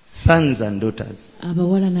 Sons and daughters,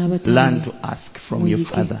 learn to ask from your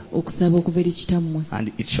Father,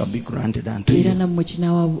 and it shall be granted unto you.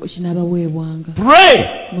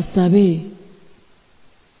 Pray.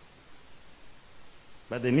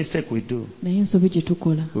 But the mistake we do, we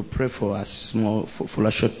pray for a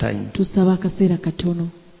short time.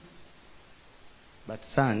 But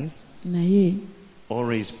sons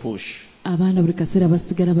always push until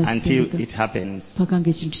it happens.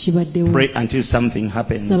 Pray until something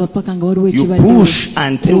happens. You push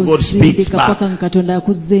until God speaks back.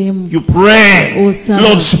 You pray,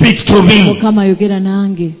 Lord, speak to me.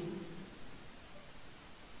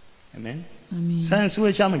 Amen. Science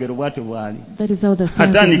we chamagero bwatyo bwali. That is how the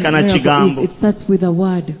science is. It starts with a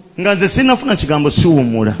word. Ngaze sinafuna kigambo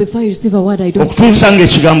siwumula. Before you receive a word, I don't. Okutuusa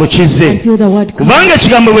ng'ekigambo kize. Until the word comes. Kubanga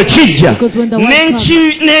ekigambo bwe kijja. Because when the word comes.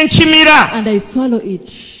 N'enkimira. And I swallow it.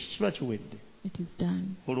 Kiba kiwedde. It is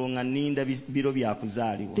done. Olwo nga nninda biro bya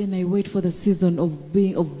kuzaalibwa. Then I wait for the season of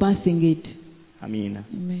birthing it. Amina.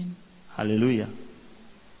 Amen. Hallelujah.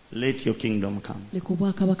 Let your kingdom come. Leka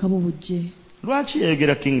obwakabaka bwo bujje. Lwaki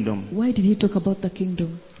yayogera kingdom? Why did he talk about the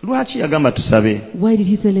kingdom? Lwaki yagamba tusabe? Why did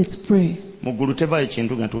he say let's pray? Mu ggulu tevaayo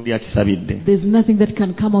kintu nga tubyakisabidde. There's nothing that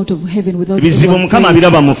can come out of heaven without ebizibu Mukama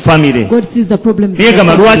abiraba mu family. God sees the problems.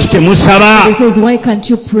 Yegamba lwaki temusaba? He says why can't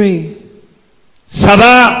you pray?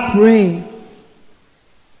 Saba. Pray.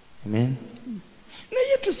 Amen.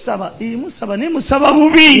 Naye tusaba, musaba ne musaba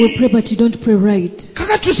bubi. We pray but you don't pray right.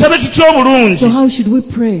 Kaka tusabe tutya obulungi. So how should we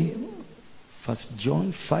pray? 1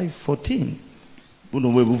 John 5:14.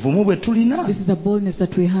 Buno bwe buvumu bwe tulina. This is the boldness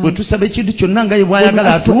that we have. Bwe tusaba ekintu kyonna nga ye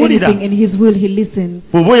bw'ayagala atuwulira. In his will he listens.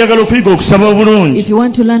 Bw'oba oyagala okuyiga okusaba obulungi. If you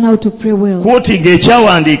want to learn how to pray well. Kwoti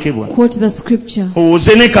ng'ekyawandiikibwa. Quote the scripture.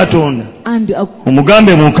 Owoze ne Katonda. And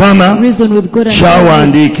omugambe Mukama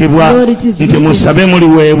kyawandiikibwa nti musabe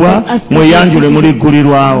muliweebwa mweyanjule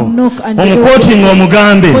muliggulirwawo. Omukooti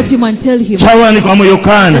ng'omugambe kyawandiikibwa mu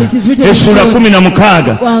Yokaana essula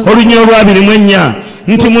 16 olunyiro lwa 24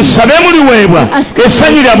 nti musabe muliweebwa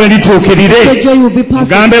essanyu lyabwe lituukirire.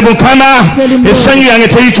 Mugambe Mukama essanyu lyange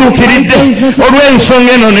terituukiridde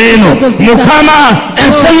olw'ensonga eno n'eno. Mukama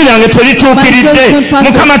essanyu lyange terituukiridde.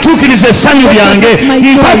 Mukama tuukiriza essanyu lyange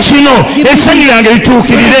mpa kino essanyu lyange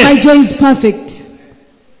lituukirire. My joy is perfect.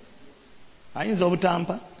 Ayinza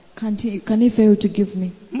obutampa. Can he fail to give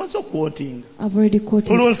me? Mmaze okwotinga. I've already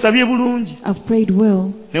quoted. Olwo nsabye bulungi. I've prayed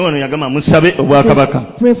well. Ne wano yagamba musabe obwakabaka.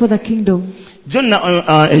 Pray for the kingdom. Jonna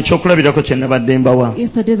ekyokulabirako kye nabadde mbawa.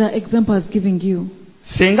 Yesterday the example I was giving you.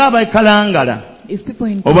 Singa abakalangala if people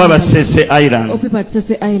in oba abasese island or people at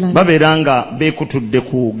Sese Island babeera nga beekutudde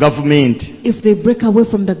ku government, if they break away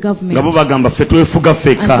from the government, nga bo bagamba ffe twefuga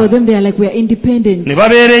ffekka, and for them they are like we are independent, ne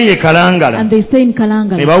babeera eyo Kalangala, and they stay in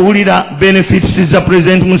Kalangala, ne bawulira benefits za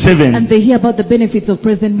President Museveni, and they hear about the benefits of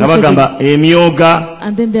President Museveni, bagamba emyoga,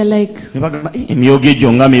 and then they're like, ne bagamba emyoga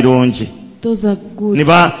egyo nga mirungi, those are good, ne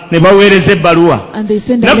baweereza ebbaluwa, and they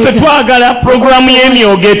send a naffe twagala programu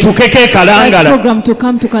y'emyoga etuukeko e Kalangala, program to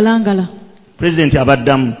come to Kalangala. President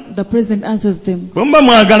abaddamu. The president answers them. Bwemba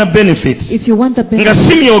mwagala benefits, if you want the benefits,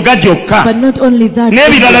 nga si myoga gyokka, but not only that,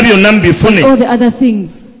 n'ebirala byonna mubifune, all the other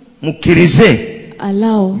things, mukkirize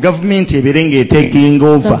allow government ebeere ng'etaking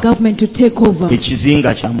over, the government to take over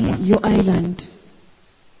ekizinga kyammwe, your island.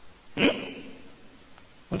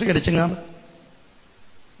 Otegedde kye ŋŋamba?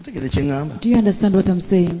 Do you understand what I'm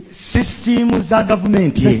saying? System za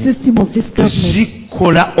government, the system of this government,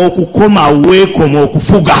 zikola okukoma weekoma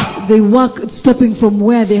okufuga. They work stopping from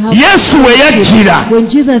where they have. Yesu we yajjira, when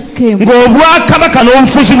Jesus came, ng'obwakabaka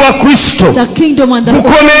n'obufuzi bwa Kristo the kingdom and the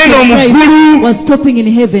bukomeeno omukulu was stopping in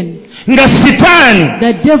heaven. Nga Sitaani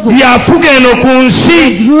yafuga eno ku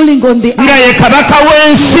nsi nga ye kabaka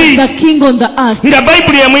w'ensi, nga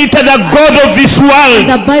Bayibuli yamuyita the God of this world.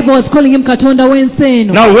 The Bible was calling him Katonda w'ensi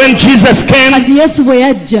eno. Now when Jesus came,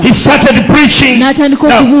 he started preaching. Now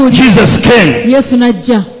Jesus came. Yesu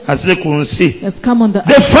najja. Azze ku nsi. Has come on the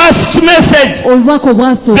first message.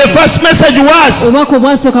 The first message was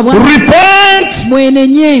repent.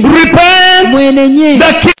 Repent.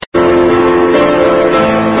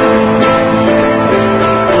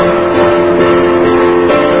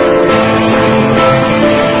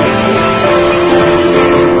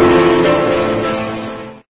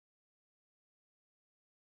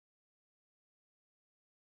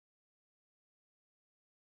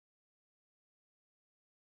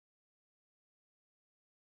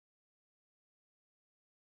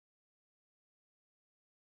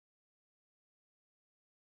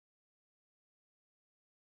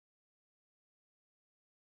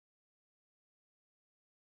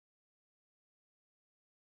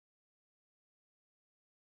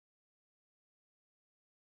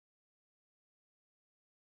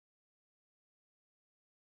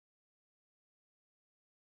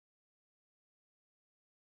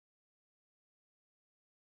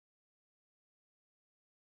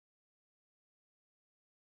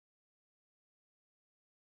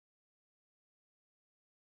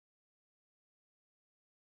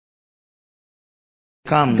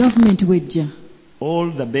 The government wejja, all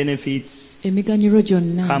the benefits emiganyiro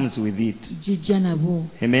gyonna comes with it. Jijja nabo.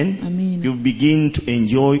 Amen. Amen. You begin to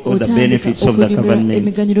enjoy all the benefits of the government.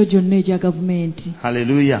 Emiganyiro gyonna egya government.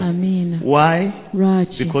 Hallelujah. Amen. Why?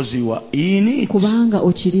 Lwaki? Because you are in it. Kubanga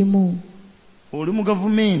okirimu. oli mu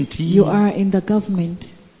gavumenti. You are in the government.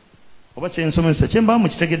 Oba kyensomesa kyemba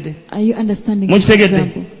mukitegedde. Are you understanding?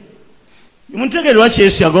 Mukitegedde. Muntegere lwaki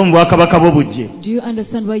Yesu yagwa mu bwakabaka bw'obujje. Do you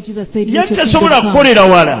understand why Jesus said tasobola kukolera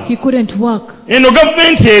wala. He couldn't work. Eno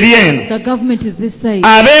gavumenti eri eno. The government is this side.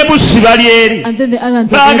 Abeebusi bali eri. And then the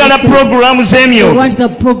others baagala programs emyo. They want the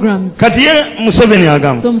programs. Kati ye Museveni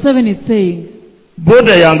agamba. So Museveni is saying,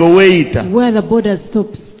 border yange weeyita. Where the border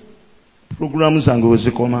stops. Programs zange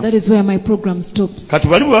wezikoma. That is where my program stops. Kati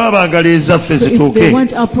bali bwaba baagala ezaffe zituuke. So if they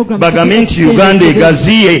want our program bagambe nti Uganda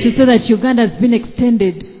egaziye. To say that Uganda has been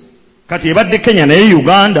extended. Kati ebadde Kenya naye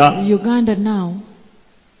Uganda. Uganda now.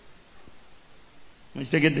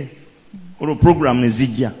 Mukitegedde. Olwo program ne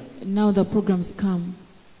zijja. Now the programs come.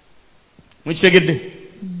 Mukitegedde.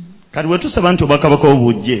 Kati bwe tusaba nti obwakabaka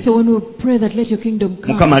obujje. So when we pray that let your kingdom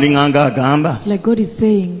come. Mukama alinganga agamba. It's like God is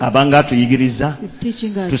saying. Abanga atuyigiriza. He's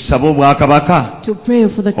teaching us. Tusabe obwakabaka. To pray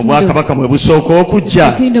for the kingdom. Obwakabaka mwe busooka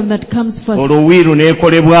okujja. The kingdom that comes first. Olwo wiiru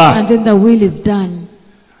n'ekolebwa. And then the will is done.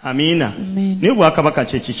 Amina. Amen. Niyo bwakabaka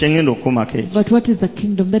kyeki kyengenda okukomako ekyo. But what is the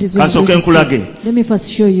kingdom? That is what kasooke nkulage. Let me first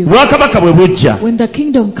show you. Bwakabaka bwe bujja. When the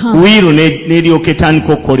kingdom comes. Wiiru n'eryoka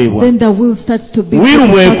etandika okukolebwa. Then the will starts to be. Wiiru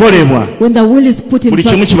bw'ekolebwa. When the will is put in buli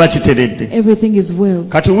kimu kiba kiteredde. Everything is well.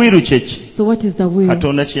 Kati wiiru kyeki. So what is the will?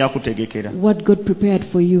 Katonda kye yakutegekera. What God prepared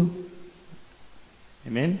for you.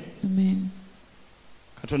 Amen. Amen.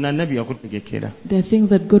 Katonda nabbi yakutegekera. There are things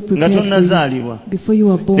that God prepared for you before you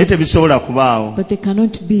were born. Naye tebisobola kubaawo. But they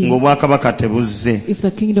cannot be. Ng'obwakabaka tebuzze. If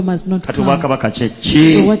the kingdom has not come. Kati obwakabaka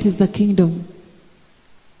kyeki. So what is the kingdom?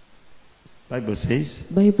 Bible says.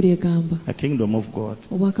 Bible egamba. The kingdom of God.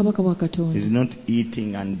 Obwakabaka bwa Katonda. Is not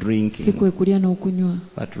eating and drinking. Si kwe kulya n'okunywa.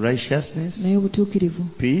 But righteousness. Naye obutuukirivu.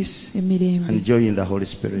 Peace. Emirembe. And joy in the Holy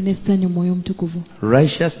Spirit. N'essanyu Mwoyo Omutukuvu.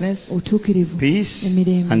 Righteousness. Obutuukirivu. Peace.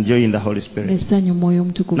 Emirembe. And joy in the Holy Spirit. N'essanyu Mwoyo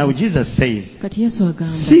Omutukuvu. Now Jesus says. Kati Yesu agamba.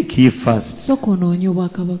 Seek ye first. Sooka onoonye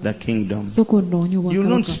obwakabaka. The kingdom. Sooka onoonye obwakabaka. You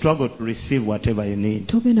will not struggle to receive whatever you need.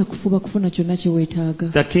 Togenda kufuba kufuna kyonna kye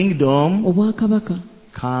weetaaga. The kingdom. Obwakabaka.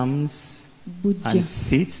 Comes. And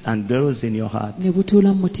sits and dwells in your heart. Ne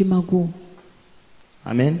butuula mu mutima gwo.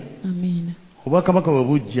 Amen. Amen. Obwakabaka bwe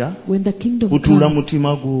bujja. When the kingdom butuula comes,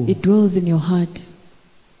 mutima gwo. it dwells in your heart.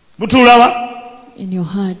 Butuula wa? In your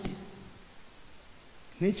heart.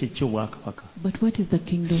 N'ekyo ekyo obwakabaka. But what is the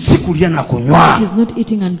kingdom? Si kulya na kunywa. It is not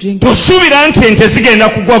eating and drinking. Tosuubira nti ente zigenda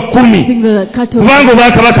kugwa 10. Kubanga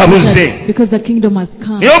obwakabaka buzze. Because the kingdom has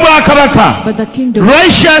come. Naye obwakabaka. But the kingdom.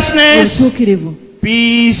 Righteousness. Obutuukirivu.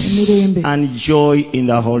 Peace and joy in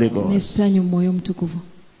the Holy Ghost.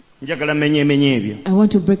 Njagala menye ebyo. I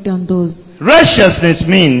want to break down those. Righteousness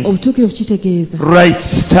means obutuukirivu kitegeeza right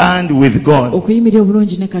stand with God. Okuyimirira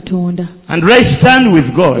obulungi ne Katonda. And right stand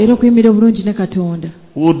with God. Era okuyimirira obulungi ne Katonda.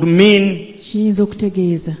 Would mean kiyinza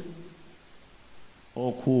okutegeeza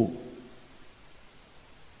okuyimirira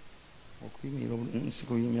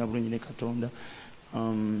bulungi ne Katonda.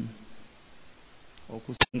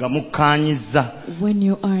 Nga mukkaanyiza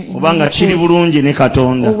obanga kiri bulungi ne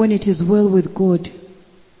Katonda. Or when it is well with God.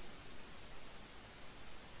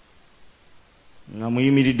 Nga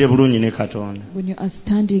muyimiridde bulungi ne Katonda. When you are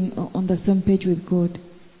standing on the same page with God.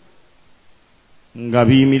 Nga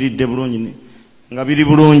biyimiridde bulungi nga biri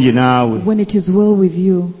bulungi naawe. When it is well with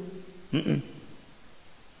you.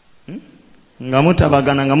 Nga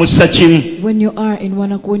mutabagana nga mussa kimu. When you are in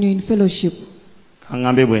one, when you're in fellowship.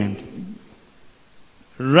 Kangambe bwenti.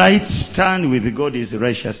 Right stand with God is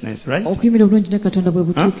righteousness, right? Okuyimirira bulungi ne Katonda bwe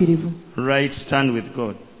butuukirivu. Right stand with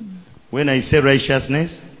God. When I say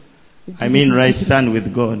righteousness, I mean right stand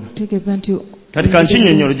with God. Tegeeza nti kati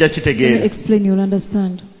kankinnyonnyola ojja kitegeera. Explain, you'll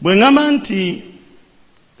understand. Bwe ngamba nti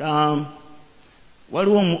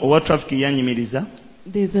waliwo owa traffic yanyimiriza.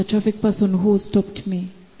 There's a traffic person who stopped me.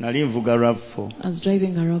 Nali nvuga RAV4. I was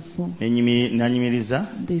driving a RAV4. Nanyimiriza.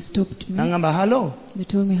 They stopped me. Nangamba hello. They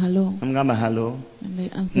told me hello. Nangamba hello. And I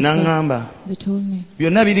answered. Nangamba. They told me.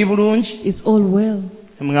 Byonna biri bulungi. It's all well.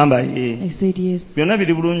 Mugamba ye. I said yes. Byonna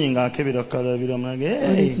biri bulungi ng'akebera kalabira mage.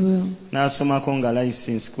 All is well. N'asomako nga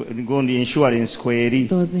license gondi insurance kweri.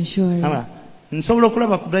 There was insurance. Nsobola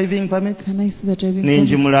okulaba ku driving permit. Can I see the driving permit?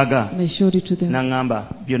 Nenjimulaga. And I showed it to them. Nangamba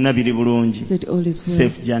byonna biri bulungi. Said all is well.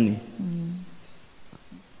 Safe journey.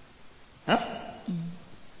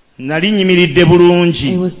 Nali nyimiridde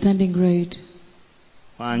bulungi. I was standing right.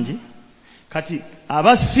 Wanji kati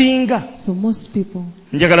abasinga. So most people.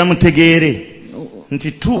 Njagala mutegeere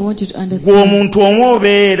nti omuntu omu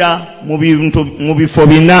obeera mu bifo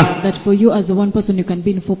bina. That for you as one person you can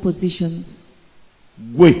be in 4 positions.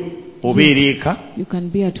 Gwe obeera eka. You can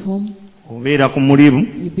be at home. obeera ku mulimu,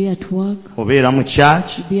 you be at work, obeera mu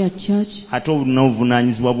church, you be at church, ate olina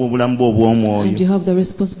obuvunaanyizibwa bw'obulamu bwo obw'omwoyo. and you have the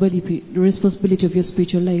responsibility of your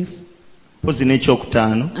spiritual life. Pozi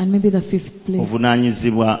n'ekyokutaano, and maybe the fifth place,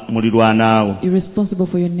 ovunaanyizibwa mulirwanaawo. you're responsible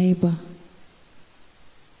for your neighbor.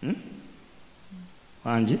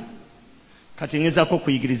 Wangi kati ngezako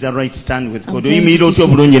kuyigiriza right stand with God. Oyimirira otyo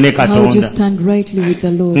obulungi ne Katonda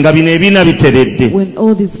nga bino ebiina biteredde. When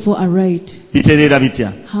all these four are right, bitereera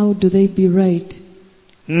bitya? how do they be right?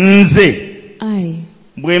 Nze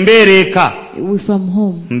bwe mbeera eka, if I'm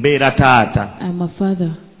home, mbeera taata, I'm a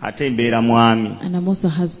father, ate mbeera mwami. and I'm also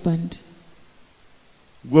a husband.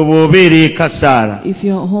 Gwe bw'obeera eka Saara, if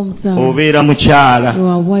you're home, Sarah, obeera mukyala,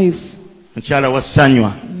 you're a wife, mukyala wa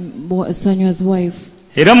Sanywa. Sanya's wife.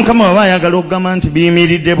 Era Mukama baba ayagala okugamba nti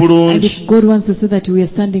biyimiridde bulungi. And if God wants to say that we are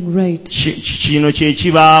standing right, kino kye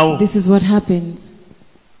kibaawo. This is what happens.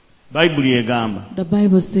 Bayibuli egamba the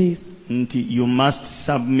Bible says nti you must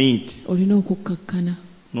submit. olina okukkakkana.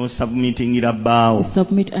 No submittingira bbaawo. You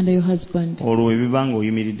submit under your husband. Olwo ebiba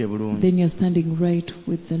ng'oyimiridde bulungi. Then you are standing right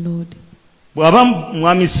with the Lord. Bw'aba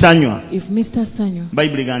mwami Sanywa, if Mr. Sanywa,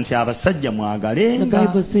 Bayibuli ga nti abasajja mwagalenga the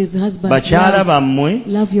Bible says husbands bakyala bammwe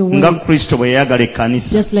nga Kristo bwe yayagala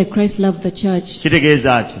ekkanisa. Just like Christ loved the church.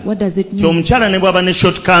 Kitegeeza ki? What does it mean? Omukyala ne bw'aba ne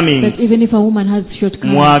shortcomings, that even if a woman has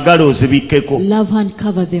shortcomings, mwagala ozibikkeko. love her and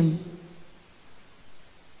cover them.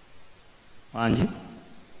 Wangi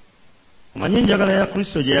omanyi njagala ya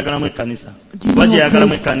Kristo gye yagalamu ekkanisa. Kuba gye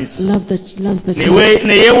yagalamu ekkanisa.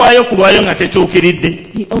 Ne yeewaayo ku lwayo nga tetuukiridde.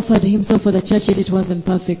 He offered himself for the church, yet it wasn't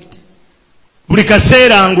perfect. Buli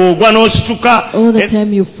kaseera ng'ogwa n'osituka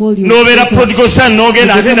n'obeera prodigal son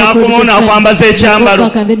n'ogenda ate n'akomawo n'akwambaza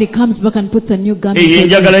ekyambalo. Eyo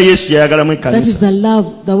enjagala Yesu gye yagalamu ekkanisa. That is the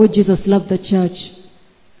love, the way Jesus loved the church.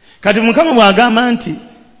 Kati Mukama bw'agamba nti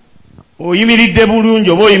oyimiridde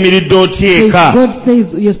bulungi oba oyimiridde otyeka. God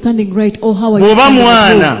says you're standing right, or how are you standing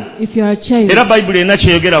mwana. If you're a child. Era Bayibuli erina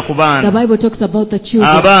kyeyogera ku baana. The Bible talks about the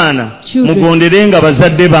children. Abaana mugonderenga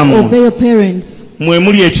bazadde bammwe. Obey your parents. Mwe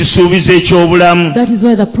muli ekisuubizo eky'obulamu. That is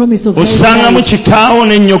why the promise of osangamu kitaawo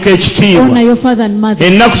n'ennyoko ekitiibwa. Honor your father and mother.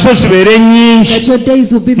 Ennaku zo zibeere nnyingi. That your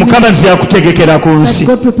days will be Mukama zyakutegekera ku nsi.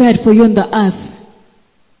 That God prepared for you on the earth.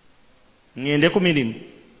 Ngende ku mirimu.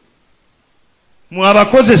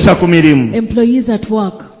 Mwabakozesa ku mirimu. Employees at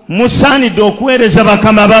work. Musaanidde okuweereza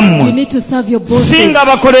bakama bammwe. You need to serve your bosses. Singa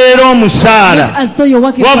bakolerera omusaala. As though you're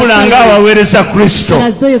working wabula nga abaweereza Kristo.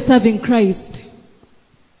 As though you're serving Christ.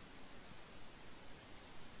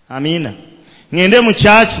 Amina. Ngende mu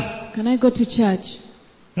church. Can I go to church?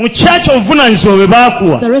 Mu church obuvunaanyizibwa bwe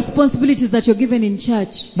baakuwa. The responsibilities that you're given in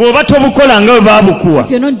church. Bw'oba tobukola nga bwe baabukuwa.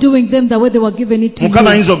 If you're not doing them the way they were given it to you.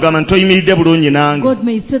 Mukama ayinza okugamba nti oyimiridde bulungi nange. God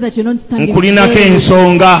may say that you're not standing. Nkulinako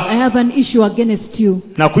ensonga. I have an issue against you.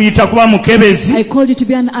 Nakuyita kuba mukebezi. I called you to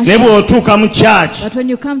be an usher. Ne bw'otuuka mu church. But when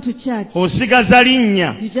you come to church. Osigaza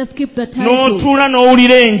linnya. You just keep the title. N'otuula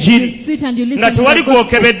n'owulira enjiri. You sit and you listen nga tewali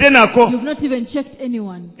gw'okebedde nako. You've not even checked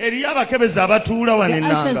anyone. Eriyo abakebezi abatuula wano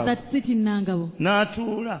Nangabo. The ushers that sit in Nangabo.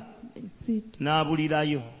 N'atuula. Sit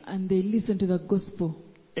n'abulirayo. And they listen to the gospel.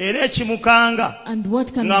 Era ekimukanga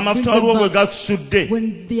ng'amafuta waliwo bwe gakusudde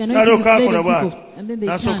n'alyoka akola bw'ati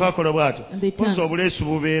n'asooka akola bw'ati poza obuleesu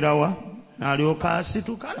bubeerawa n'alyoka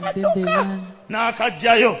asituka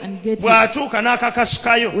n'akaggyayo bw'atuuka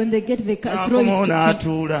n'akakasukayo n'akomawo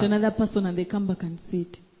n'atuula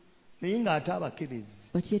naye ng'ate abakebezi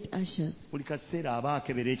buli kaseera aba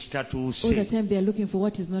akebera ekitatuuse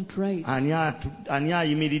ani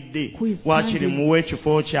ayimiridde waakiri muwe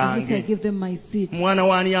ekifo kyange mwana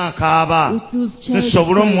w'ani akaaba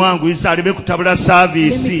nsobole omwanguyiza alibe kutabula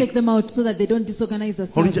saaviisi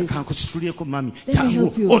olujja kankusitulyeko mami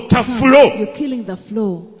jangu otta fulo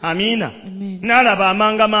amiina n'alaba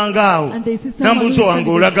amangamanga awo nambuuza wange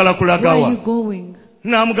olagala kulagawa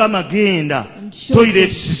n'amugamba genda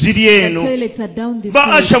toilets ziri eno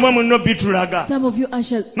ba asha mwe muno bitulaga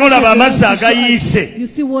n'olaba amazzi agayiise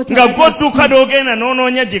nga gw'odduka n'ogenda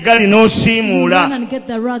n'onoonya gye gali n'osiimuula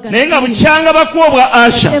naye nga bukyanga bakuwa bwa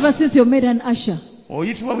asha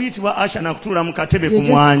oyitibwa buyitibwa asha nakutuula mu katebe ku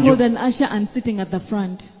mwanjo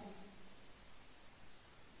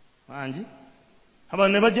wangi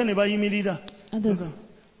abantu ne bajja ne bayimirira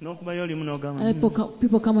n'okubayo oli munogamba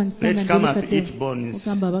people come and stand and look at them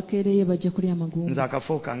okamba bakeereye bajja kulya magumba nze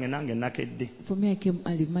akafo kange nange nakedde for me I came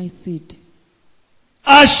early my seat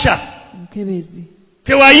asha mukebezi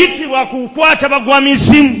tewayitibwa kukwata bagwa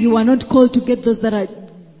mizimu you are not called to get those that are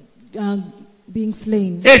being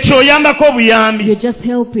slain ekyo oyambako obuyambi you're just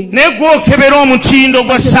helping naye gw'okebera omutindo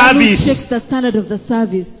gwa service the standard of the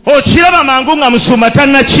service okiraba mangu nga musumba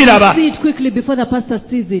tannakiraba see it quickly before the pastor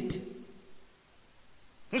sees it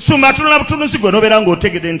nsumba atunula butunuzi gwe nobeera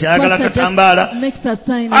ng'otegedde nti ayagala katambaala,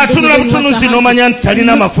 atunula butunuzi n'omanya nti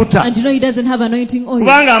talina mafuta,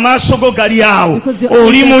 kubanga amaaso go gali awo,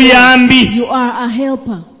 oli muyambi.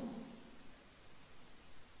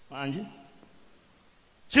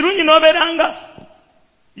 Kirungi n'obeera nga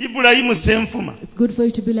Ibulayimu Ssenfuma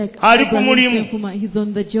ali ku mulimu,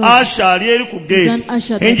 Asha ali eri ku geeti,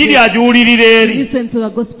 enjiri agiwulirira eri,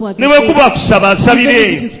 ne bwe kuba kusaba asabira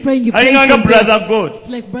eyo, alinganga brother God.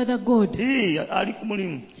 Ali ku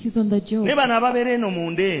mulimu. Ne bano ababeera eno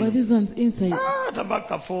munda eno taba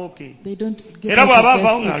kafooke, era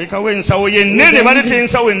bw'abaavawo ng'alekawo ensawo ye ennene, baleeta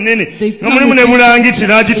ensawo ennene nga mulimu ne bulangiti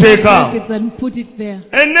n'agiteeka awo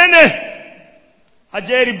ennene.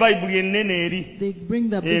 Ajja eri Bayibuli ennene eri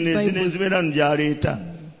eno zibeera gy'aleeta.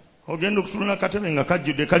 Ogenda okutunula katebe nga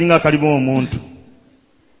kajjudde kalinga kalimu omuntu,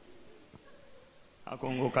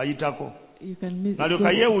 ako ng'okayitako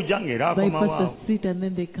nalyoka yeewuja ng'era akomawo.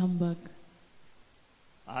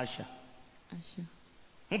 Asha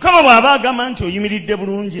Mukama bw'aba agamba nti oyimiridde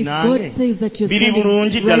bulungi nange, biri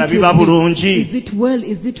bulungi ddala, biba bulungi.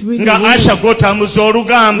 Nga Asha gw'otambuza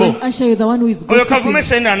olugambo, oyo Kavuma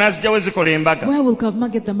sente anaazijja we zikola embaga.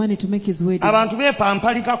 Abantu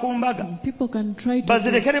beepampalika ku mbaga,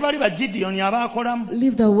 bazirekere bali ba Gideon abaakolamu.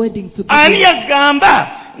 Ani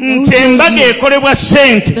yagamba nti embaga ekolebwa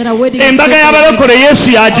sente? Embaga y'abalokole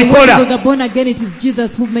Yesu yagikola.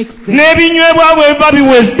 N'ebinywebwa bwe biba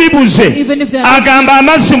bibuze, agamba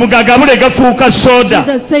amazzi mugagabule gafuuka soda.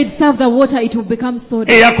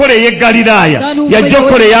 Eyakola ey'e Galilaaya yajja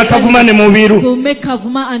okukola eya Kavuma ne Mubiru.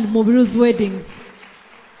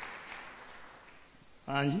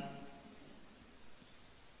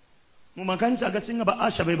 Mu makanisa agasinga ba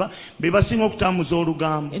Asha be basinga okutambuza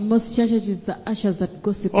olugambo.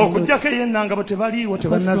 Okujjako ey'ennangabo tebaliiwo,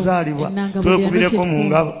 tebannazaalibwa, twekubireko mu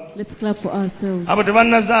ngabo. Abo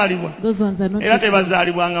tebannazaalibwa era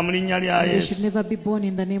tebazaalibwanga mu linnya lya Yesu.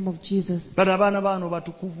 Bano abaana baano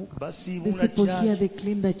batukuvu, basiibula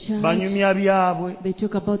kyaki, banyumya byabwe,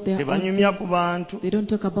 tebanyumya ku bantu.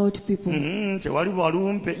 Tewali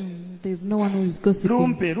balumpe,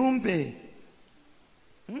 lumpe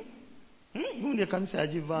gundi ekanisa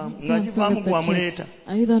yagivaamu, ng'agivaamu gwamuleeta.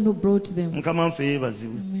 Mukama nfe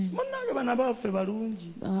yeebazibwe. Munnange bano abaffe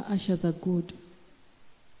balungi.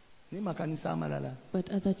 Naye makanisa amalala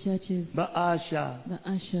ba Asha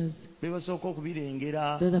be basooka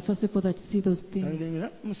okubirengera.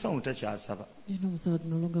 Musawo takyasaba,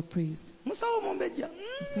 musawo mumbejja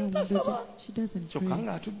tasaba, kyokka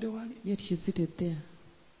ng'atudde wali.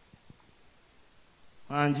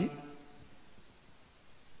 Angi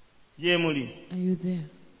ye muli,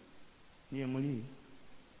 ye muli.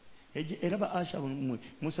 Era ba Asha mmwe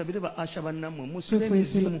musabire ba Asha bannammwe, musibe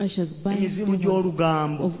emizimu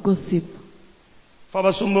gy'olugambo.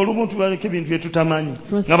 Abasumba olumu tubaleka ebintu bye tutamanyi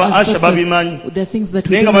nga ba Asha babimanyi,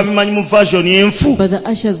 naye nga babimanyi mu version enfu.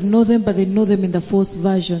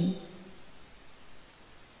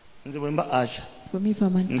 Nze bwe mba Asha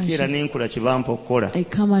nkeera n'enkola kye bampa okukola,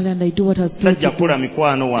 sajja kukola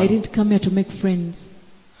mikwano wange.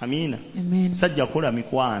 Amina. Sajja kukola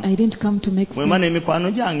mikwano. Bwemba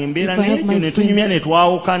n'emikwano gyange mbeera n'egyo ne tunyumya ne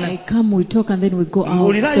twawukana.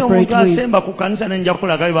 Mbuulirayo omuntu asemba ku kanisa ne nja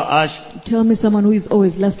kulagayo ba Asha.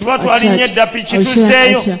 Tuba twalinnye edda piki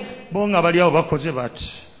tuzzeeyo, bo nga bali awo bakoze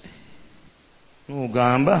bati.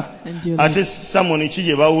 Ogamba ate Samoni ki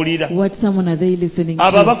gye bawulira?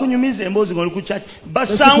 Abo abakunyumiza emboozi ng'oli ku kyaki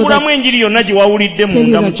basangulamu enjiri yonna gye wawulidde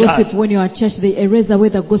munda mu kyaki.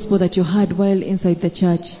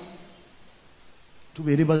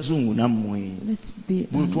 Tubeere bazungu nammwe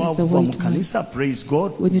bwe twavuva mu kanisa. Praise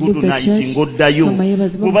God. Good night ng'oddayo.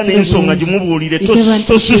 Kuba n'ensonga gye mubuulire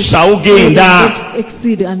tosussawo genda.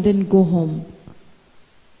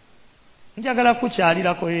 Njagala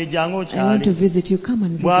kukyalirako ejjanga okyali.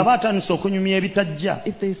 Bw'aba atandise okunyumya ebitajja,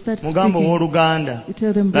 mugamba ow'Oluganda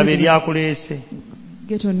laba eryakuleese.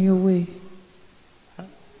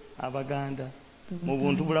 Abaganda mu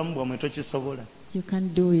buntu bulamu bwamwe tokisobola.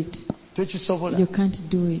 Tokisobola.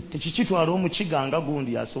 Tekikitwala omukiga nga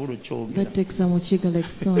gundi asobola okyogera.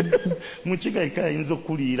 Mukiga eka ayinza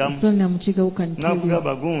okuliiramu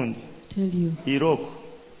n'akugamba gundi iroko.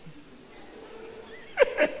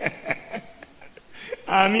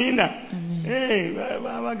 Amina.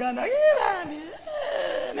 Abaganda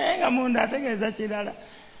naye nga munda ategeeza kirala.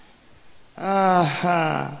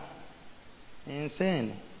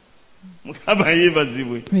 Enseene Mukama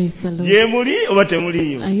yeebazibwe. Ye muli oba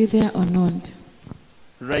temuliyo?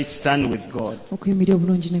 Right stand with God.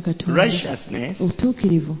 Righteousness,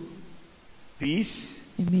 peace,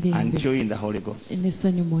 until in the Holy Ghost.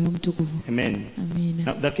 Amen.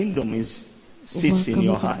 Now, the kingdom sits in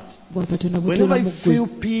your heart. Whenever you feel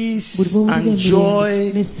peace and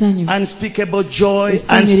joy, unspeakable joy,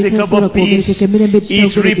 unspeakable peace,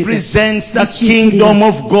 it represents the kingdom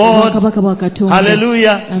of God.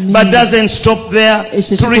 Hallelujah. But doesn't stop there.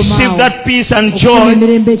 To receive that peace and joy,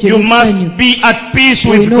 you must be at peace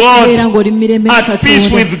with God. At peace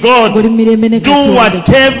with God. Do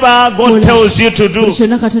whatever God tells you to do.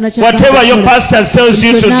 Whatever your pastor tells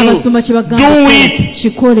you to do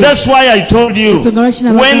it. That's why I told you,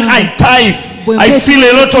 when I tithe, I feel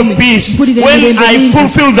a lot of peace. When I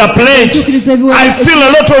fulfill the pledge, I feel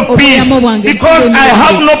a lot of peace because I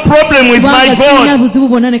have no problem with my God.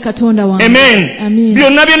 Amen.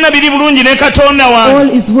 Byonna byonna biri bulungi ne Katonda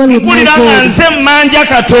wange. Mpulira nga nze mmanja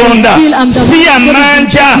Katonda, si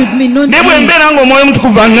yamanja. Ne bwe mbeera ng'Omwoyo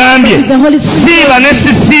Mutukuvu aŋŋambye, siiba ne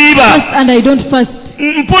sisiiba.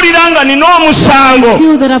 Mpulira nga nina omusango.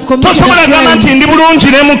 Tosobola gamba nti ndi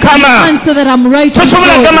bulungi ne Mukama.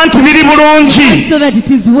 Tosobola gamba nti biri bulungi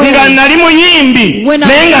nga nali muyimbi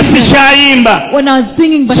naye nga sikyayimba.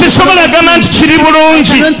 Sisobola gamba nti kiri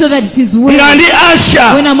bulungi nga ndi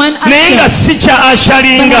asha naye nga sikya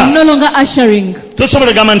asharinga.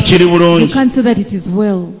 Tosobola gamba nti kiri bulungi.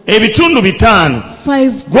 Ebitundu 5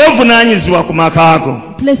 gw'ovunaanyizibwa ku makaako.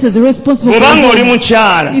 Bw'obanga oli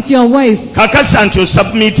mukyala, kakasa nti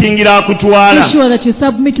osubmitingira akutwala.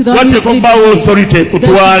 Wateeka obbaawo authority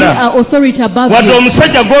kutwala. Wadde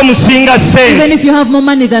omusajja gw'omusinga ssente,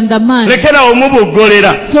 lekera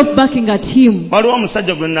omuboggolera. Waliwo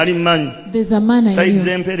omusajja gwe nali mmanyi sayidi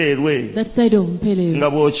z'Empereerwe, nga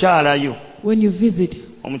bw'okyalayo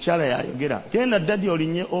omukyala yayogera, genda daddy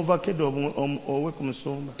olinye ovacado owe ku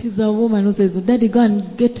musumba. It is a woman who says, Daddy, go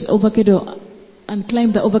and get avocado and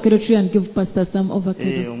climb the avocado tree and give pastor some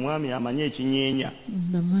avocado. Omwami amanye ekinyeenya.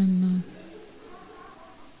 The man knows.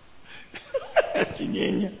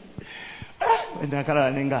 Kinyeenya.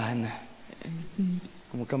 Ndakalaba nengaana.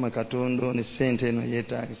 Mukama Katonda ne ssente eno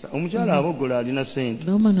yeetaagisa. Omukyala aboggola alina ssente.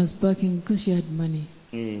 The woman was barking because she had money.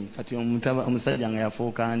 Kati omusajja nga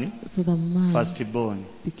yafuuka ani? So the man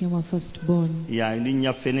became a firstborn.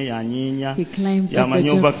 Yalinnya ffene yanyiinya. He climbs up the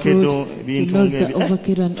jackfruit. He knows the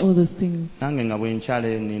avocado and all those things. Nange nga bwe nkyala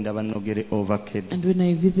ninda bannogere avocado. And when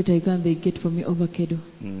I visit, I go and they get for me avocado.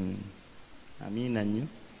 Amiina nnyo.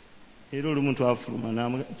 Era olumuntu afuluma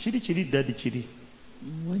n'amuga kiri daddy kiri.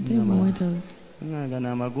 One time I went out. Nga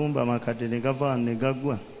n'amagumba amakadde ne gava ne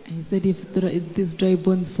gaggwa. He said if these dry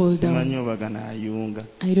bones fall down, I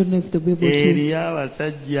don't know if they'll be able to.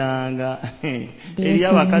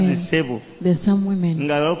 There are some women,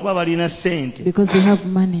 because they have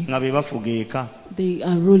money, they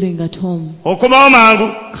are ruling at home.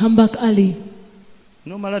 Come back early.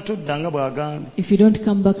 If you don't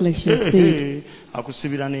come back like she said,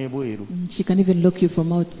 she can even lock you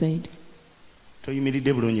from outside.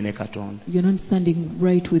 You're not standing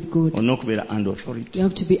right with God. You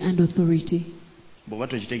have to be under authority.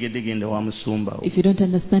 If you don't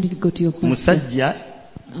understand it, go to your pastor. A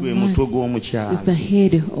man is the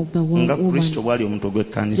head of the woman,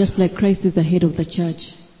 just like Christ is the head of the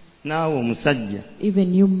church.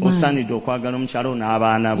 Even you man, you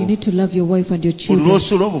need to love your wife and your children.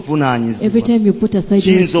 Every time you put aside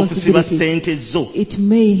your responsibility, it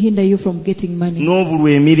may hinder you from getting money,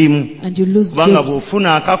 and you lose jobs.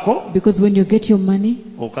 Because when you get your money,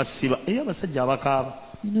 you know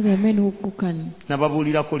there are men who can. I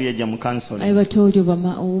ever told you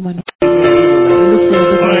about a woman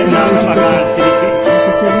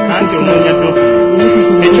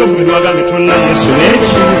ekyokubiri wagambe tonna nusu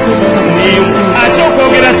ate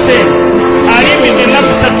okwogera ssente alibidde ennaku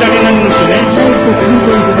 3 talina nusu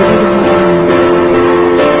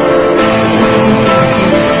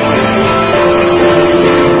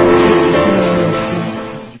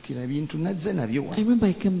bintu nazze nabyo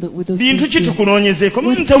bintu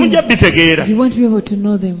kitukunoonyezeeko temujja bitegeera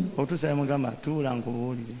otusaya mugamba tuula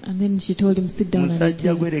nkubuulire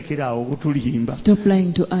musajja gwerekera okutulimba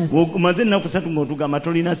omaze ennaku 3 ng'otugamba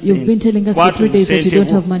tolina ssente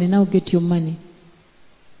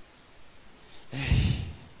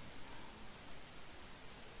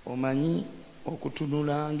omanyi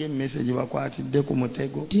okutunula ng'emmesegi bakwatidde ku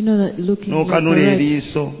mutego n'okanula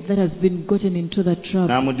eriiso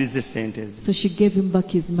n'amuddiza essente ze.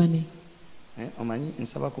 Omanyi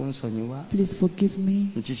nsaba kunsonyiwa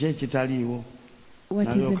nkiki ekitaliiwo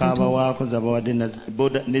nalyoka abawaako zabawadde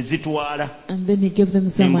ne zitwala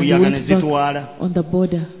embuyaga ne zitwala.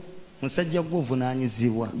 Musajja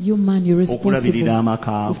gw'ovunaanyizibwa okulabirira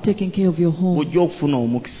amaka ago ojja okufuna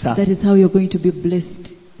omukisa.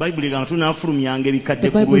 Bible egamba tunaafulumyanga ebikadde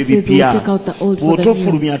ku lw'ebipya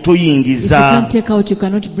bw'otofulumya toyingiza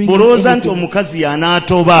olowooza nti omukazi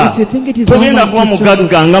y'anaatoba togenda kuba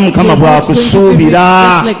mugagga nga Mukama bw'akusuubira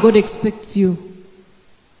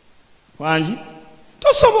wangi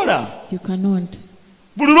tosobola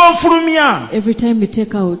buli lw'ofulumya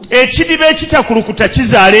ekidiba ekitakulukuta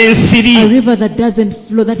kizaala ensiri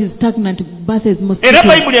era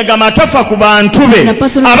Bayibuli egamba atafa ku bantu be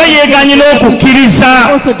aba yeeganye n'okukkiriza.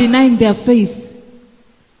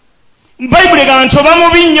 Bayibuli egamba nti oba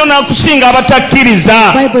mubi nnyo n'akusinga abatakkiriza.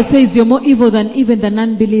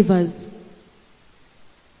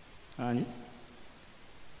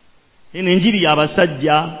 Eno enjiri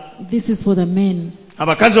y'abasajja.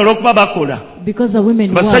 Abakazi olw'okuba bakola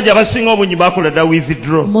abasajja basinga obungi bakola dda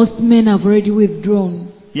withdraw.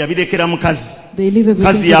 Yabirekera mukazi.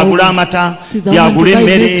 Mukazi yagula amata, yagula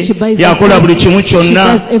emmere, yakola buli kimu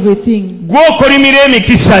kyonna. Gwe okolimira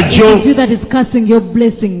emikisa gyo.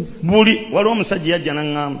 Buli waliwo omusajja yajja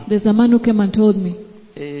n'aŋŋamba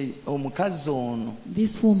omukazi ono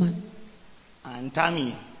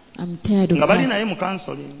antamye nga bali naye mu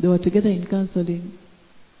counseling.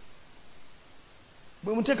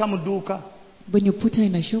 Bwe muteeka mu dduuka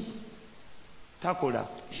takola.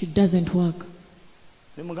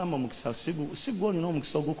 Ne mugamba omukisa si gwe olina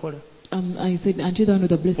omukisa ogukola.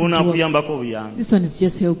 Onaakuyambako obuyambi.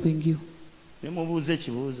 Ne mubuuza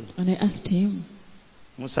ekibuuzo.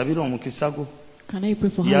 Musabire omukisa gwo.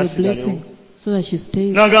 Yasigalewo.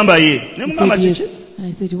 N'agamba ye. Ne mugamba kiki?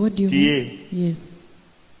 Tiye.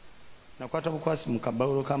 Nakwata bukwasi mu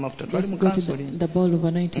kabawulo k'amafuta twali mu counseling.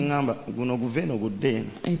 Ngamba guno guve no gudde eno.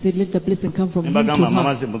 Mbagamba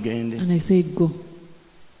mamaze mugende.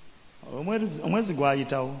 Omwezi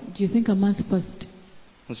gwayitawo.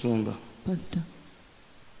 Musumba.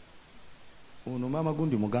 Ono maama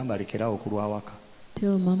gundi mugamba alekerawo okulwa waka.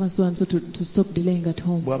 Tell Mama so and so to stop delaying at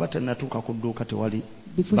home. Bw'aba tannatuuka ku dduuka tewali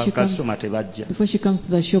bakasitoma tebajja. Before she comes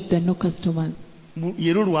to the shop there are no customers.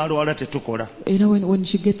 Yero lwalwala tetukola. When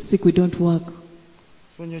she gets sick we don't work.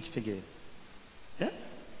 So nyo kitegeera.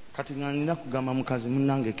 Kati nina kugamba mukazi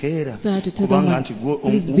munnange keera kubanga nti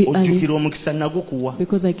ojjukira omukisa nagwo kuwa.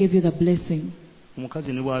 Because I gave you the blessing.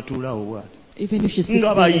 Omukazi ne bw'atuulaawo bw'ati. Even if she sits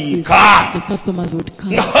there like this, the customers would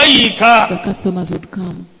come. The customers would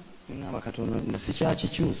come. I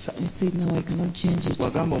said no, I cannot change it.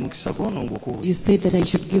 You said that I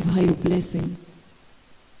should give her your blessing.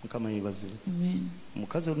 Amen.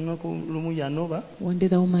 One day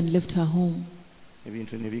the woman left her home and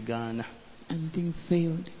things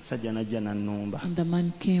failed. And the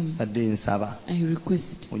man came. I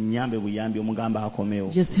request.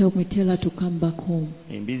 Just help me tell her to come back home.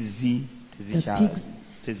 The pigs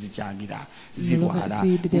tezikyagira zirwala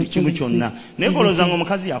buli kimu kyonna naye golozanga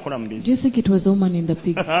omukazi yakola mu bizinesi. Do you think it was the woman in the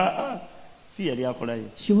pigs? Si yali akolayo.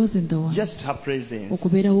 She wasn't the one. Just her presence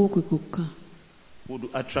okubeerawo kwe kokka would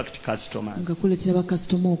attract customers. nga kuleetera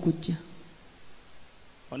bakasitoma okujja.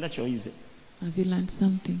 Onna kyoyize. Have you learned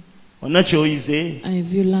something? Onna kyoyize.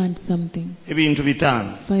 Have you learned something? Ebintu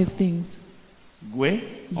bitaano. 5 things. Gwe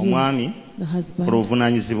omwami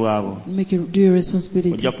olw'obuvunaanyizibwa bwo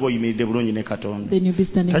ojja kuba oyimiridde bulungi ne Katonda.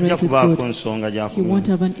 Tajja kubaako nsonga gy'akuluma.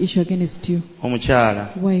 Omukyala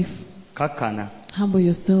kakkana.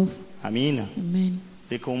 Amiina.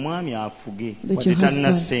 Leka omwami afuge wadde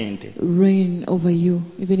talina ssente.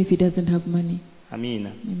 Amiina.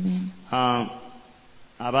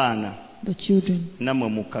 Abaana nammwe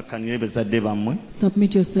mukkakkanire bazadde bammwe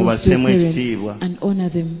mubasseemu ekitiibwa.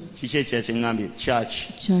 Kiki ekira kye ŋŋambye? Church.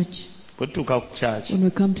 Bwe tutuuka ku church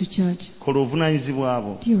kola obuvunaanyizibwa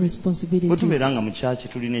bwo. Bwe tubeera nga mu church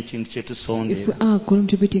tulina ekintu kye tusondera.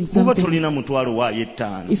 Kuba tulina mutwalo waayo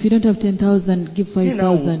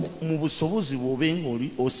 5,000 mu busobozi bw'obe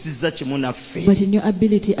ng'oli osizza kimu naffe.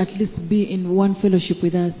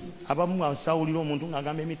 Abamu asawulira omuntu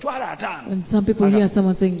ng'agamba emitwalo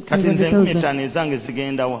 5. Kati nze 5,000 ezange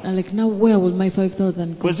zigenda wa?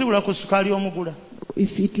 Bwe zibula ku sukaali omugula.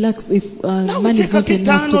 If money is not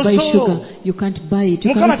enough to buy sugar, you can't buy it.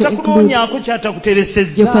 You can also include your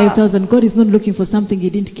 5,000. God is not looking for something He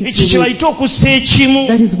didn't keep you with.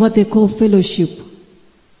 That is what they call fellowship.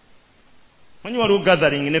 You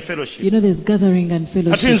know there's gathering and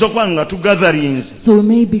fellowship. So we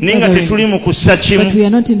may be gathering, but we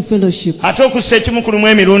are not in fellowship. And there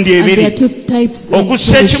are 2 types of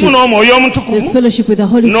fellowship. There's fellowship with the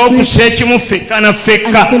Holy Spirit and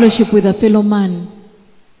fellowship with a fellow man.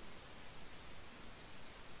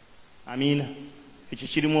 Amiina. Ekyo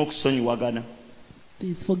kirimu okusonyiwagana.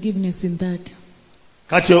 There is forgiveness in that.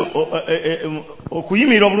 kati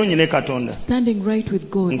okuyimirira obulungi ne Katonda standing right with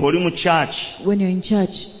God ng'oli mu church when you're in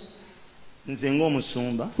church. Nze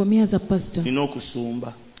ng'omusumba For me as a pastor, nina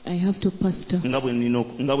okusumba I have to pastor nga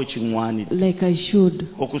bwe kiŋŋwanidde. like I should.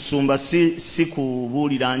 Okusumba si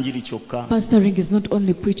kubuulira njiri kyokka, Pastoring is not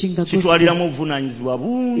only preaching the kitwaliramu gospel. obuvunaanyizibwa It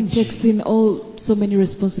bungi. takes in so many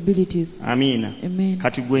responsibilities. Amiina. Amen.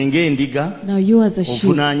 Kati gwe ng'endiga Now you as a sheep,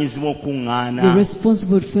 obuvunaanyizibwa you're okuŋŋaana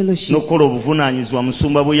responsible with fellowship, n'okukola obuvunaanyizibwa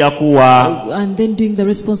musumba bwe yakuwa, and then doing the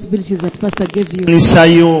responsibilities that pastor gave you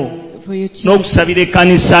ekkanisa for your church, n'okusabira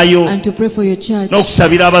ekkanisa yo, and to pray for your church,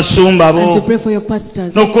 n'okusabira abasumba and to bo, pray for your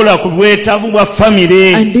pastors, n'okukola ku bwetaavu bwa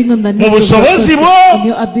famire and doing on the mu needs of your busobozi bwo. pastor in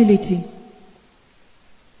your ability.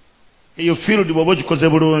 Eyo field bw'oba ogikoze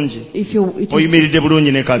bulungi, If you're oyimiridde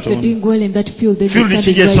bulungi ne Katonda. doing well in that field, then Field you're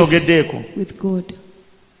ki standing right gyesogeddeeko? with God.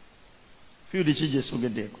 Field ki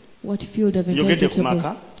gyesogeddeeko? What field have I Njogedde talked ku maka.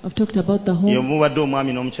 about? I've talked about the Ye home, mubadde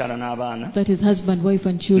omwami n'omukyala n'abaana. that is husband, wife,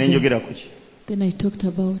 and Ne children. njogera ku ki? Then I talked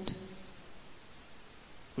about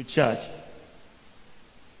Ku church.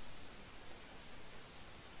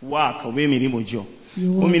 Waaka oba emirimu gyo.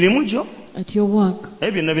 your Ku work. mirimu gyo At your work,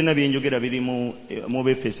 ebyo byonna byonna bye njogera biri mu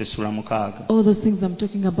Befeso essula 6. all those things I'm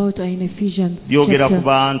talking about are in Ephesians Byogera ku chapter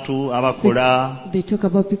bantu abakola, 6. They talk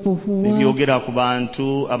about people who ne work, byogera ku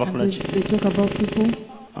bantu abakola and ki? they talk about people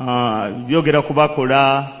Byogera ku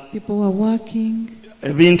bakola who are working,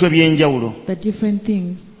 ebintu eby'enjawulo. the different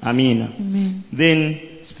things. Amiina. Amen. Then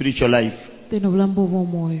spiritual life. Then obulambo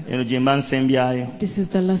bw'omwoyo. Eno gye mba nsembyayo. This is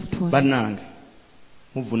the last one. Bannange,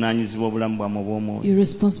 muvunaanyizibwa obulamu bwammwe obw'omwoyo. You're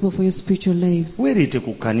responsible for your spiritual lives. Weereete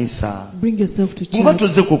ku kkanisa. Bring yourself to Bw'oba church.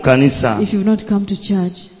 tozze ku kkanisa, If you've not come to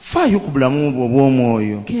church, faayo ku bulamu bwo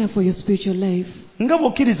obw'omwoyo. care for your spiritual life. Nga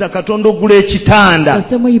bw'okkiriza Katonda ogula ekitanda The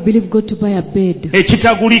same way you believe God to buy a bed,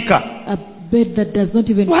 ekitagulika, a bed that does not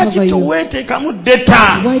even lwaki cover you. toweeteekamu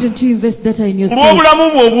data Why don't you invest data in yourself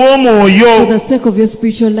olw'obulamu bwo for obw'omwoyo? the sake of your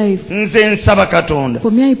spiritual life? Nze nsaba Katonda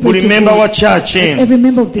For me, I pray buli to memba wa God church that eno, every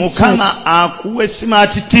member of this church, Mukama akuwe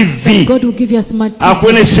smart that TV, God will give you a smart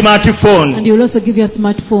akuwe ne TV, smartphone, and He will also give you a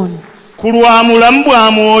smartphone ku lwa mulamu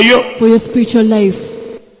bwa mwoyo. for your spiritual life.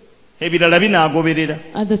 Ebirala binaagoberera.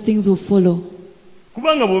 Other things will follow.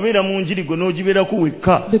 Kubanga bw'obeera mu njiri gwe n'ogibeerako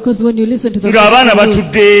wekka, Because when you listen to the ng'abaana gospel,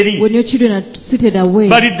 batudde eri, when your children are seated away,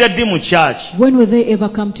 balidda ddi mu church? when will they ever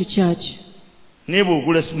come to church? Naye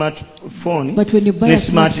bw'ogula smartphone But when you buy ne a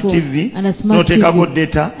smart smartphone TV and a smart n'oteekako TV,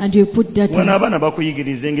 data, and you put wano data, abaana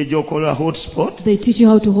bakuyigiriza engeri gy'okola hotspot, they teach you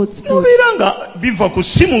how to hotspot, n'obeera nga biva ku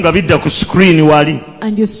ssimu nga bidda ku screen wali,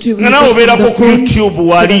 and you stream nga naawe from obeerako the ku phone YouTube to the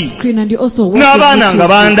wali, screen, and you also watch n'abaana on nga YouTube.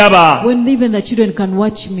 bandaba. When even the children can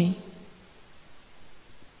watch me.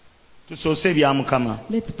 Tusoose ebya Mukama.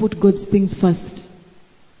 Let's put God's things first.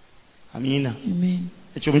 Amiina. Amen.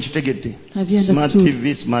 Ekyo mukitegedde. Have you Smart understood?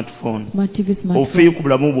 TV, smartphone. Smart TV, Ofeeyo smartphone. ku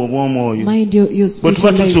bulamu bwo obw'omwoyo. Mind your Bwe spiritual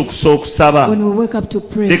tuba life. tuzuukusa okusaba, When we wake up to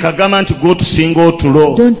pray, leka gamba nti gwe otusinga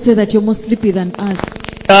otulo. don't say that you're more sleepy than us.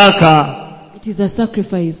 Saddaaka It is a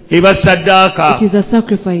sacrifice. eba saddaaka. It is a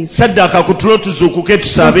sacrifice. Saddaaka ku tulo tuzuukuke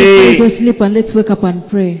Sacrifice your tusabe. sleep and let's wake up and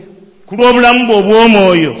pray. Ku lw'obulamu bwo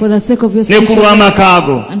obw'omwoyo For the sake of your ne ku spiritual life lw'amaka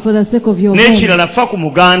go. and for the sake of your home. N'ekirala ffa ku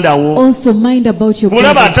muganda wo. Also mind about your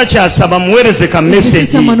Bw'olaba brother. atakyasaba muweereze ka If you see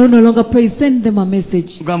message. someone who no longer prays, send them a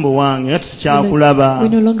message. Mugamba wange nga Like, tukyakulaba. we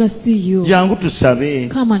no longer see you. Jangu tusabe.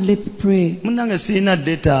 Come and let's pray. Munnange sirina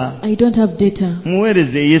data. I don't have data.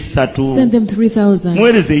 Muweereze ey'essatu. Send them 3,000.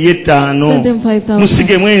 Muweereze ey'ettaano. Send them 5,000.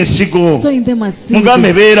 Musigemu ensigo. Sowing them a seed.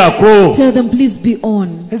 Mugambe beerako. Tell them please be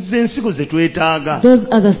on. Ezo ensigo ze twetaaga. Those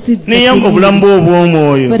are the seeds that Neyamba we obulamu need. bwo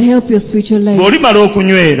obw'omwoyo. But help your spiritual life. Bw'olimala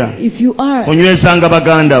okunywera, If you are onywezanga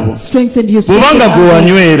baganda bo. strengthened, you Bw'obanga strengthen gwe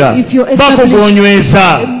others. wanywera, If you're baako established,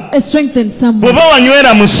 gw'onyweza. strengthen someone. Bw'oba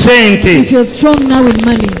wanywera mu ssente, If you're strong now in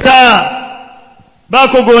money,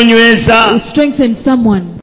 baako gw'onyweza. strengthen someone.